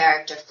develop the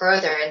character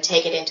further and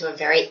take it into a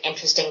very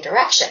interesting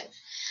direction.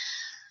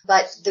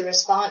 But the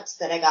response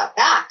that I got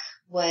back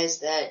was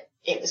that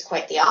it was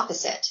quite the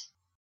opposite.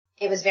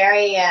 It was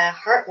very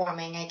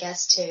heartwarming, I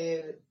guess,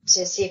 to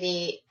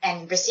see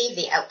and receive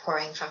the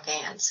outpouring from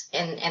fans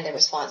and the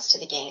response to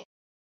the game.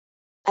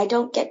 I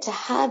don't get to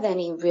have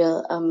any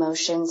real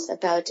emotions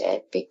about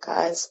it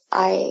because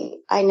I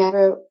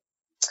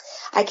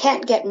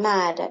can't get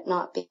mad at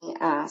not being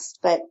asked,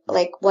 but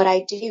like what I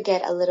do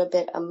get a little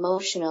bit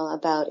emotional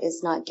about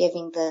is not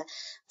giving the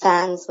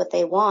fans what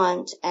they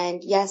want.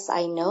 And yes,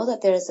 I know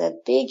that there's a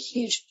big,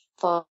 huge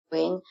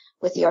following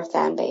with your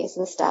fan base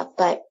and stuff,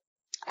 but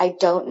I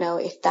don't know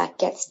if that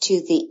gets to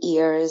the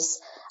ears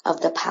of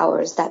the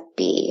powers that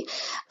be.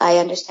 I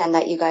understand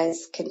that you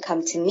guys can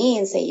come to me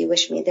and say you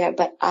wish me there,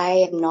 but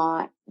I am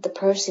not the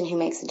person who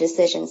makes the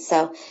decision.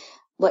 So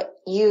what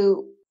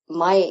you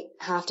might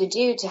have to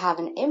do to have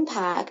an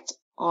impact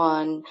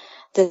on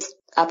this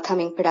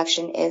upcoming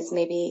production is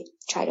maybe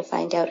try to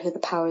find out who the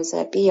powers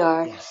that be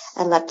are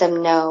and let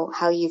them know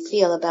how you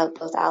feel about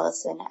both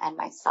Allison and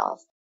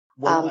myself.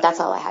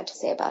 That's all I had to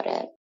say about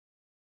it.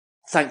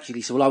 Thank you,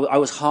 Lisa. Well, I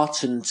was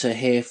heartened to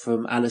hear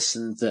from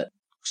Allison that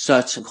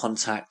certain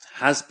contact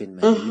has been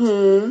made.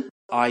 Mm-hmm.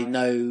 I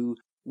know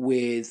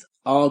with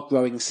our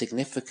growing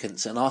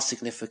significance, and our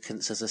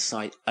significance as a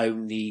site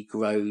only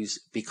grows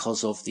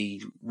because of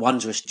the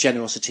wondrous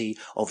generosity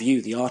of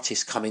you, the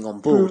artists, coming on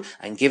board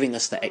and giving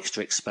us the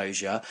extra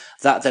exposure.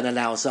 That then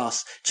allows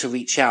us to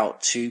reach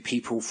out to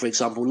people, for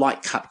example,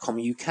 like Capcom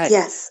UK.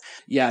 Yes.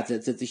 Yeah,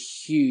 the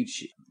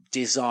huge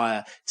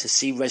desire to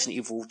see Resident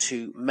Evil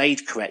 2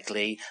 made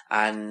correctly,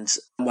 and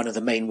one of the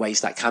main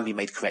ways that can be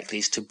made correctly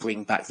is to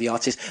bring back the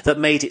artist that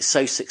made it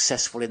so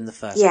successful in the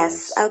first place.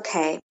 Yes,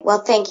 okay.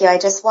 Well, thank you. I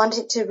just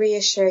wanted to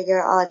reassure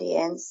your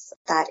audience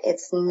that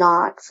it's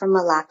not from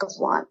a lack of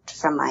want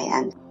from my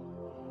end.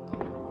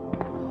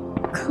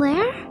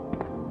 Claire?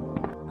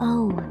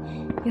 Oh,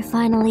 you're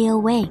finally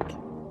awake.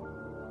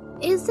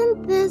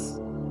 Isn't this...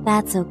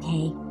 That's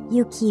okay.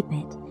 You keep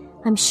it.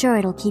 I'm sure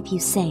it'll keep you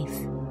safe.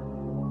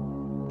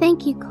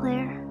 Thank you,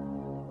 Claire.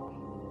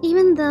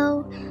 Even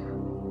though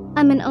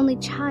I'm an only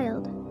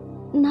child.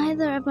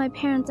 Neither of my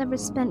parents ever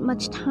spent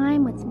much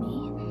time with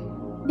me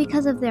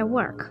because of their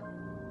work.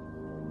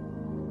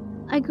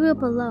 I grew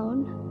up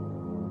alone.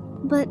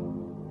 But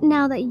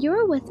now that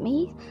you're with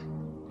me,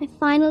 I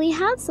finally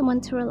have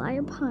someone to rely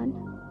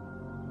upon.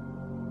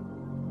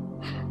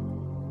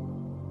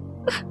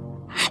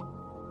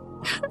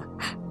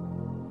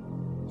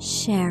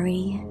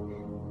 Sherry.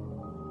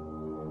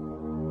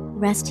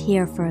 Rest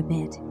here for a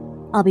bit.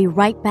 I'll be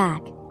right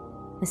back,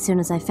 as soon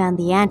as I found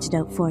the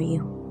antidote for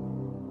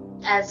you.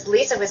 As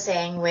Lisa was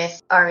saying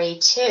with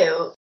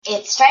RE2,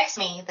 it strikes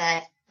me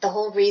that the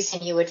whole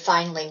reason you would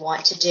finally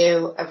want to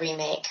do a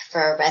remake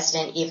for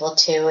Resident Evil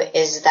 2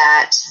 is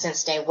that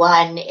since day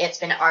one, it's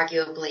been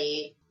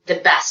arguably the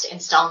best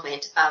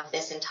installment of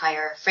this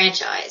entire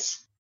franchise.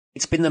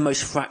 It's been the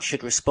most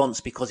fractured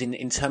response because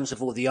in terms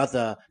of all the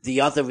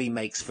other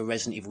remakes for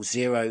Resident Evil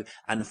 0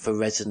 and for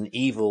Resident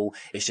Evil,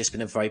 it's just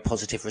been a very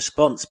positive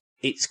response.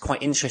 It's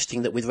quite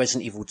interesting that with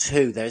Resident Evil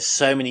 2, there's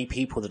so many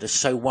people that are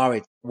so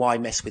worried, why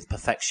mess with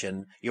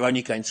perfection? You're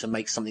only going to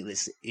make something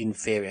that's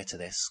inferior to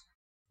this.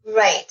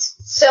 Right.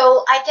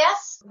 So I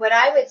guess what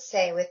I would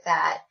say with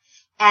that,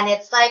 and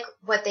it's like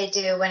what they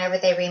do whenever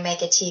they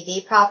remake a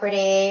TV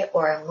property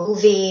or a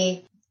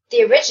movie,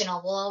 the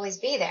original will always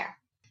be there.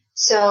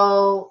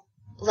 So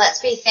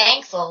let's be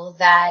thankful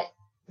that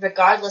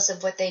regardless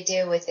of what they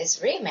do with this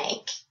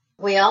remake,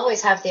 we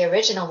always have the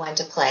original one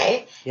to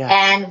play,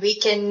 and we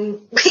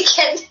can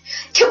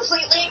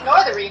completely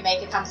ignore the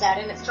remake. It comes out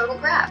and it's total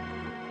crap.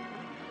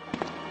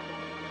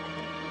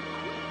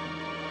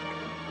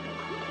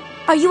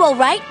 Are you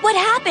alright? What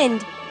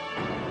happened?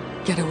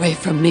 Get away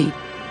from me.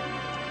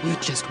 You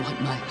just want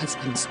my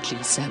husband's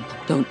G sample,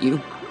 don't you?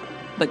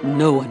 But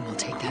no one will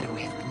take that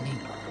away from me.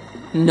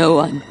 No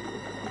one.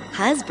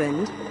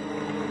 Husband?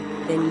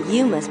 Then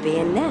you must be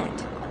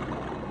Annette.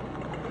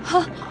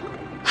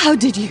 How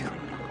did you?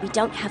 We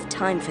don't have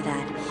time for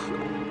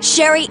that.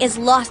 Sherry is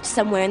lost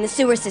somewhere in the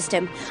sewer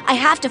system. I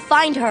have to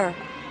find her.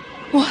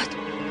 What?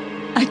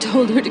 I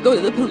told her to go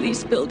to the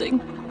police building.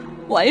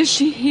 Why is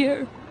she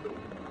here?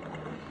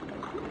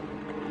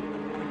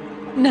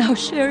 Now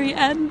Sherry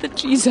and the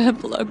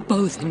G-sample are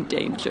both in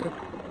danger.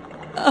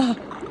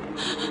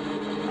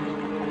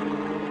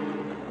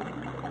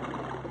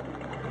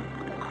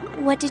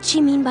 What did she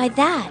mean by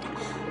that?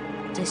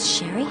 Does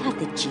Sherry have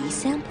the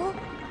G-sample?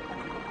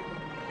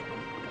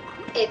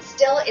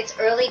 It's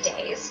early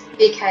days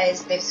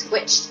because they've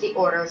switched the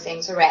order of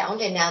things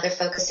around and now they're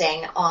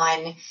focusing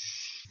on,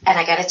 and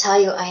I gotta tell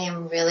you, I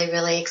am really,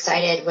 really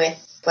excited with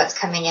what's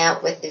coming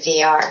out with the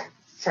VR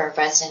for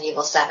Resident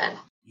Evil 7.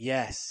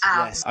 Yes,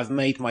 yes. I've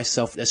made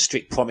myself a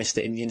strict promise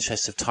that in the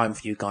interest of time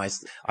for you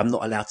guys, I'm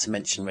not allowed to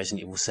mention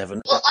Resident Evil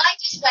 7. Well, I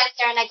just went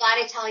there and I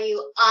gotta tell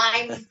you,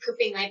 I'm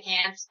pooping my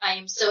pants. I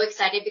am so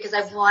excited because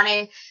I've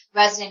wanted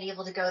Resident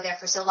Evil to go there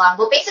for so long.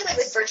 Well, basically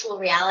with virtual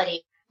reality,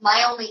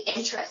 my only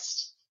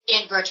interest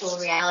in virtual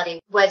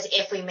reality was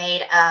if we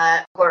made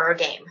a horror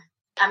game.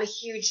 I'm a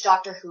huge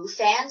Doctor Who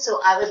fan, so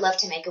I would love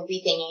to make a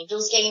Weeping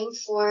Angels game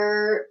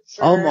for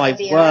oh my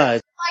VR.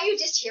 word. Are you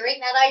just hearing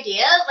that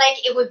idea?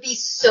 Like, it would be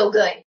so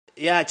good.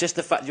 Yeah, just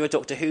the fact you're a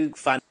Doctor Who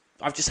fan.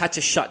 I've just had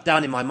to shut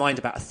down in my mind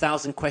about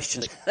 1,000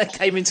 questions that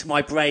came into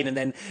my brain and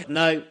then,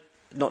 no,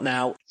 not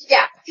now.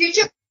 Yeah,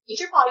 future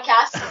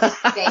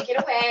podcast, take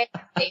it away,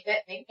 save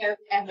it, make note,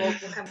 and we'll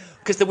come.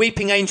 Because the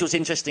Weeping Angel is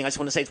interesting. I just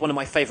want to say it's one of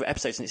my favourite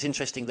episodes, and it's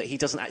interesting that he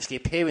doesn't actually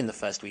appear in the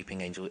first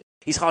Weeping Angel.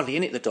 He's hardly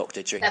in it, the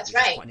Doctor. During That's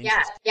right.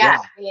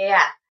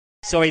 Yeah.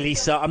 Sorry,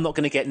 Lisa, I'm not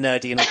going to get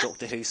nerdy in a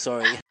Doctor Who.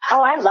 Sorry.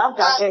 Oh, I love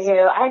Doctor Who.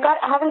 I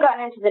haven't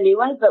gotten into the new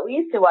ones, but we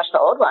used to watch the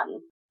old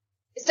ones.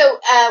 So,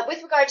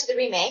 with regard to the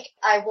remake,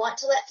 I want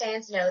to let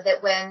fans know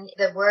that when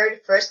the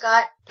word first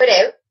got put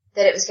out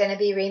that it was going to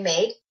be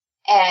remade,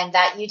 and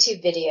that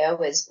YouTube video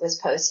was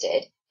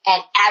posted,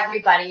 and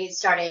everybody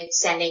started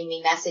sending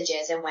me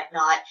messages and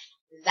whatnot.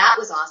 That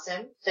was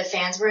awesome. The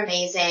fans were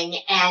amazing,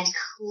 and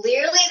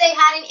clearly they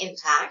had an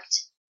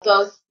impact,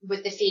 both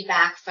with the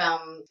feedback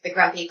from the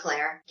Grumpy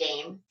Claire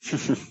game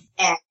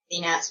and the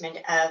announcement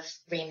of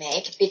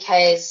remake,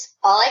 because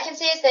all I can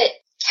say is that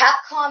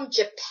Capcom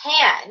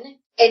Japan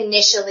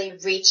initially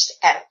reached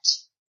out,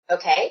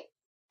 okay?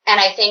 And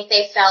I think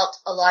they felt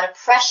a lot of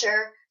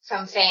pressure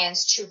from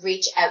fans to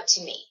reach out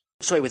to me.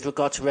 Sorry, with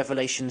regard to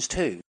Revelations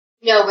 2?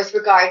 No, with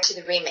regard to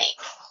the remake.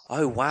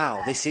 Oh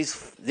wow, this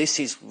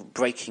is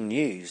breaking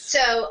news.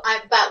 So,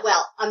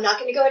 I'm not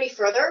going to go any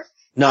further.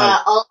 No.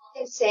 All I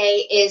can say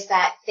is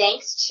that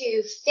thanks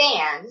to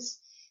fans,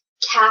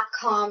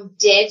 Capcom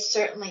did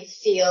certainly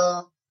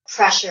feel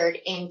pressured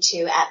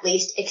into at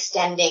least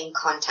extending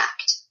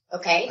contact.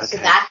 Okay? So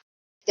that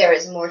there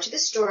is more to the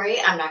story.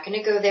 I'm not going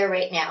to go there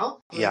right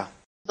now. Yeah.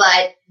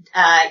 But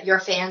your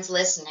fans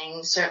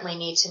listening certainly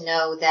need to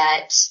know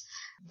that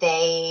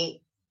they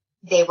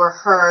were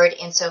heard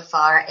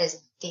insofar as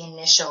the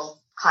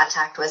initial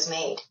contact was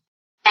made.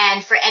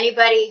 And for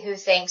anybody who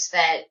thinks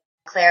that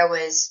Claire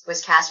was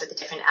cast with a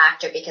different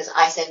actor because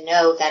I said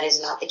no, that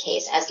is not the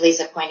case. As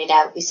Lisa pointed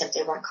out, we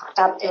simply weren't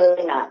contacted.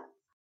 Absolutely not.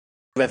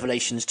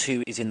 Revelations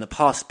 2 is in the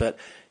past, but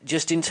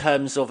just in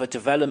terms of a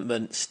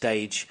development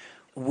stage,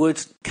 would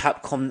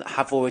Capcom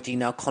have already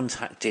now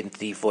contacted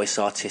the voice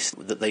artist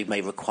that they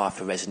may require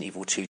for Resident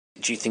Evil 2?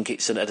 Do you think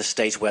it's at a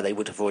stage where they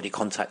would have already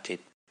contacted?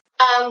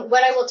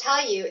 What I will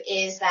tell you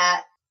is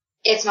that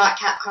it's not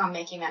Capcom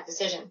making that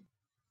decision.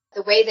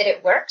 The way that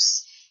it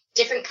works,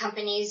 different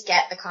companies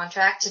get the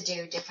contract to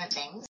do different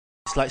things.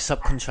 It's like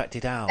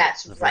subcontracted out.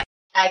 That's right.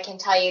 I can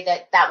tell you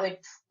that would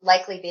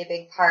likely be a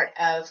big part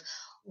of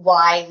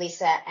why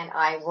Lisa and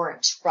I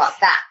weren't brought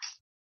back.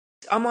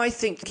 Am I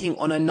thinking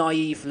on a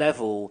naive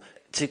level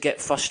to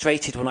get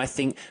frustrated when I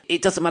think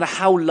it doesn't matter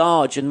how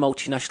large and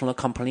multinational a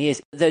company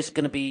is, there's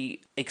going to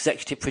be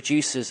executive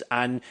producers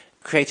and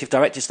creative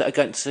directors that are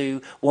going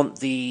to want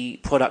the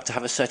product to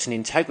have a certain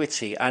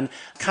integrity, and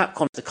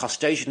Capcom, the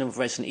custodian of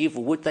Resident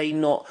Evil, would they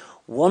not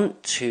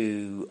want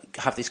to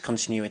have this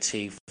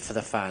continuity for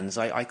the fans?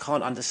 I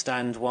can't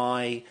understand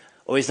why.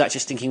 Or is that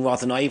just thinking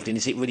rather naively? And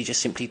is it really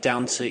just simply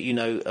down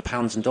to,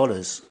 pounds and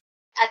dollars?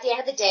 At the end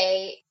of the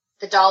day,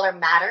 the dollar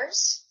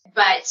matters,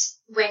 but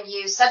when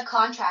you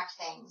subcontract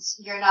things,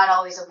 you're not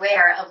always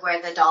aware of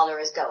where the dollar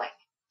is going.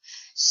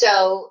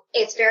 So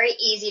it's very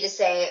easy to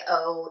say,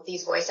 oh,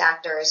 these voice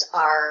actors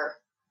are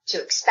too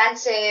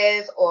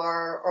expensive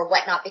or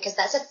whatnot, because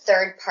that's a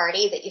third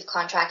party that you've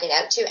contracted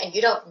out to, and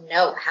you don't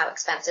know how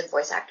expensive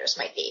voice actors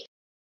might be.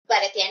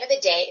 But at the end of the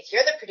day, if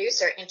you're the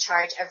producer in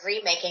charge of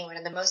remaking one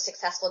of the most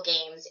successful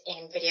games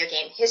in video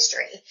game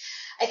history,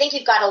 I think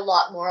you've got a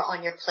lot more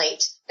on your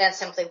plate than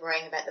simply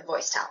worrying about the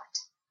voice talent.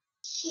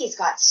 He's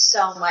got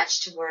so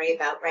much to worry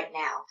about right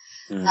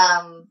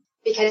now.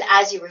 Because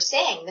as you were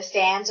saying, the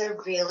fans are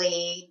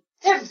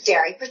they're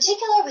very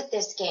particular with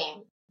this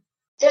game.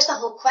 There's the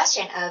whole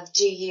question of,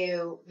 do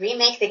you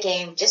remake the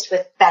game just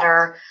with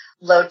better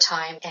load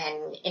time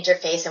and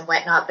interface and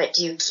whatnot, but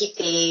do you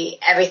keep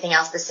everything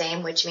else the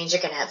same, which means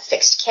you're going to have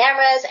fixed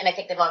cameras? And I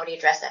think they've already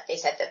addressed that. They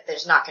said that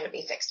there's not going to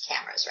be fixed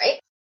cameras, right?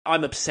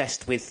 I'm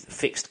obsessed with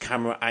fixed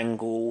camera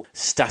angle,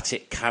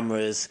 static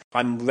cameras.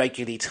 I'm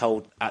regularly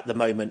told at the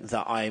moment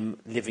that I'm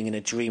living in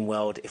a dream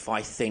world if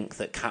I think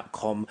that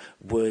Capcom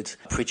would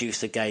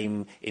produce a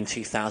game in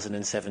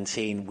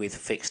 2017 with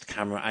fixed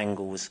camera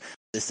angles.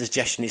 The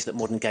suggestion is that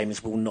modern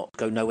gamers will not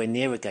go nowhere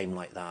near a game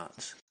like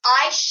that.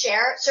 I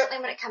share,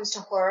 certainly when it comes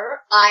to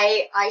horror,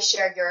 I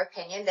share your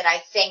opinion that I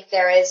think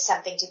there is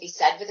something to be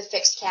said with a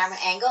fixed camera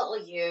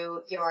angle.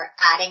 You're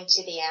adding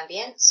to the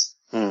ambience.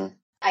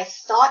 I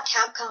thought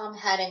Capcom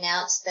had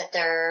announced that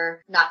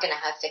they're not going to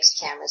have fixed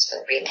cameras for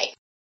the remake.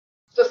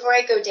 Before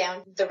I go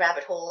down the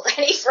rabbit hole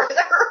any further,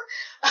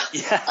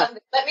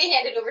 let me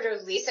hand it over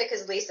to Lisa,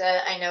 because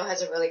Lisa, I know,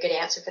 has a really good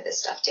answer for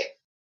this stuff too.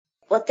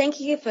 Well,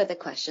 thank you for the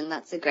question.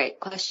 That's a great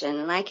question.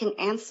 And I can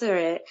answer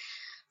it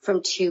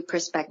from two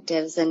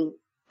perspectives. And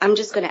I'm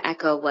just going to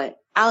echo what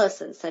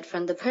Allison said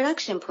from the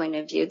production point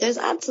of view. There's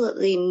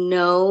absolutely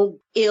no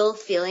ill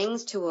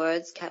feelings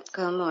towards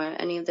Capcom or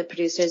any of the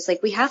producers.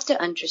 Like, we have to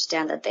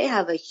understand that they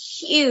have a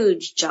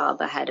huge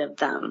job ahead of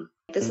them.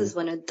 This is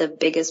one of the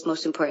biggest,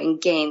 most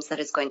important games that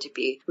is going to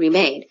be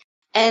remade.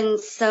 And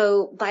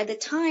so by the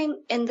time,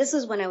 and this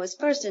is when I was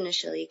first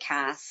initially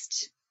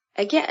cast,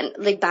 again,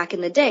 like back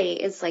in the day,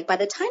 it's like by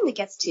the time it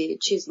gets to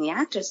choosing the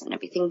actors and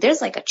everything, there's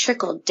like a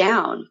trickle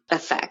down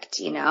effect,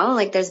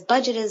 like there's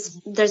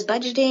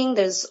budgeting,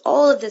 there's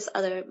all of this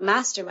other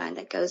mastermind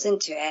that goes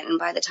into it. And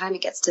by the time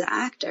it gets to the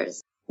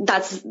actors,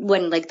 that's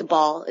when like the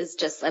ball is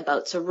just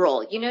about to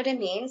roll. You know what I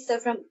mean? So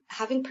from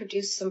having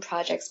produced some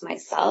projects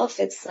myself,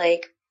 it's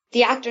like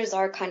the actors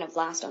are kind of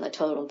last on the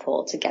totem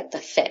pole to get the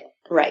fit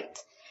right.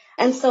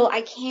 And so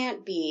I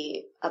can't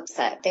be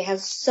upset. They have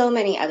so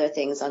many other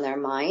things on their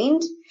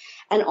mind.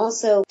 And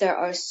also there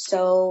are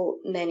so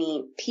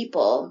many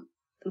people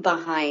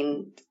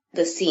behind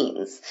the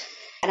scenes.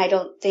 And I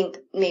don't think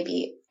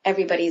maybe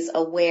everybody's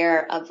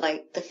aware of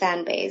like the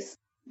fan base.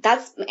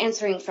 That's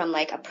answering from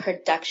like a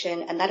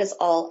production, and that is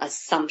all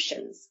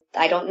assumptions.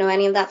 I don't know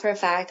any of that for a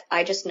fact.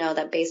 I just know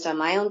that based on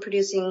my own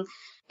producing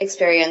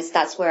experience,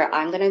 that's where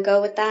I'm going to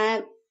go with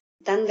that.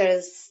 Then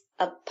there's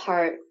a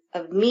part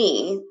of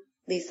me,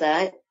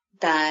 Lisa,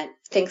 that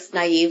thinks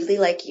naively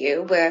like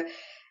you, where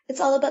it's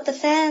all about the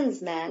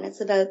fans, man.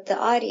 It's about the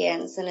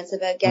audience, and it's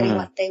about getting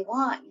what they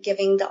want,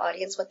 giving the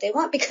audience what they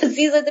want, because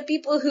these are the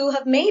people who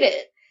have made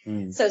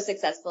it so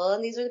successful,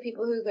 and these are the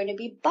people who are going to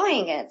be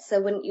buying it.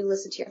 So wouldn't you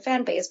listen to your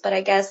fan base? But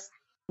I guess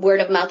word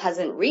of mouth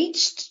hasn't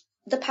reached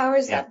the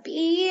powers that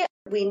be.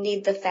 We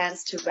need the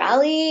fans to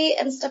rally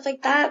and stuff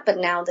like that. But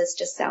now this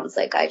just sounds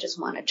like I just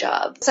want a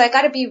job. So I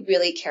got to be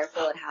really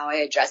careful in how I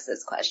address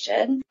this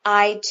question.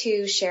 I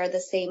too share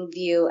the same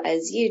view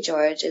as you,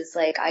 George, is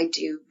like I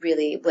do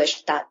really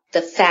wish that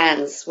the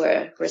fans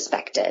were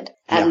respected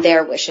and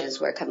their wishes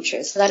were come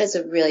true. So that is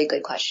a really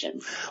good question.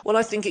 Well,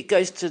 I think it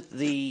goes to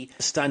the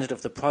standard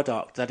of the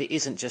product, that it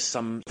isn't just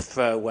some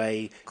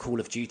throwaway Call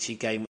of Duty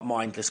game,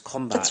 mindless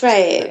combat. That's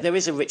right. There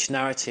is a rich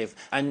narrative.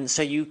 And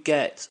so you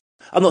get...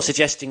 I'm not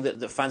suggesting that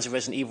the fans of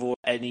Resident Evil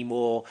any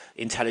more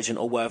intelligent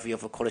or worthy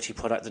of a quality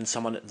product than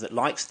someone that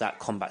likes that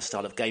combat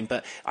style of game.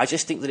 But I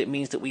just think that it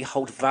means that we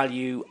hold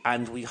value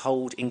and we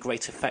hold in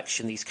great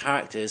affection these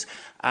characters.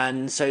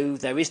 And so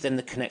there is then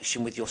the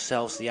connection with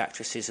yourselves, the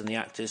actresses and the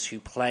actors who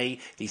play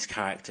these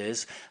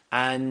characters.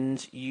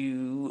 And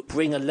you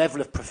bring a level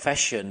of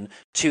profession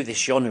to this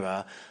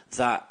genre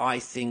that I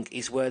think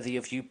is worthy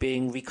of you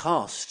being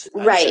recast.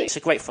 Right. So it's a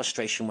great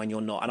frustration when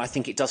you're not, and I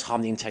think it does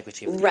harm the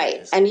integrity of the Right.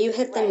 characters. And you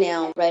hit the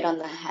nail right on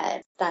the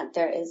head, that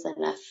there is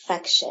an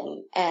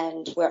affection,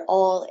 and we're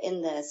all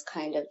in this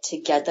kind of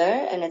together,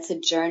 and it's a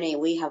journey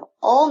we have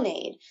all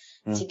made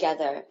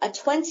together, a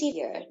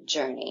 20-year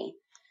journey.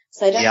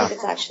 So I don't think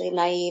it's actually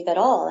naive at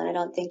all, and I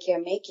don't think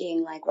you're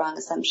making like wrong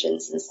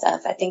assumptions and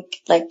stuff. I think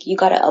like you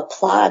got to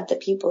applaud the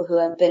people who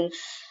have been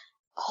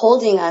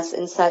holding us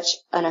in such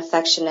an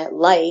affectionate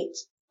light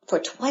for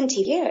 20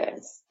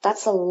 years.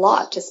 That's a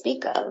lot to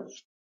speak of.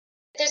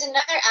 There's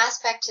another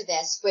aspect to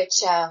this,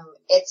 which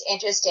it's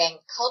interesting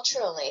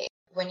culturally.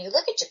 When you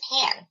look at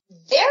Japan,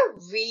 they're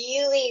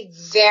really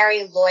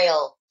very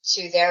loyal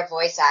to their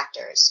voice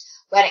actors.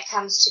 When it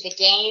comes to the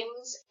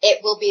games, it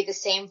will be the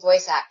same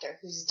voice actor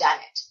who's done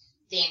it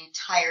the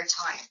entire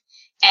time.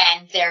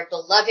 And they're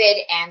beloved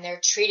and they're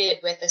treated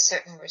with a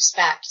certain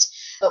respect.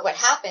 But what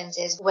happens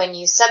is when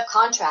you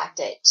subcontract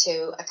it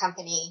to a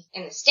company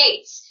in the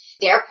States,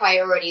 their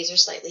priorities are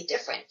slightly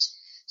different.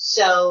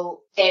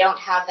 So they don't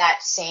have that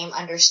same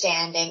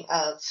understanding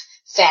of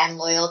fan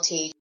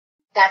loyalty.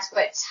 That's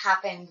what's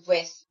happened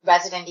with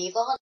Resident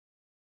Evil.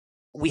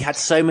 We had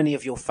so many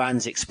of your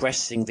fans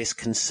expressing this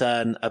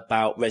concern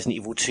about Resident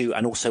Evil 2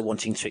 and also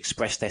wanting to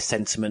express their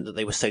sentiment that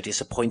they were so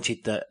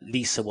disappointed that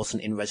Lisa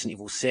wasn't in Resident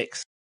Evil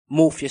 6.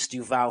 Morpheus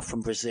Duval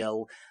from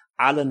Brazil,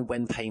 Alan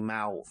Wenpei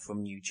Mao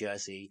from New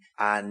Jersey,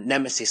 and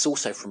Nemesis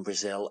also from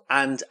Brazil,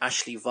 and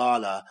Ashley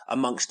Varla,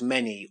 amongst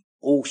many,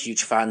 all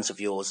huge fans of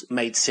yours,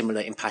 made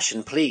similar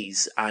impassioned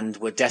pleas and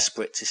were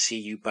desperate to see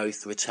you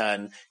both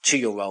return to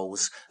your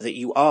roles that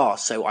you are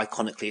so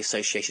iconically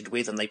associated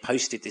with, and they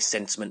posted this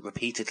sentiment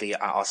repeatedly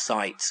at our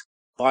site.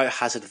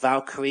 Biohazard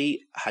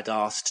Valkyrie had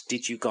asked,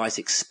 did you guys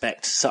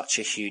expect such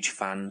a huge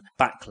fan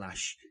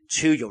backlash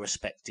to your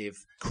respective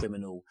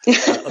criminal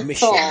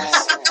omissions?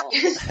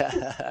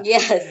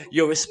 Yes.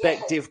 Your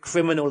respective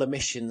criminal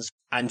omissions.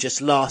 And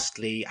just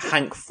lastly,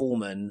 Hank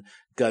Foreman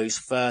goes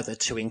further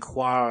to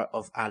inquire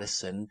of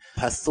Alison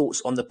her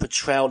thoughts on the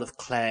portrayal of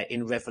Claire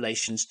in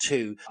Revelations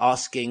 2,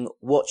 asking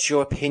what's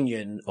your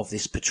opinion of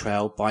this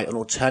portrayal by an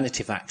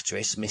alternative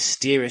actress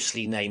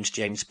mysteriously named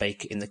James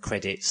Baker in the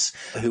credits,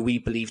 who we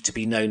believe to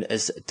be known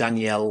as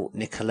Danielle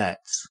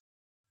Nicolette.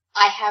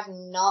 I have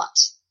not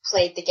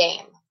played the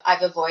game.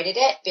 I've avoided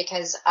it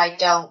because I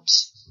don't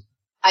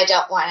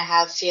want to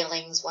have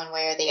feelings one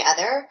way or the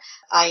other.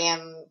 I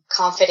am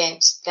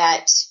confident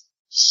that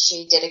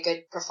she did a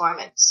good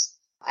performance.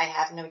 I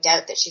have no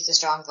doubt that she's a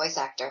strong voice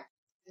actor.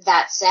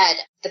 That said,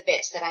 the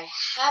bits that I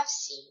have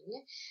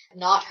seen,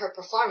 not her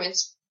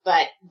performance,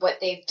 but what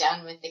they've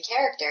done with the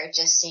character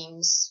just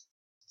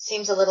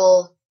seems a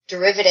little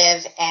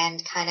derivative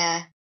and kind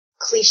of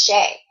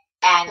cliche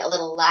and a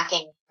little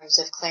lacking in terms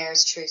of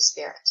Claire's true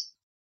spirit.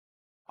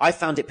 I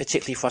found it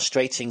particularly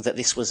frustrating that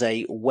this was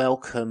a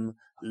welcome,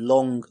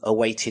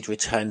 long-awaited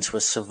return to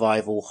a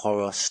survival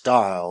horror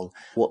style.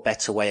 What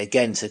better way,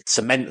 again, to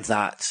cement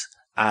that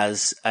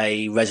as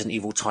a Resident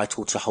Evil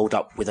title to hold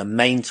up with a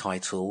main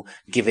title,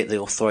 give it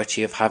the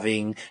authority of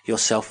having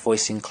yourself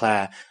voicing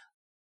Claire.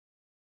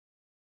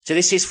 So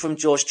this is from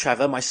George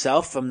Trevor,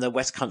 myself, from the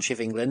West Country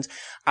of England.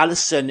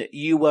 Alison,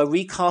 you were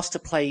recast to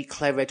play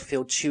Claire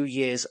Redfield 2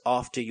 years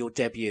after your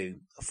debut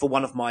for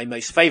one of my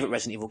most favourite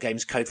Resident Evil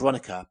games, Code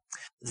Veronica.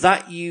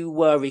 That you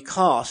were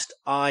recast,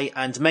 I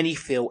and many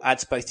feel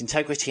adds both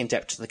integrity and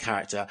depth to the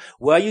character.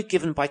 Were you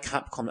given by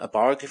Capcom a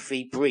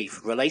biography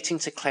brief relating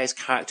to Claire's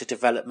character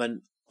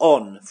development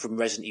on from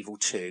Resident Evil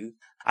 2?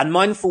 And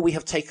mindful we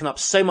have taken up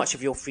so much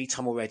of your free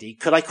time already,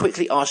 could I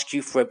quickly ask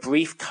you for a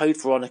brief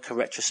Code Veronica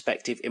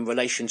retrospective in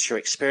relation to your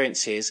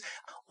experiences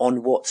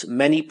on what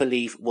many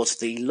believe was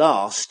the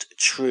last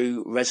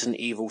true Resident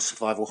Evil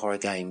survival horror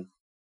game?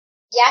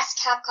 Yes,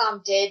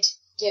 Capcom did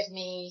give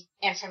me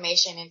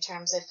information in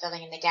terms of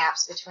filling in the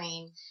gaps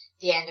between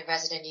the end of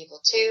Resident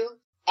Evil 2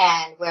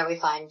 and where we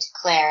find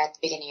Claire at the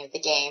beginning of the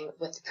game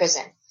with the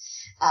prison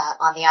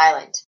on the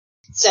island.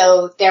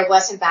 So there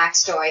was some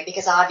backstory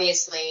because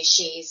obviously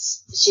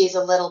she's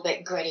a little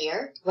bit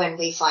grittier when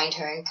we find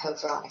her in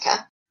Code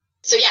Veronica.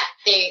 So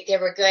yeah, they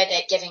were good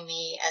at giving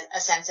me a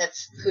sense of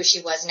who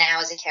she was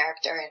now as a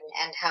character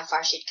and how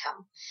far she'd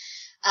come.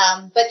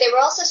 But they were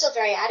also still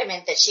very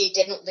adamant that she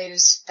didn't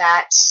lose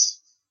that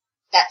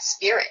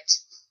spirit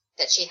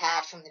that she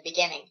had from the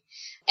beginning.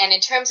 And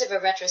in terms of a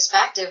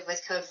retrospective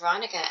with Code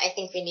Veronica, I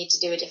think we need to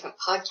do a different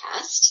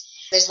podcast.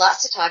 There's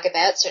lots to talk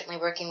about, certainly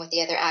working with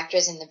the other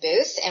actors in the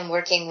booth and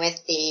working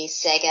with the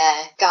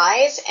Sega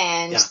guys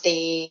and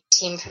the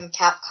team from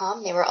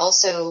Capcom. They were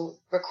also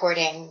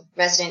recording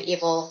Resident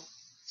Evil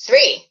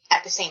 3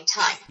 at the same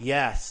time.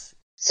 Yes.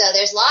 So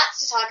there's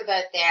lots to talk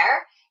about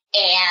there.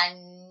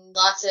 and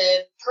lots of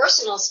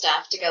personal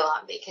stuff to go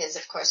on because,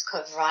 of course,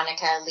 Code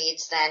Veronica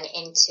leads then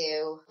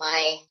into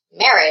my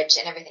marriage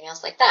and everything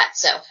else like that.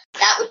 So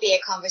that would be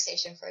a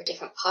conversation for a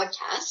different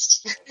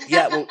podcast.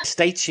 Yeah, well,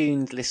 stay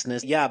tuned,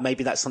 listeners. Yeah,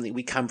 maybe that's something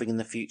we can bring in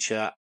the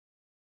future.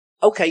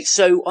 Okay,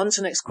 so on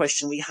to the next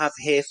question we have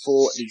here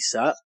for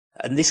Lisa.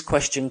 And this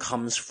question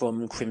comes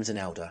from Crimson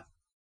Elder.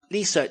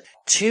 Lisa,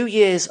 2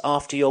 years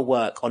after your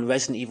work on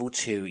Resident Evil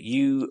 2,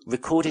 you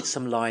recorded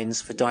some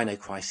lines for Dino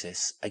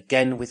Crisis,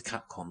 again with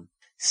Capcom.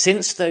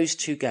 Since those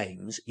two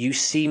games, you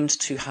seemed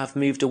to have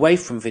moved away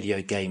from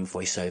video game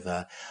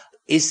voiceover.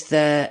 Is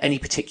there any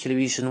particular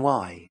reason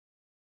why?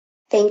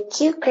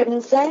 Thank you,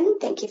 Crimson.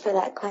 Thank you for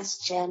that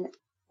question.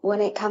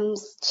 When it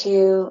comes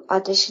to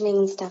auditioning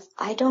and stuff,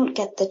 I don't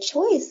get the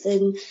choice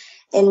in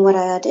what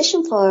I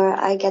audition for.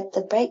 I get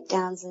the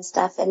breakdowns and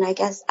stuff, and I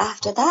guess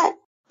after that,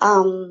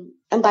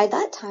 and by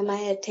that time I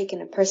had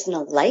taken a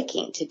personal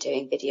liking to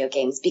doing video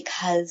games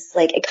because,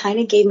 like, it kind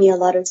of gave me a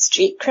lot of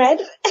street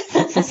cred.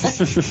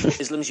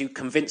 As long as you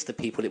convinced the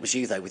people it was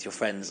you, though, with your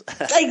friends.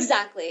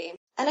 Exactly.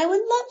 And I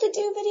would love to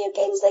do video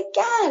games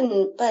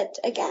again. But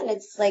again,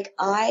 it's like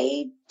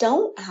I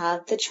don't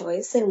have the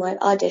choice in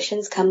what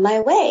auditions come my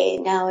way.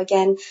 Now,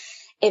 again,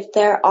 if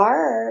there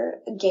are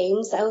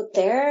games out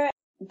there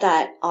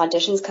that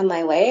auditions come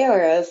my way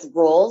or if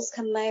roles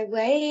come my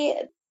way,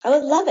 I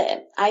would love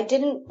it. I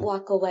didn't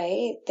walk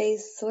away. They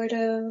sort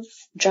of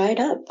dried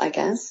up, I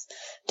guess.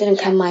 Didn't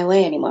come my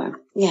way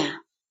anymore. Yeah.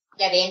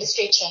 Yeah, the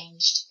industry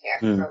changed here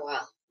for a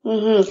while.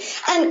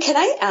 Mm-hmm. And can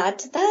I add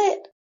to that?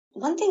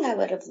 One thing I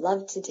would have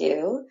loved to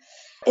do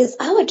is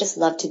I would just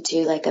love to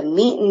do like a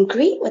meet and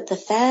greet with the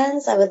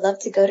fans. I would love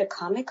to go to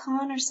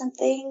Comic-Con or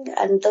something.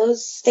 And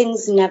those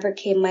things never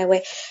came my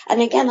way.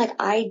 And again, like,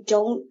 I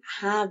don't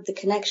have the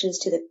connections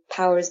to the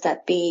powers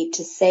that be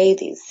to say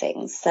these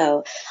things.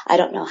 So I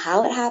don't know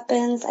how it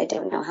happens. I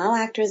don't know how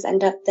actors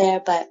end up there,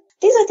 but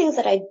these are things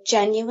that I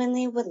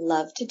genuinely would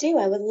love to do.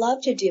 I would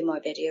love to do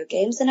more video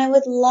games, and I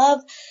would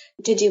love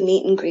to do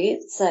meet and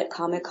greets at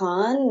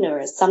Comic-Con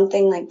or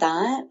something like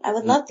that. I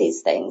would love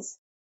these things.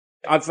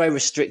 I'm very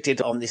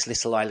restricted on this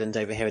little island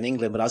over here in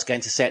England, but I was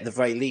going to say at the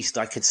very least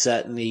I could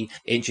certainly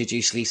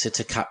introduce Lisa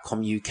to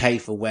Capcom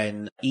UK for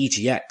when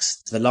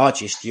EGX, the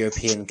largest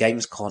European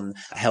Gamescom,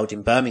 held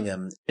in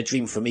Birmingham. A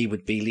dream for me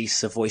would be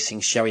Lisa voicing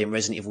Sherry in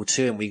Resident Evil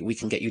 2, and we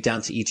can get you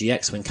down to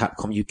EGX when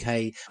Capcom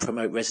UK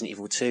promote Resident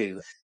Evil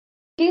 2.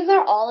 These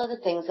are all of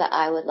the things that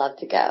I would love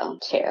to go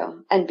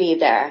to and be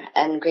there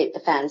and greet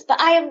the fans,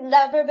 but I have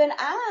never been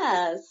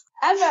asked,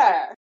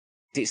 ever.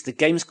 It's the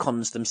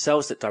Gamescoms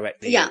themselves that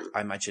directly, I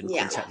imagine,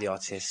 contact the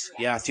artists.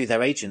 Yeah, through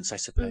their agents, I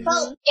suppose.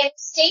 Well, in the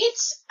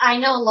States, I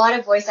know a lot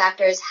of voice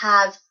actors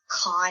have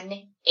con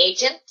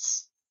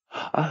agents.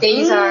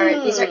 These are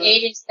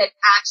agents that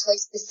actually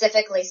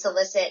specifically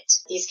solicit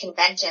these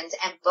conventions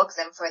and book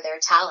them for their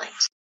talent.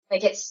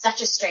 Like, it's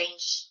such a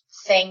strange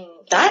thing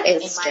in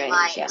my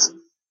mind. Yeah.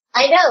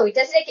 I know,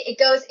 doesn't it? It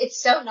goes,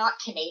 it's so not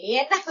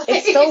Canadian.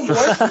 It's so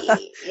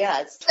worky.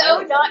 Yeah, it's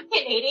so not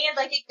Canadian.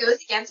 Like, it goes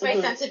against my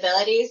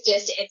sensibilities.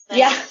 It's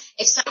like,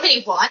 if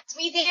somebody wants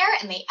me there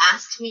and they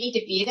ask me to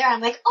be there, I'm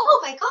like,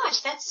 oh my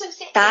gosh, that's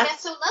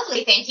so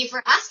lovely. Thank you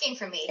for asking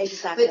for me.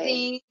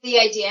 Exactly. But the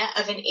idea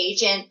of an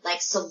agent,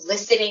 like,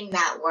 soliciting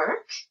that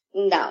work?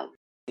 No.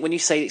 When you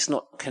say it's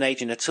not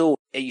Canadian at all,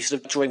 are you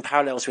sort of drawing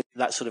parallels with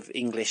that sort of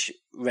English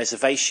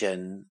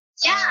reservation?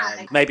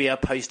 Yeah. Maybe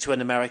opposed to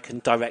an American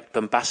direct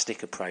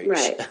bombastic approach.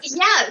 Right.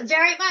 Yeah,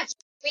 very much.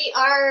 We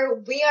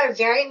are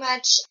very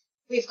much,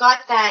 we've got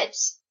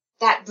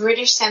that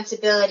British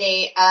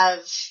sensibility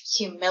of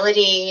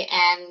humility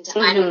and,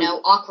 I don't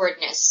know,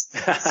 awkwardness.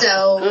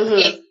 So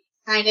it's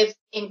kind of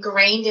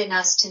ingrained in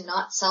us to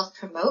not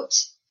self-promote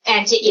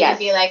and to even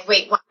be like,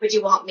 wait, why would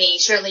you want me?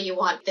 Surely you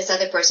want this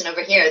other person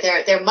over here.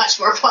 They're much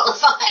more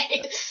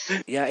qualified.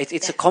 Yeah,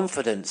 it's a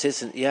confidence,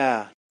 isn't it?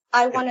 Yeah.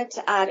 I wanted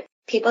to add,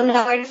 people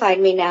know where to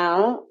find me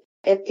now.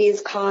 If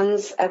these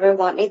cons ever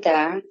want me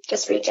there,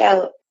 just reach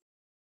out.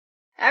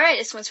 All right,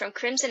 this one's from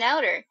Crimson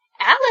Elder.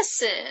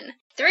 Allison!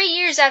 3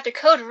 years after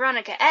Code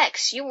Veronica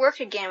X, you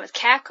worked again with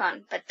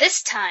Capcom, but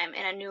this time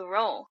in a new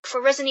role.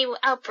 For Resident Evil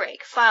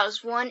Outbreak,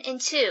 Files 1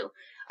 and 2.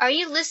 Are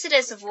you listed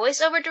as a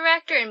voiceover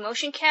director and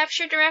motion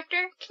capture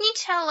director? Can you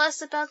tell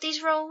us about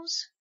these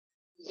roles?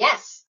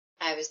 Yes.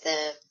 I was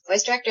the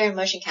voice director and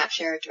motion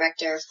capture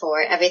director for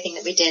everything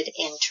that we did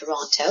in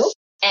Toronto.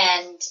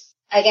 And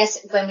I guess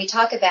when we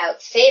talk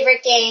about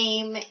favorite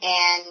game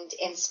and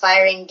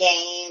inspiring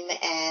game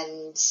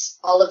and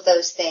all of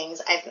those things,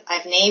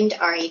 I've named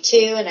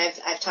RE2 and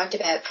I've talked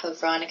about Code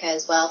Veronica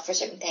as well for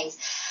certain things.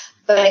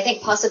 But I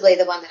think possibly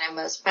the one that I'm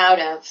most proud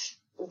of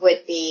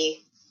would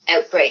be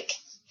Outbreak,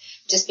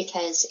 just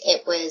because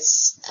it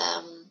was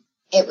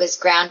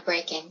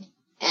groundbreaking,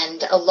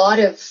 and a lot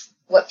of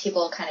what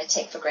people kind of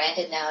take for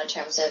granted now in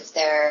terms of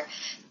their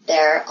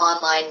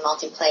online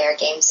multiplayer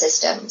game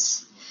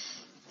systems.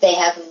 They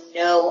have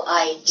no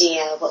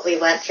idea what we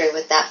went through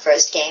with that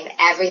first game.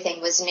 Everything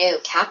was new.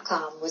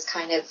 Capcom was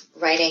kind of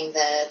writing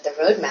the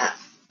roadmap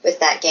with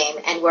that game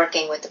and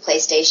working with the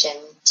PlayStation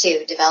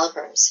to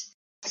developers.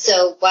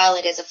 So while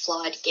it is a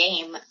flawed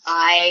game,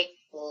 I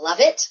love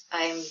it.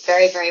 I'm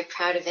very, very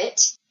proud of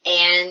it.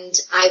 And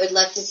I would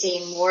love to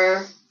see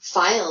more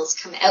files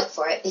come out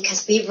for it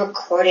because we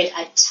recorded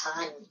a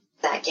ton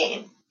of that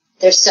game.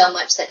 There's so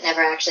much that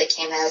never actually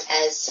came out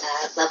as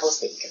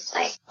levels that you could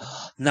play.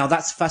 Now,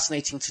 that's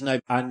fascinating to know.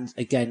 And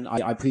again,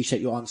 I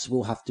appreciate your answer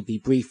will have to be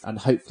brief, and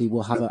hopefully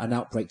we'll have an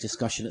Outbreak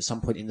discussion at some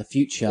point in the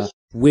future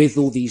with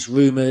all these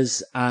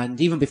rumours.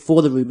 And even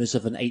before the rumours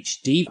of an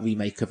HD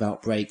remake of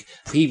Outbreak,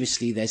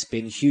 previously there's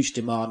been huge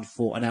demand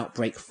for an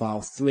Outbreak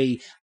File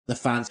 3. The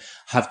fans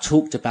have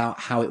talked about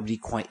how it would be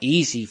quite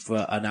easy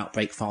for an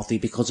Outbreak File 3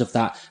 because of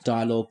that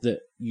dialogue that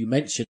you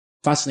mentioned.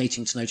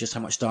 Fascinating to know just how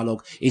much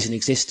dialogue is in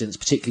existence,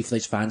 particularly for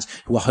those fans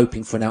who are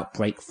hoping for an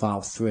Outbreak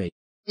File 3.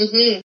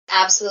 Mm-hmm.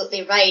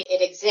 Absolutely right.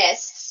 It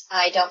exists.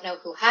 I don't know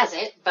who has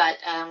it, but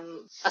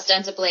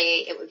ostensibly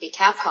it would be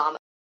Capcom.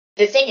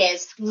 The thing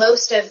is,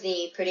 most of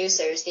the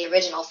producers, the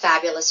original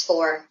Fabulous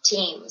Four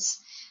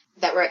teams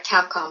that were at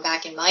Capcom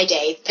back in my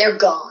day, they're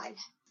gone.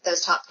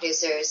 Those top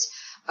producers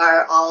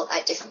are all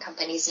at different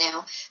companies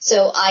now.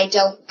 So I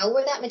don't know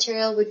where that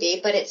material would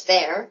be, but it's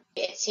there.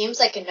 It seems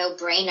like a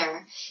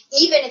no-brainer.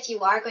 Even if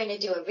you are going to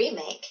do a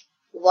remake,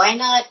 why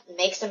not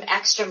make some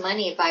extra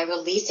money by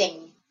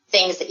releasing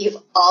things that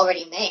you've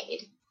already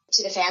made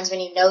to the fans when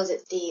you know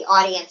that the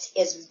audience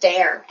is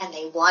there and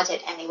they want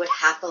it and they would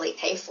happily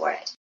pay for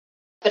it?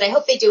 But I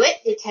hope they do it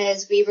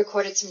because we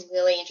recorded some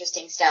really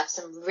interesting stuff,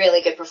 some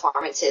really good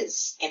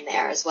performances in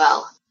there as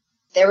well.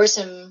 There were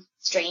some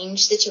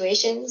strange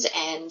situations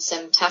and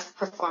some tough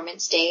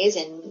performance days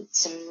and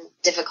some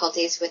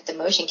difficulties with the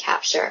motion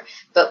capture.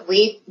 But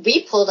we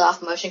pulled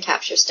off motion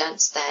capture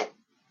stunts that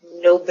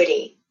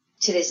nobody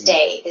to this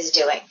day is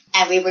doing.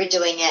 And we were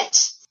doing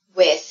it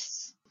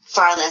with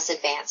far less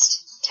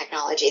advanced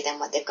technology than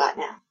what they've got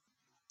now.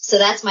 So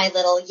that's my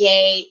little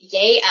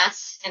yay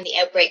us and the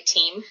Outbreak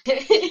team.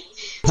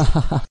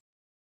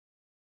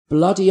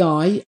 Bloody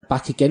Eye,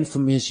 back again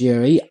from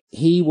Missouri.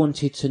 He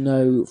wanted to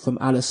know from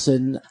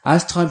Alison,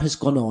 as time has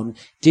gone on,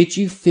 did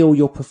you feel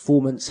your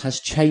performance has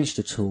changed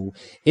at all?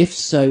 If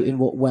so, in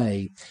what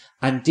way?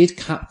 And did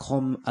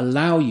Capcom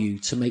allow you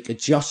to make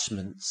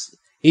adjustments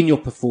in your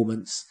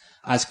performance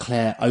as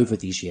Claire over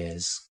these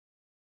years?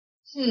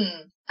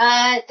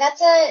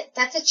 That's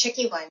a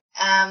tricky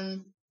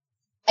one.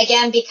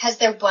 Again, because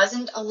there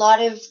wasn't a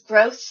lot of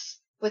growth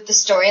with the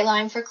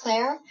storyline for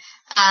Claire,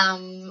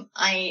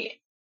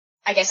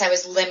 I guess I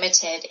was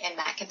limited in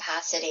that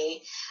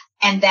capacity.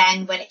 And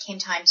then when it came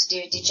time to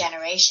do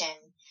Degeneration,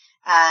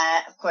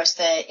 of course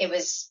it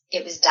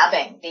was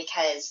dubbing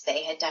because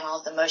they had done all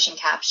of the motion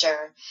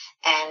capture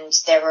and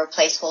there were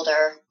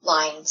placeholder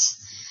lines.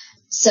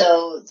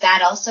 So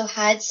that also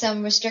had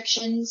some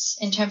restrictions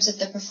in terms of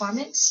the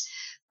performance.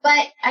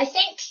 But I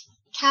think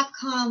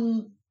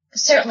Capcom,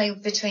 certainly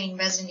between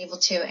Resident Evil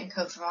 2 and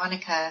Code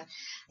Veronica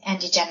and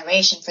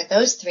Degeneration, for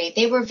those three,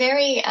 they were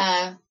very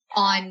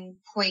on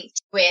point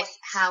with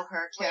how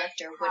her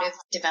character would have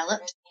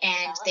developed,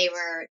 and they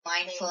were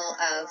mindful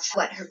of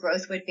what her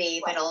growth would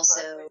be, but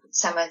also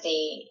some of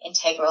the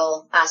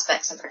integral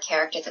aspects of her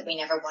character that we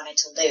never wanted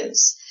to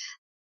lose.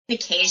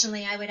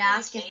 Occasionally I would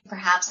ask if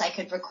perhaps I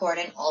could record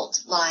an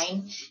alt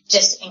line,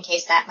 just in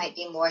case that might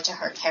be more to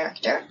her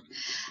character.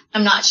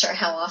 I'm not sure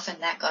how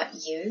often that got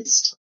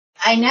used.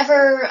 I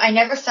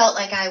never felt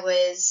like I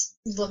was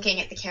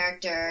looking at the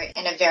character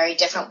in a very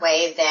different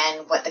way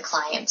than what the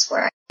clients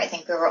were. I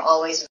think we were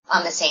always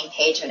on the same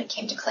page when it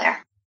came to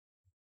Claire.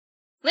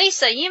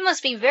 Lisa, you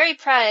must be very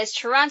proud as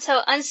Toronto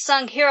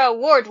Unsung Hero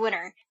Award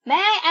winner. May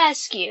I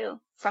ask you,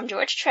 from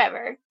George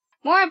Trevor,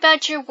 more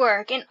about your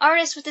work in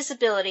Artists with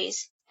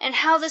Disabilities and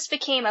how this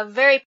became a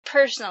very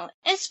personal,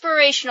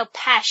 inspirational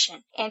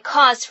passion and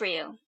cause for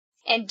you?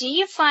 And do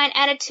you find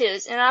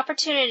attitudes and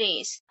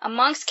opportunities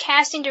amongst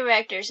casting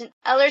directors and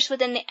others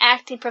within the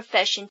acting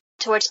profession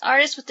towards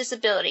artists with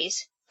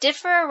disabilities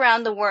differ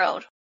around the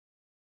world?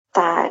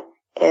 That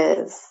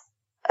is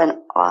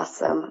an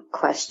awesome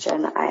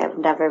question. I have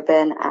never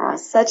been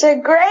asked such a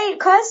great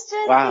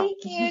question. Wow.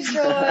 Thank you,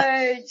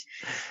 George.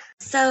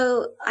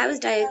 So I was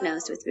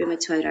diagnosed with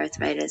rheumatoid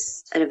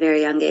arthritis at a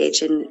very young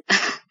age, and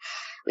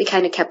we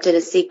kind of kept it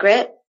a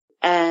secret.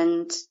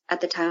 And at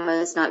the time, I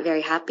was not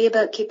very happy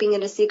about keeping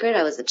it a secret.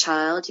 I was a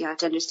child. You have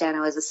to understand,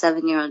 I was a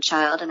 7-year-old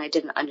child, and I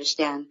didn't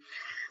understand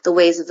the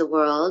ways of the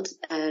world.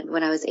 And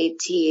when I was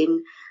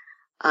 18,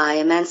 I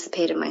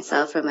emancipated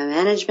myself from my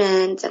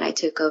management, and I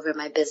took over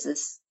my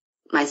business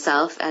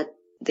myself at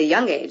the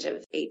young age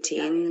of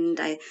 18.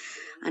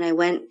 And I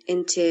went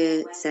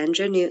into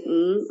Sandra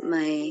Newton,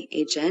 my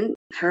agent,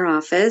 her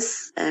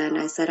office, and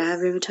I said, I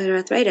have rheumatoid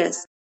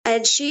arthritis.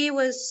 And she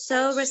was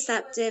so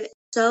receptive,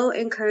 so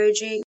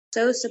encouraging,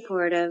 so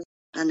supportive.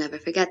 I'll never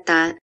forget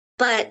that.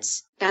 But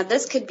now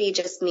this could be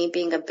just me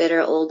being a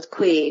bitter old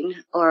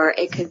queen, or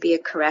it could be a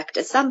correct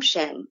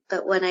assumption.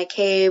 But when I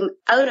came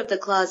out of the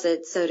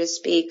closet, so to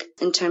speak,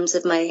 in terms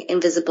of my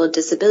invisible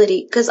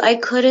disability, because I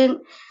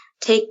couldn't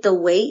take the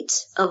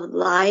weight of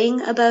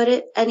lying about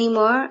it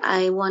anymore.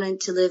 I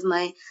wanted to live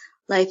my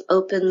life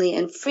openly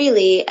and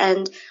freely.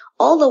 And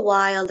all the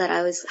while that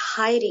I was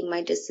hiding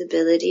my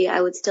disability, I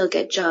would still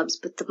get jobs.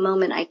 But the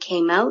moment I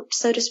came out,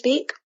 so to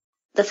speak,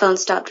 the phone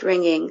stopped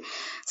ringing.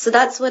 So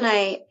that's when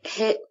I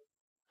hit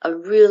a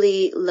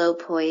really low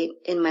point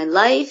in my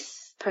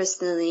life,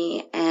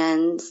 personally,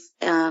 and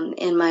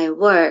in my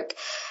work.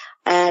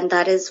 And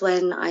that is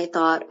when I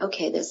thought,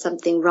 okay, there's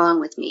something wrong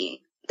with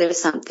me.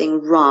 There's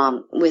something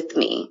wrong with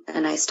me.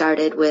 And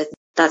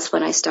that's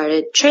when I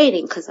started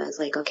training, because I was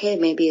like, okay,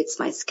 maybe it's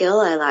my skill.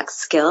 I lack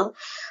skill.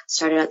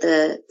 Started at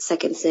the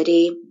Second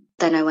City.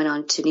 Then I went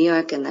on to New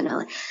York and then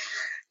LA.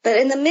 But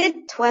in the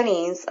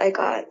mid-20s, I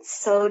got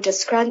so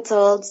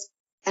disgruntled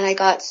and I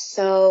got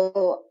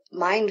so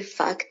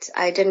mind-fucked.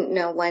 I didn't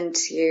know when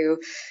to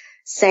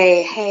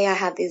say, hey, I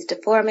have these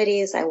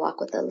deformities. I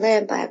walk with a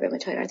limp. I have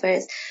rheumatoid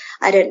arthritis.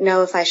 I didn't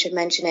know if I should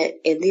mention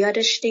it in the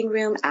auditioning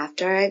room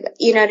after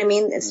you know what I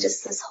mean? It's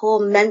just this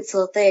whole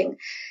mental thing.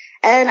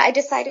 And I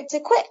decided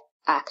to quit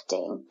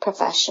acting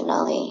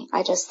professionally.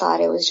 I just thought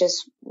it was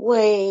just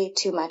way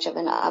too much of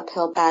an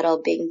uphill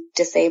battle being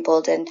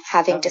disabled and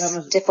having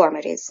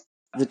deformities.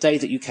 The day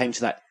that you came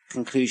to that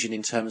conclusion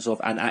in terms of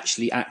and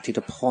actually acted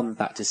upon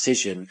that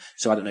decision,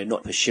 so I don't know,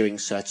 not pursuing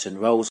certain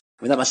roles,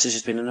 I mean, that must have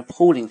just been an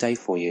appalling day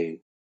for you.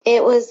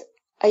 It was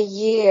a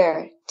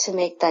year to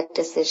make that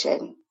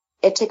decision.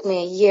 It took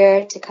me a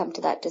year to come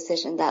to that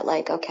decision that,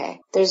 like, okay,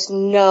 there's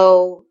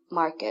no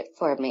market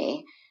for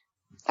me.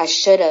 I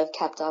should have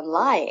kept on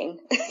lying,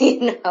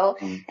 you know?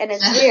 And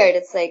it's weird.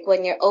 It's like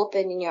when you're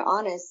open and you're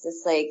honest,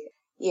 it's like,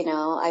 you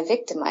know, I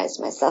victimized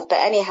myself. But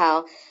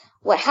anyhow,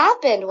 what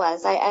happened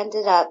was I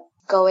ended up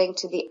going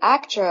to the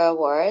ACTRA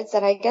Awards,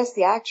 and I guess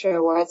the ACTRA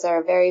Awards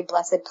are a very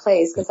blessed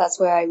place because that's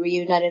where I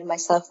reunited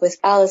myself with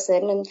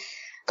Allison and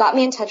got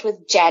me in touch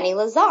with Jenny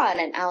Lazan.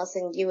 And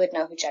Allison, you would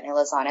know who Jenny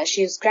Lazan is.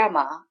 She was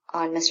Grandma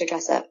on Mr.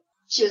 Dressup.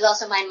 She was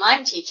also my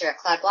mime teacher at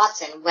Cloud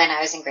Watson when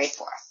I was in grade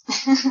 4.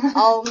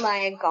 Oh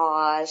my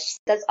gosh,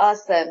 that's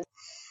awesome.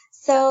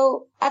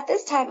 So at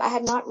this time, I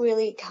had not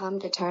really come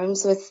to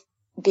terms with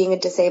being a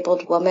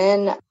disabled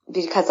woman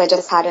because I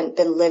just hadn't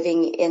been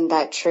living in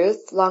that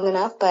truth long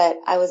enough. But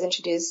I was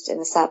introduced and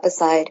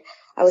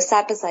I was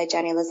sat beside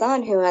Jenny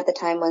Lazan, who at the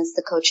time was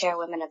the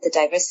co-chairwoman of the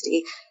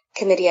diversity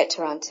committee at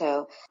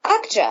Toronto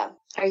ACTRA,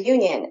 our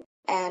union.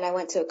 And I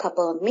went to a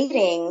couple of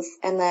meetings,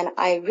 and then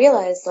I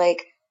realized,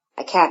 like,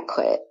 I can't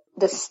quit.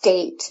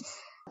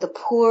 The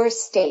poor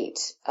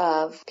state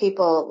of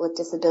people with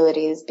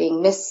disabilities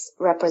being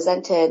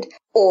misrepresented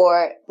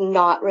or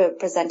not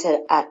represented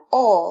at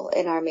all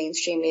in our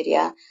mainstream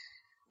media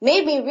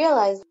made me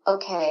realize,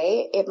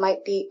 okay, it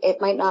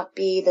might not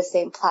be the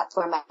same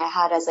platform I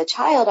had as a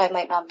child. I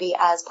might not be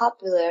as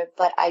popular,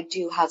 but I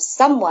do have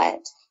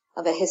somewhat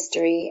of a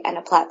history and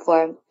a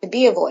platform to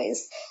be a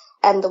voice.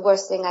 And the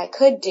worst thing I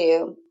could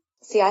do,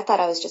 I thought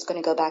I was just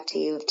going to go back to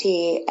U of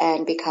T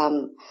and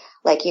become,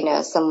 like, you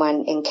know,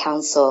 someone in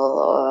council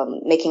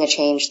or making a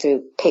change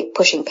through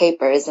pushing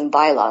papers and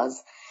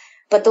bylaws.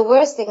 But the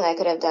worst thing I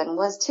could have done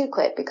was to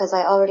quit because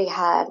I already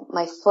had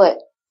my foot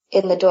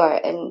in the door.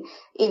 And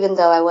even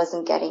though I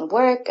wasn't getting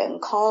work and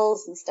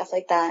calls and stuff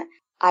like that,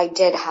 I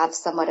did have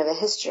somewhat of a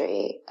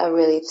history, a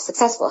really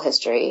successful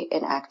history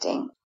in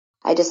acting.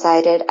 I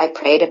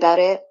prayed about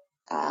it.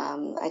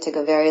 I took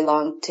a very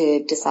long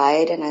to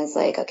decide, and I was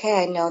like,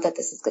 okay, I know that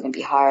this is going to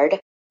be hard.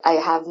 I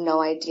have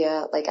no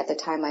idea, like at the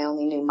time I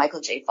only knew Michael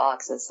J.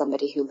 Fox as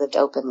somebody who lived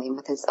openly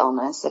with his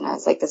illness, and I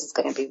was like, this is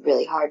going to be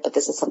really hard, but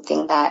this is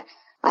something that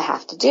I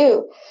have to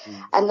do.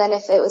 And then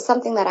if it was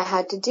something that I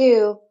had to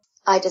do,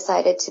 I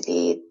decided to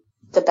be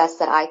the best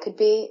that I could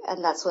be,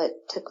 and that's what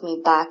took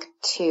me back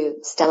to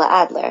Stella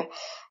Adler.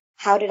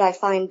 How did I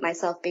find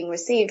myself being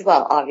received?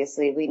 Well,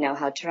 obviously we know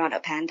how Toronto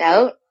panned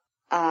out.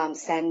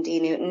 Sandy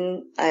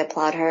Newton, I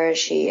applaud her.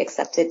 She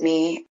accepted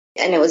me,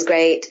 and it was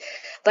great.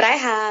 But I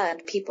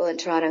had people in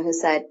Toronto who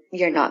said,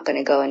 you're not going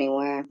to go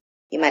anywhere.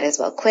 You might as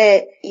well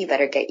quit. You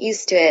better get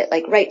used to it,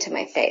 like right to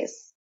my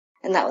face.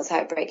 And that was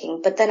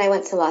heartbreaking. But then I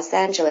went to Los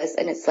Angeles,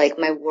 and it's like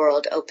my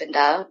world opened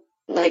up.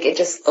 Like it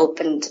just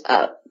opened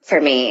up for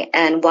me.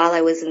 And while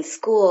I was in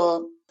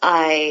school,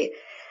 I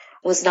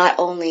was not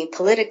only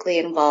politically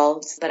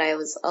involved, but I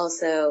was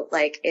also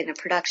like in a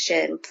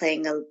production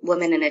playing a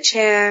woman in a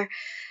chair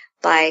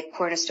by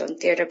Cornerstone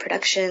Theatre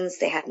Productions.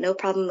 They had no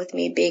problem with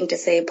me being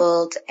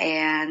disabled,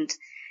 and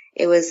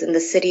it was in the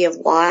city of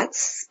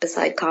Watts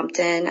beside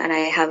Compton, and I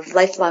have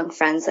lifelong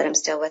friends that I'm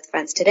still with,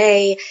 friends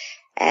today,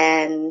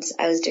 and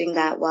I was doing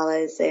that while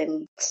I was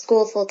in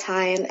school full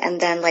time.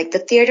 And then like the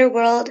theater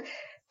world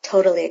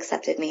totally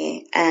accepted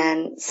me,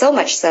 and so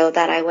much so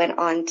that I went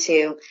on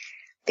to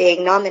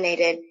being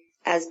nominated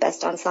as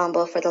Best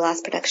Ensemble for the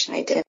last production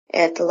I did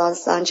at the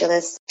Los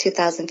Angeles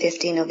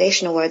 2015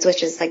 Ovation Awards,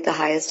 which is like the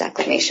highest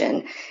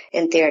acclamation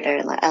in theater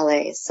in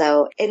LA.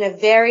 So in a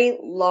very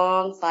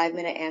long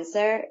 5-minute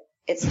answer,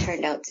 it's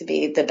turned out to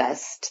be the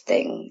best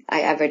thing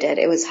I ever did.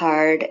 It was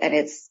hard and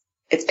it's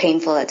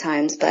painful at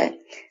times, but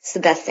it's the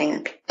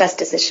best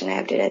decision I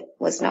ever did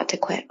was not to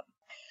quit.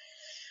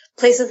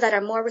 places that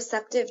are more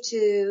receptive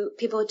to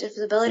people with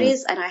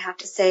disabilities. And I have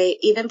to say,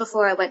 even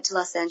before I went to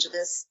Los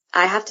Angeles,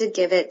 I have to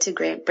give it to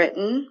Great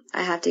Britain.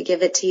 I have to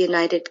give it to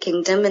United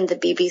Kingdom and the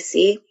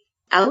BBC.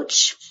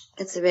 Ouch.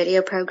 It's a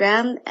radio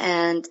program,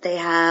 and they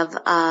have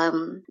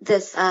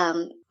this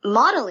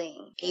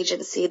modeling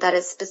agency that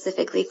is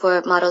specifically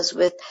for models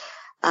with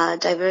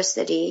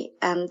diversity,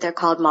 and they're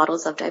called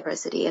Models of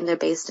Diversity, and they're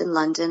based in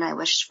London. I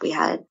wish we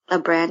had a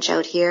branch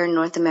out here in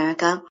North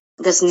America.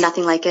 There's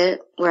nothing like it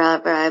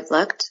wherever I've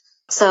looked.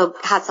 So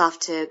hats off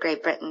to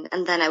Great Britain.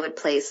 And then I would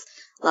place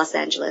Los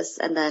Angeles,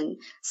 and then,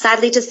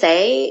 sadly to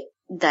say,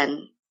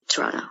 then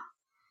Toronto.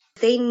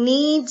 They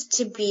need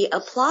to be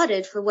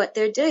applauded for what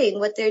they're doing.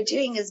 What they're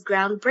doing is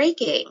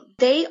groundbreaking.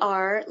 They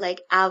are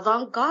like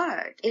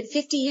avant-garde. In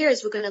 50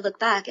 years, we're going to look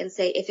back and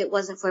say, if it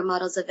wasn't for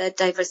Models of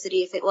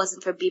Diversity, if it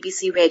wasn't for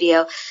BBC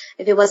Radio,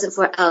 if it wasn't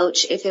for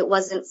Ouch, if it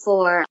wasn't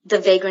for the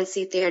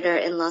Vagrancy Theater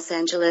in Los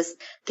Angeles,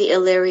 the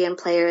Illyrian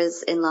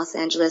Players in Los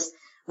Angeles,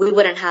 we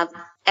wouldn't have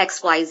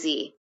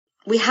XYZ.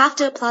 We have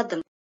to applaud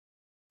them.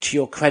 To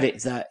your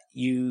credit that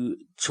you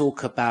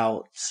talk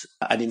about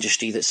an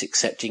industry that's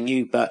accepting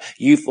you, but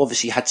you've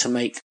obviously had to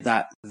make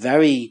that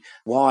very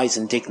wise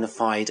and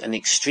dignified and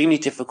extremely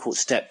difficult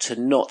step to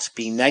not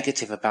be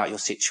negative about your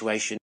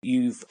situation.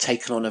 You've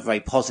taken on a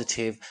very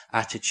positive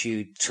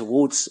attitude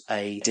towards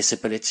a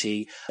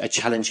disability, a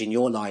challenge in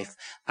your life,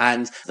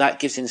 and that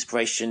gives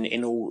inspiration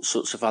in all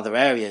sorts of other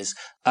areas.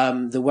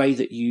 The way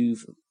that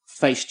you've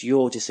faced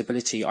your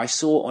disability. I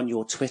saw on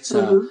your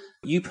Twitter,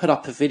 you put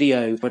up a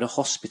video at a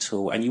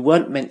hospital, and you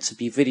weren't meant to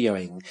be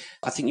videoing.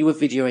 I think you were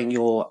videoing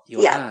your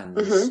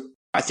hands.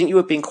 I think you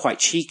were being quite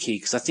cheeky,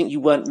 because I think you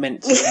weren't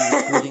meant to be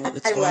recording at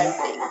the time. I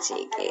was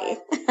being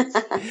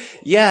cheeky.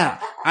 Yeah.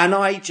 And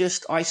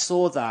I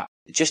saw that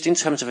just in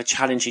terms of a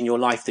challenge in your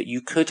life that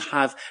you could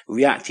have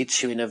reacted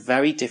to in a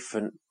very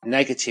different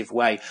negative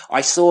way.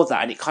 I saw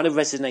that, and it kind of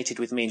resonated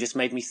with me and just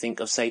made me think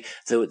of, say,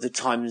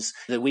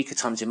 the weaker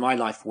times in my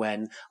life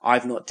when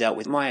I've not dealt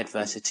with my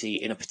adversity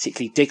in a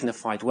particularly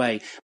dignified way.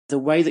 The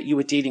way that you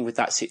were dealing with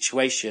that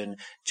situation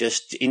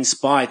just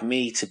inspired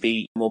me to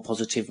be more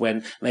positive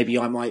when maybe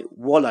I might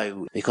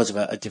wallow because of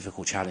a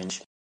difficult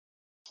challenge.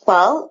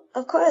 Well,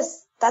 of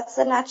course, that's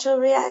a natural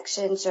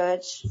reaction,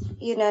 George.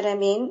 You know what I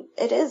mean?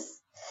 It is.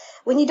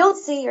 When you don't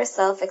see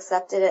yourself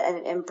accepted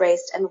and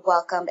embraced and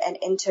welcomed and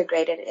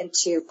integrated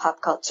into pop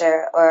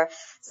culture or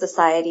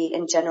society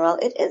in general,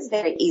 it is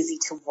very easy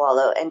to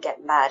wallow and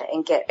get mad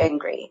and get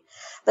angry.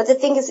 But the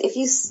thing is, if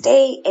you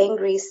stay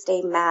angry,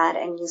 stay mad,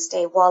 and you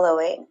stay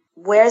wallowing,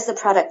 where's the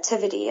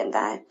productivity in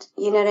that?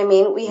 You know what I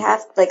mean? We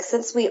have,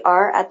 since we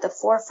are at the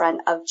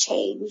forefront of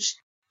change,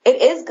 it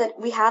is good.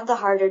 We have the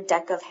harder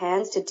deck of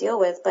hands to deal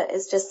with, but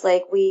it's just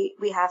like we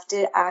have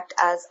to act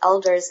as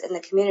elders in the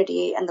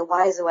community and the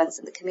wiser ones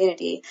in the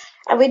community.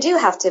 And we do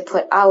have to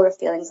put our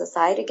feelings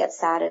aside. It gets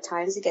sad at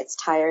times. It gets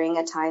tiring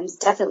at times,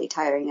 definitely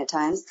tiring at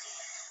times.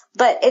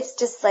 But it's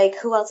just like,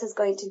 who else is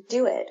going to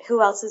do it?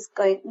 Who else is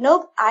going?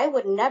 Nope, I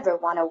would never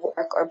want to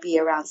work or be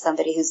around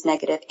somebody who's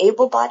negative,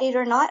 able-bodied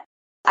or not.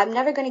 I'm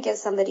never going to give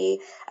somebody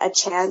a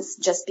chance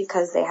just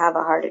because they have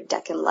a harder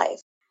deck in life.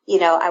 You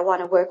know, I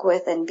want to work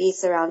with and be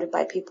surrounded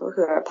by people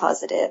who are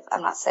positive.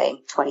 I'm not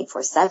saying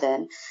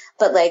 24/7,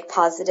 but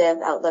positive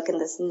outlook in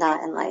this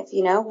nut in life.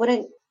 You know,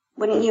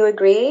 wouldn't you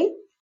agree?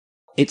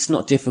 It's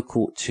not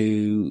difficult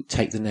to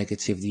take the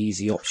negative, the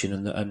easy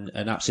option,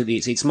 and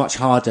absolutely, it's much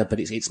harder, but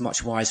it's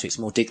much wiser, it's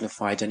more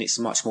dignified, and it's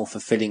much more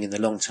fulfilling in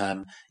the long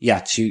term.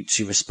 Yeah,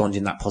 to respond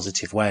in that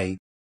positive way.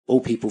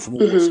 All people from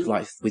all walks of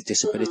life with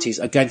disabilities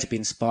are going to be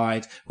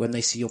inspired when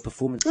they see your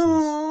performances.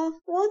 Oh,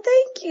 well,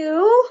 thank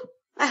you.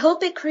 I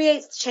hope it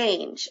creates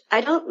change.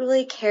 I don't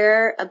really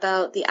care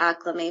about the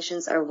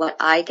acclamations or what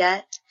I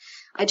get.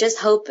 I just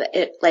hope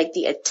it,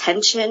 the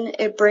attention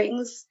it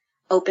brings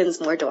opens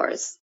more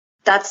doors.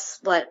 That's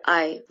what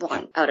I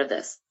want out of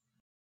this.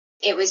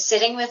 It was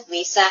sitting with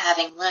Lisa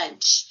having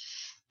lunch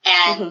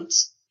and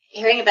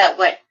hearing about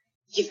what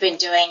you've been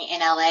doing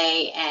in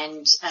LA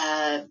and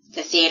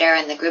the theater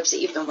and the groups that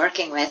you've been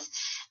working with.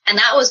 And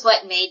that was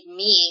what made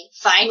me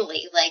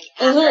finally,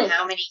 after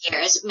how many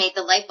years, made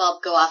the light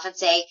bulb go off and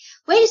say,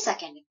 wait a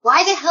second,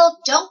 why the hell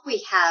don't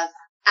we have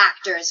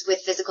actors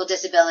with physical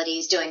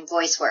disabilities doing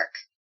voice work?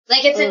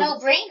 It's a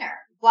no-brainer.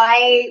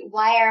 Why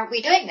aren't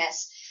we doing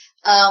this?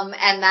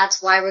 And that's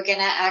why we're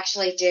gonna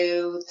actually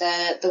do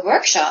the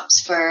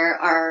workshops for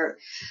our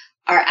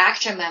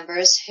actor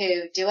members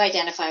who do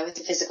identify with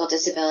a physical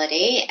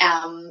disability,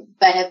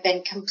 but have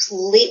been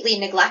completely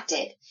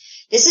neglected.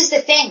 This is the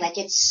thing,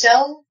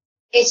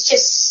 it's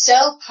just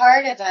so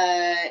part of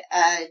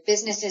a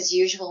business as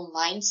usual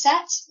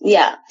mindset.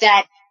 Yeah.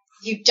 That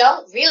you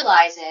don't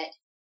realize it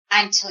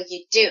until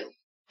you do.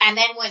 And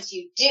then once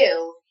you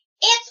do,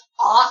 it's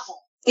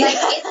awful.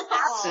 It's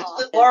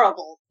absolutely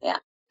horrible. Yeah.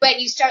 When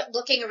you start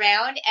looking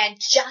around and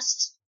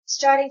just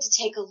starting to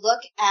take a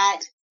look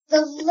at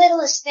the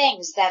littlest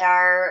things that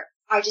are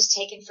just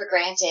taken for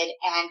granted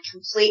and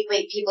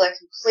people are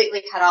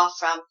completely cut off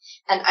from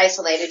and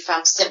isolated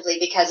from simply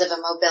because of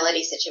a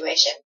mobility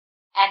situation.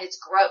 And it's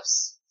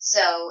gross.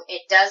 So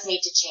it does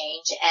need to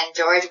change. And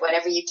George,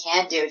 whatever you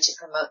can do to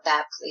promote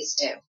that, please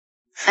do.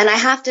 And I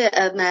have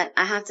to admit,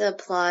 I have to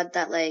applaud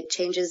that, like,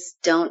 changes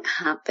don't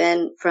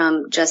happen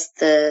from just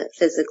the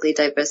physically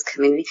diverse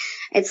community.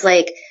 It's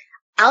like,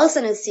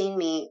 Allison has seen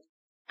me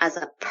as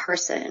a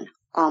person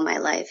all my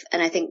life.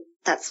 And I think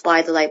that's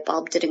why the light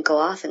bulb didn't go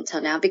off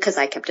until now, because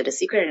I kept it a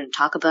secret and didn't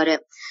talk about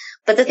it.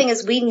 But the thing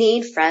is, we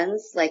need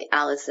friends like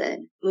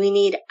Allison. We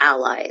need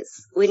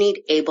allies. We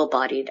need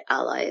able-bodied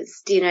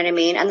allies. Do you know what I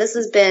mean? And this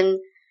has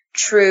been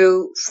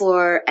true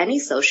for any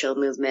social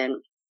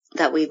movement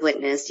that we've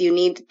witnessed. You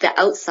need the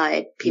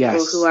outside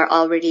people who are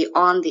already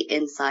on the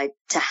inside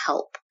to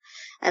help.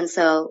 And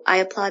so I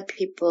applaud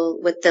people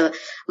with the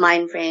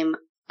mind frame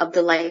of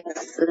the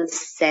likes of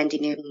Sandy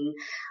Newton,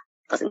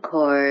 Allison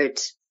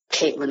Court,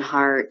 Caitlin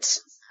Hart.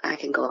 I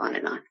can go on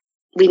and on.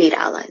 We need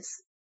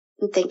allies.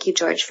 And thank you,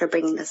 George, for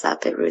bringing this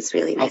up. It was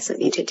really nice of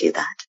you to do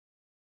that.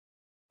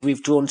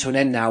 We've drawn to an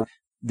end now.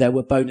 There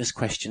were bonus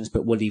questions,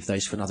 but we'll leave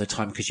those for another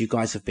time because you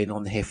guys have been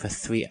on here for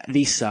 3.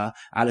 Lisa,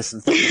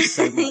 Allison, thank you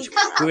so much.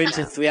 We're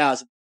into 3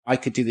 hours. I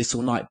could do this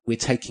all night. We're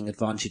taking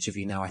advantage of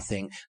you now, I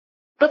think.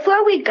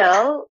 Before we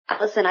go,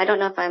 Allison, I don't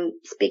know if I'm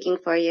speaking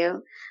for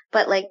you,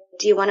 but, like,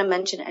 do you want to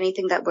mention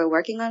anything that we're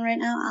working on right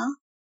now, Al?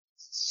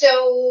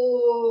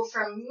 So,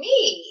 for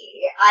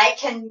me, I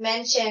can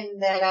mention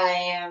that I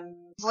am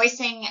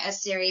voicing a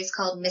series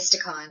called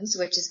Mysticons,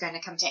 which is going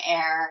to come to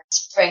air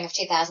spring of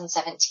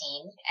 2017,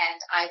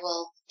 and I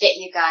will get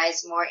you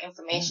guys more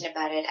information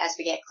about it as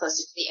we get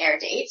closer to the air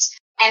date.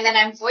 And then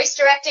I'm voice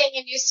directing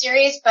a new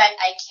series, but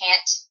I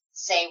can't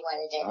say what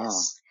it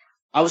is.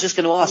 I was just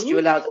going to ask,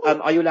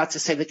 are you allowed to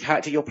say the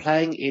character you're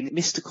playing in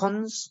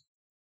Mysticons?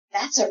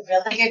 That's a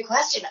really good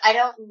question. I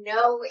don't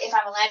know if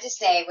I'm allowed to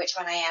say which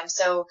one I am,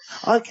 so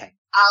okay.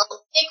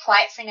 I'll stay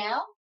quiet for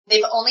now.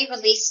 They've only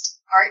released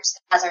art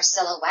as our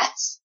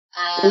silhouettes.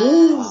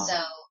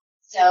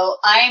 So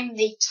I'm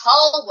the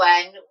tall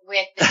one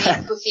with the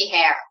big goofy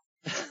hair.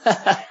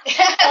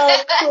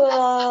 Oh,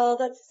 cool.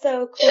 That's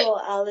so cool,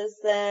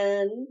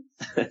 Allison.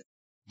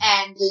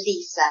 And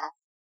Lisa.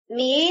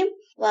 Me?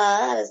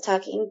 Well, I was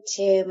talking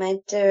to my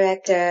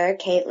director,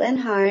 Caitlin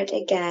Hart,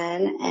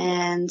 again,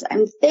 and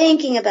I'm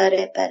thinking about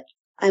it, but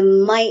I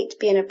might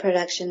be in a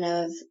production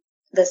of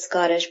the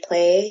Scottish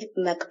play,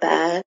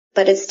 Macbeth,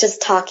 but it's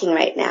just talking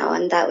right now,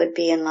 and that would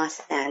be in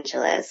Los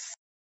Angeles.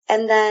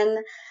 And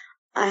then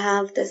I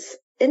have this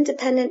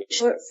independent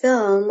short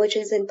film, which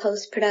is in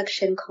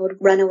post-production, called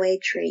Runaway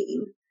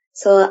Dream.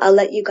 So I'll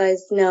let you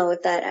guys know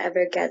if that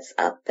ever gets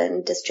up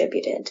and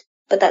distributed,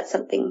 but that's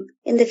something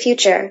in the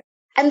future.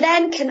 And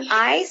then can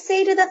I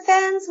say to the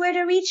fans where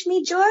to reach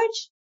me,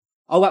 George?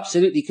 Oh,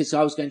 absolutely, because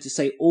I was going to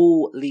say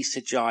all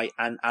Lisa Jai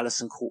and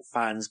Allison Court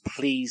fans,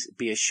 please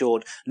be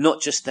assured,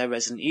 not just their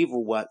Resident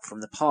Evil work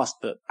from the past,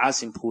 but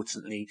as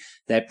importantly,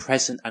 their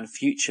present and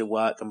future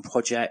work and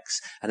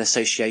projects and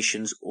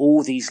associations.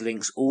 All these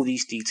links, all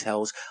these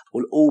details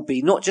will all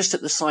be not just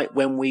at the site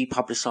when we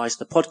publicise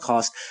the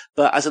podcast,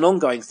 but as an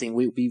ongoing thing.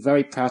 We'll be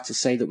very proud to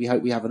say that we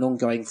hope we have an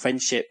ongoing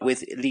friendship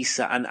with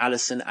Lisa and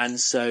Allison. And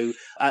so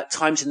at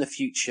times in the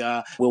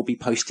future, we'll be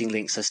posting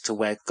links as to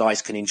where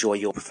guys can enjoy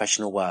your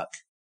professional work.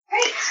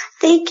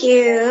 Thank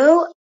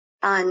you.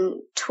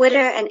 On Twitter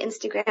and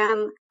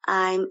Instagram,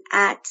 I'm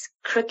at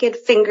Crooked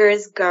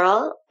Fingers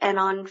Girl, and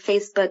on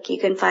Facebook you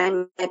can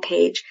find my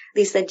page,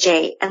 Lisa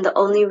J. And the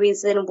only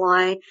reason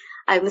why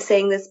I'm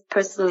saying this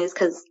personally is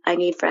because I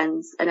need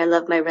friends, and I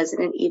love my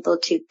Resident Evil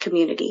 2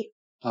 community.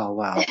 Oh,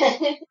 wow.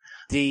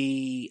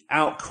 The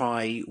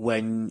outcry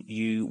when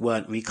you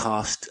weren't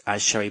recast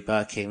as Sherry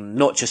Birkin,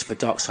 not just for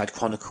Darkside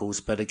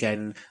Chronicles, but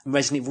again,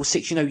 Resident Evil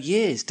 6,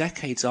 years,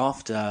 decades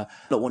after,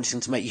 not wanting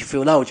to make you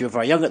feel old, you were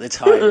very young at the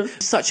time,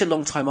 such a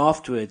long time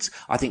afterwards,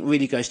 I think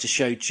really goes to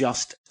show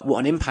just what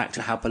an impact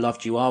and how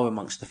beloved you are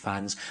amongst the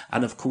fans.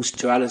 And of course,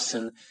 to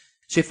Allison.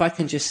 So if I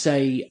can just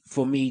say,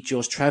 for me,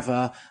 George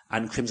Trevor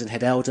and Crimson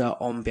Head Elder,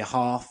 on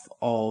behalf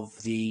of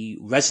the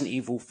Resident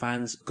Evil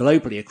fans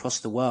globally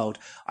across the world,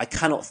 I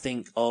cannot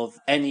think of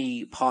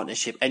any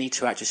partnership, any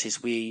two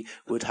actresses we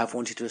would have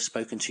wanted to have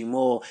spoken to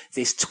more.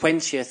 This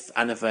 20th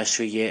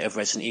anniversary year of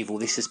Resident Evil,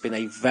 this has been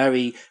a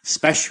very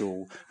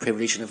special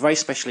privilege and a very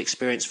special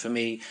experience for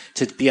me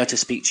to be able to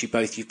speak to you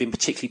both. You've been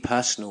particularly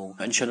personal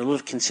and shown a lot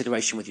of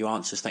consideration with your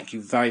answers. Thank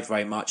you very,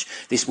 very much.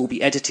 This will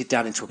be edited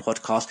down into a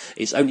podcast.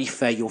 It's only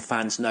fair your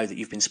fans know that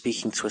you've been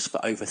speaking to us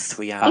for over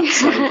 3 hours.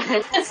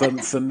 So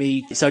for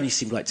me, it's only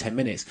seemed like 10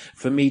 minutes.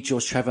 For me,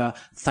 George Trevor,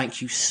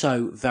 thank you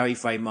so very,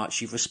 very much.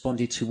 You've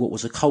responded to what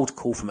was a cold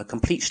call from a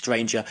complete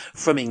stranger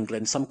from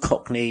England, some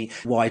Cockney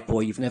wide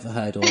boy you've never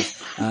heard of.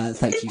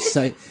 Thank you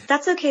so.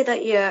 That's okay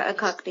that you're a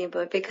Cockney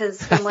boy,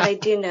 because from what I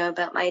do know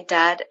about my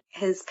dad,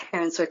 his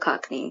parents were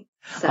Cockney.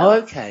 So. Oh,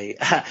 okay.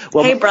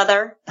 Well, hey,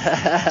 brother.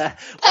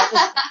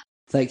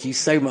 Thank you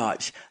so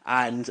much.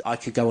 And I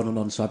could go on and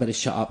on, so I better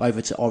shut up.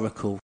 Over to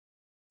Oracle.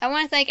 I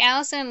want to thank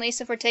Allison and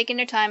Lisa for taking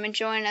their time and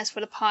joining us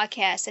for the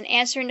podcast and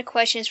answering the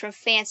questions from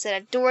fans that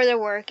adore their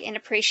work and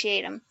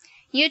appreciate them.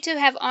 You two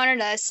have honored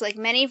us like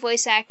many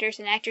voice actors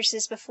and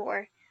actresses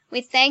before. We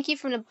thank you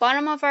from the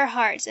bottom of our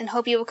hearts and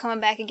hope you will come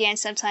back again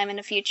sometime in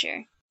the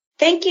future.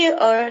 Thank you,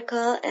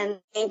 Oracle, and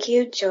thank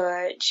you,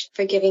 George,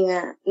 for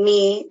giving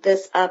me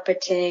this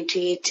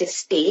opportunity to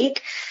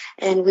speak,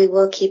 and we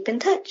will keep in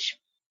touch.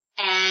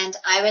 And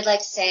I would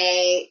like to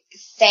say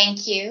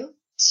thank you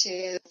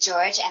to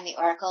George and the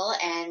Oracle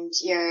and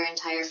your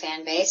entire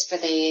fan base for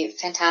the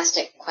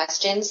fantastic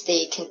questions,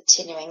 the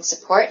continuing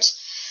support,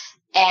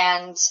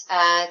 and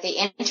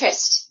the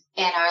interest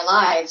in our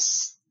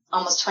lives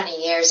almost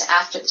 20 years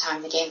after the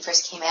time the game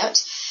first came out.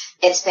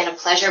 It's been a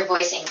pleasure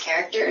voicing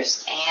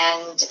characters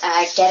and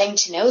getting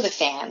to know the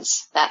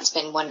fans. That's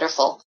been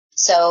wonderful.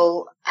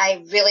 So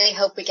I really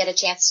hope we get a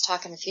chance to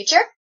talk in the future.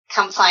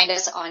 Come find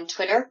us on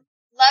Twitter.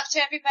 Love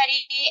to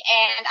everybody,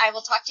 and I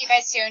will talk to you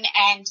guys soon.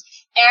 And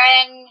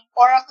Aaron,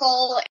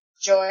 Oracle,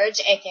 George,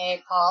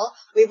 aka Paul,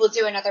 we will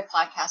do another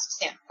podcast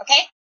soon,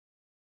 okay?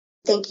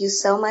 Thank you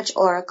so much,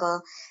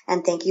 Oracle,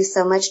 and thank you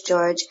so much,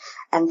 George,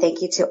 and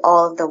thank you to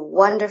all of the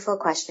wonderful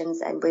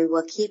questions, and we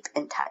will keep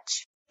in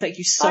touch. Thank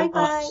you so much.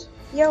 Bye.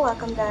 You're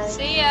welcome, guys.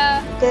 See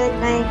ya. Good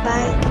night.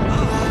 Bye.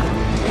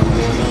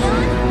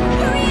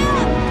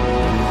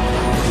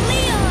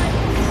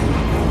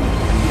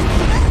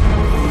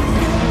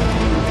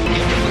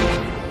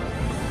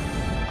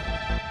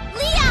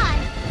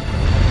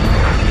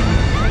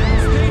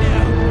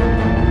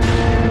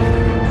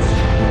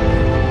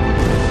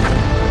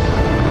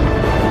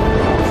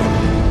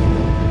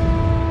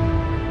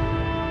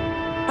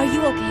 Are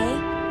you okay?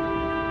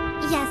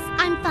 Yes,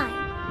 I'm fine.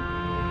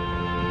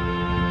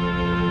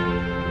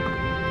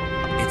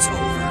 It's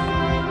over.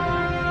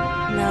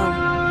 No.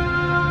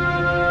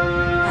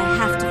 I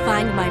have to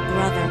find my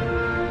brother.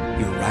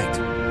 You're right.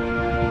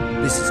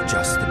 This is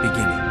just the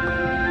beginning.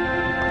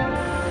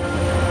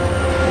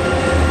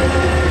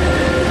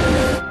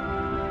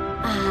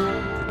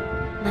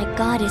 My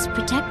God has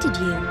protected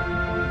you.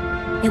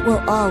 It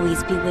will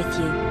always be with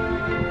you.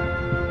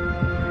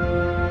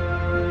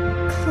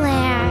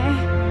 Claire.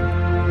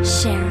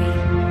 Sherry.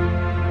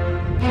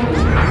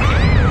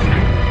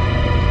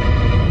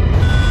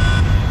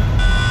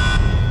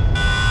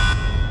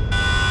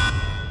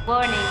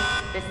 Warning,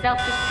 the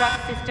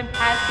self-destruct system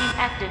has been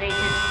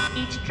activated.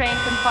 Each train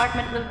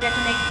compartment will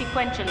detonate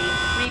sequentially.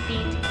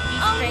 Repeat,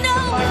 each train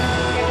compartment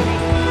will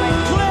detonate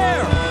sequentially.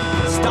 Claire!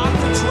 Stop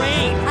the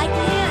train! I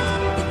can't!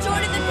 The door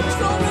to the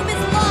control room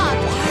is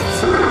locked!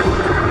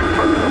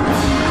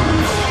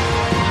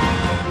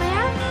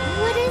 Claire?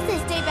 What is this?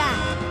 Stay back.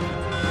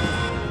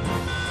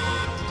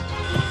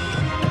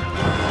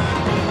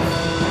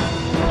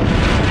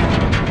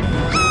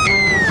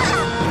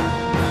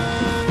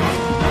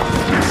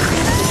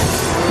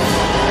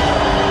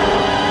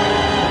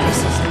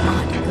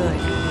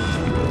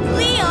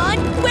 Leon,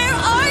 where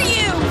are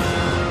you?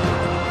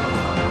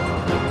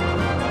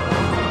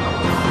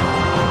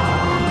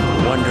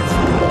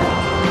 Wonderful.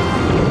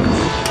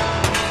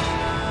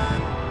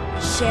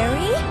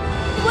 Sherry?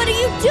 What are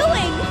you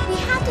doing? We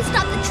have to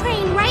stop the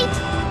train, right?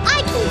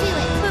 I can do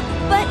it.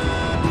 But...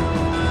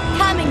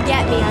 Come and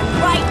get me.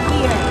 I'm right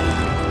here.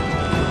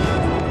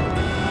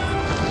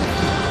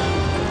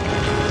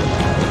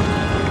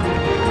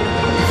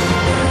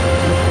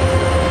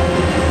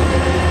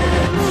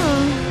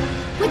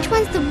 Which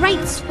one's the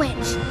right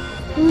switch?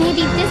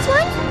 Maybe this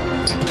one?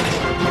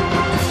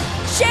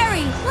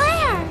 Sherry!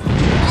 Claire!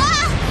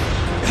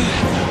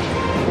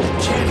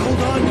 Can't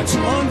hold on much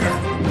longer.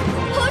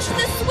 Push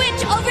the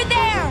switch over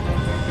there!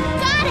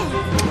 Got it!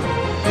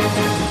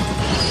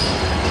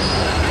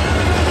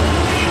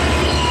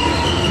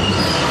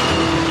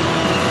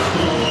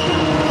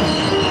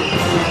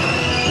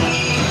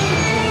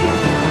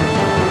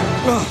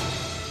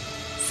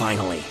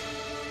 Finally.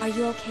 Are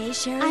you okay,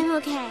 Sherry? I'm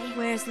okay.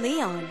 Where's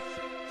Leon?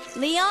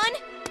 Leon?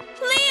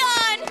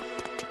 Leon!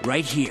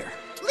 Right here.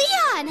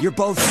 Leon! You're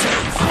both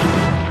safe.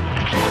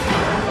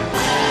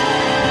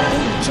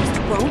 They just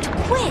won't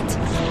quit.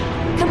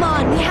 Come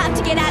on, we have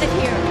to get out of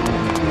here.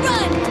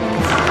 Run!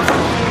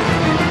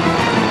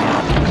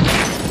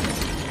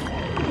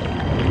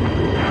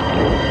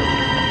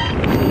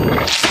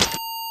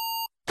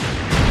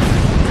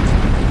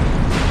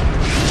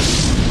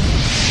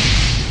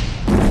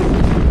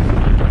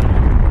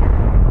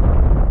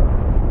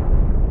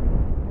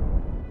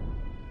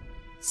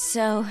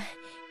 So,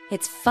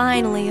 it's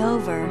finally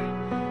over.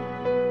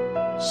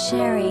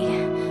 Sherry,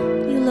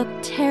 you look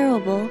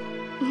terrible.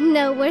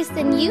 No worse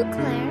than you,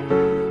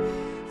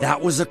 Claire.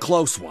 That was a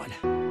close one.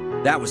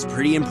 That was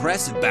pretty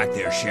impressive back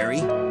there, Sherry.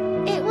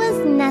 It was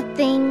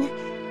nothing.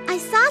 I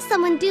saw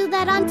someone do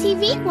that on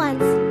TV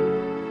once.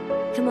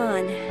 Come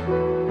on,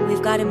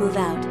 we've got to move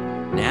out.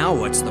 Now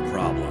what's the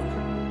problem?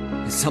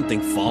 Is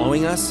something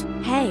following us?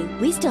 Hey,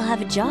 we still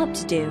have a job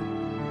to do.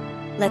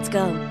 Let's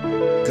go.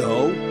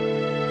 Go?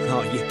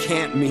 Oh, you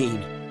can't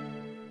mean...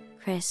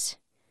 Chris,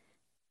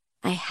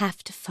 I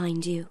have to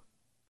find you.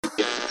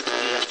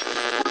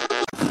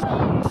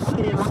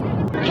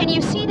 Can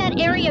you see that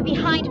area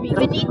behind me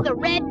beneath the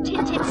red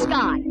tinted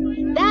sky?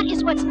 That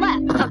is what's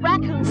left of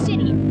Raccoon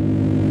City.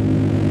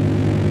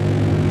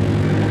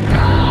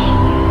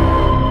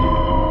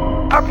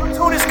 Our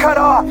platoon is cut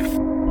off.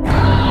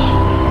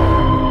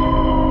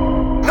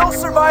 No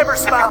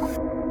survivors found.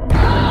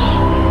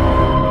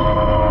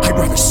 I'd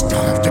rather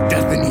starve to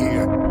death in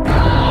here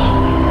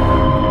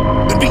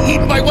than be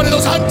eaten by one of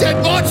those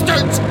undead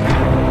monsters!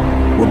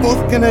 We're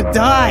both gonna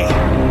die.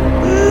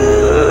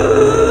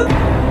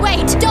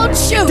 Wait, don't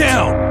shoot!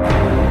 Down!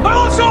 I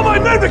lost all my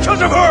men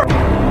because of her!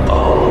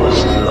 All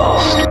is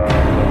lost.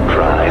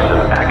 Cries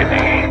of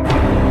agony.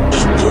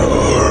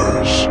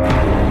 Stars.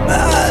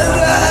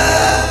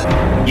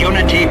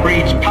 Unity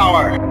breeds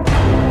power.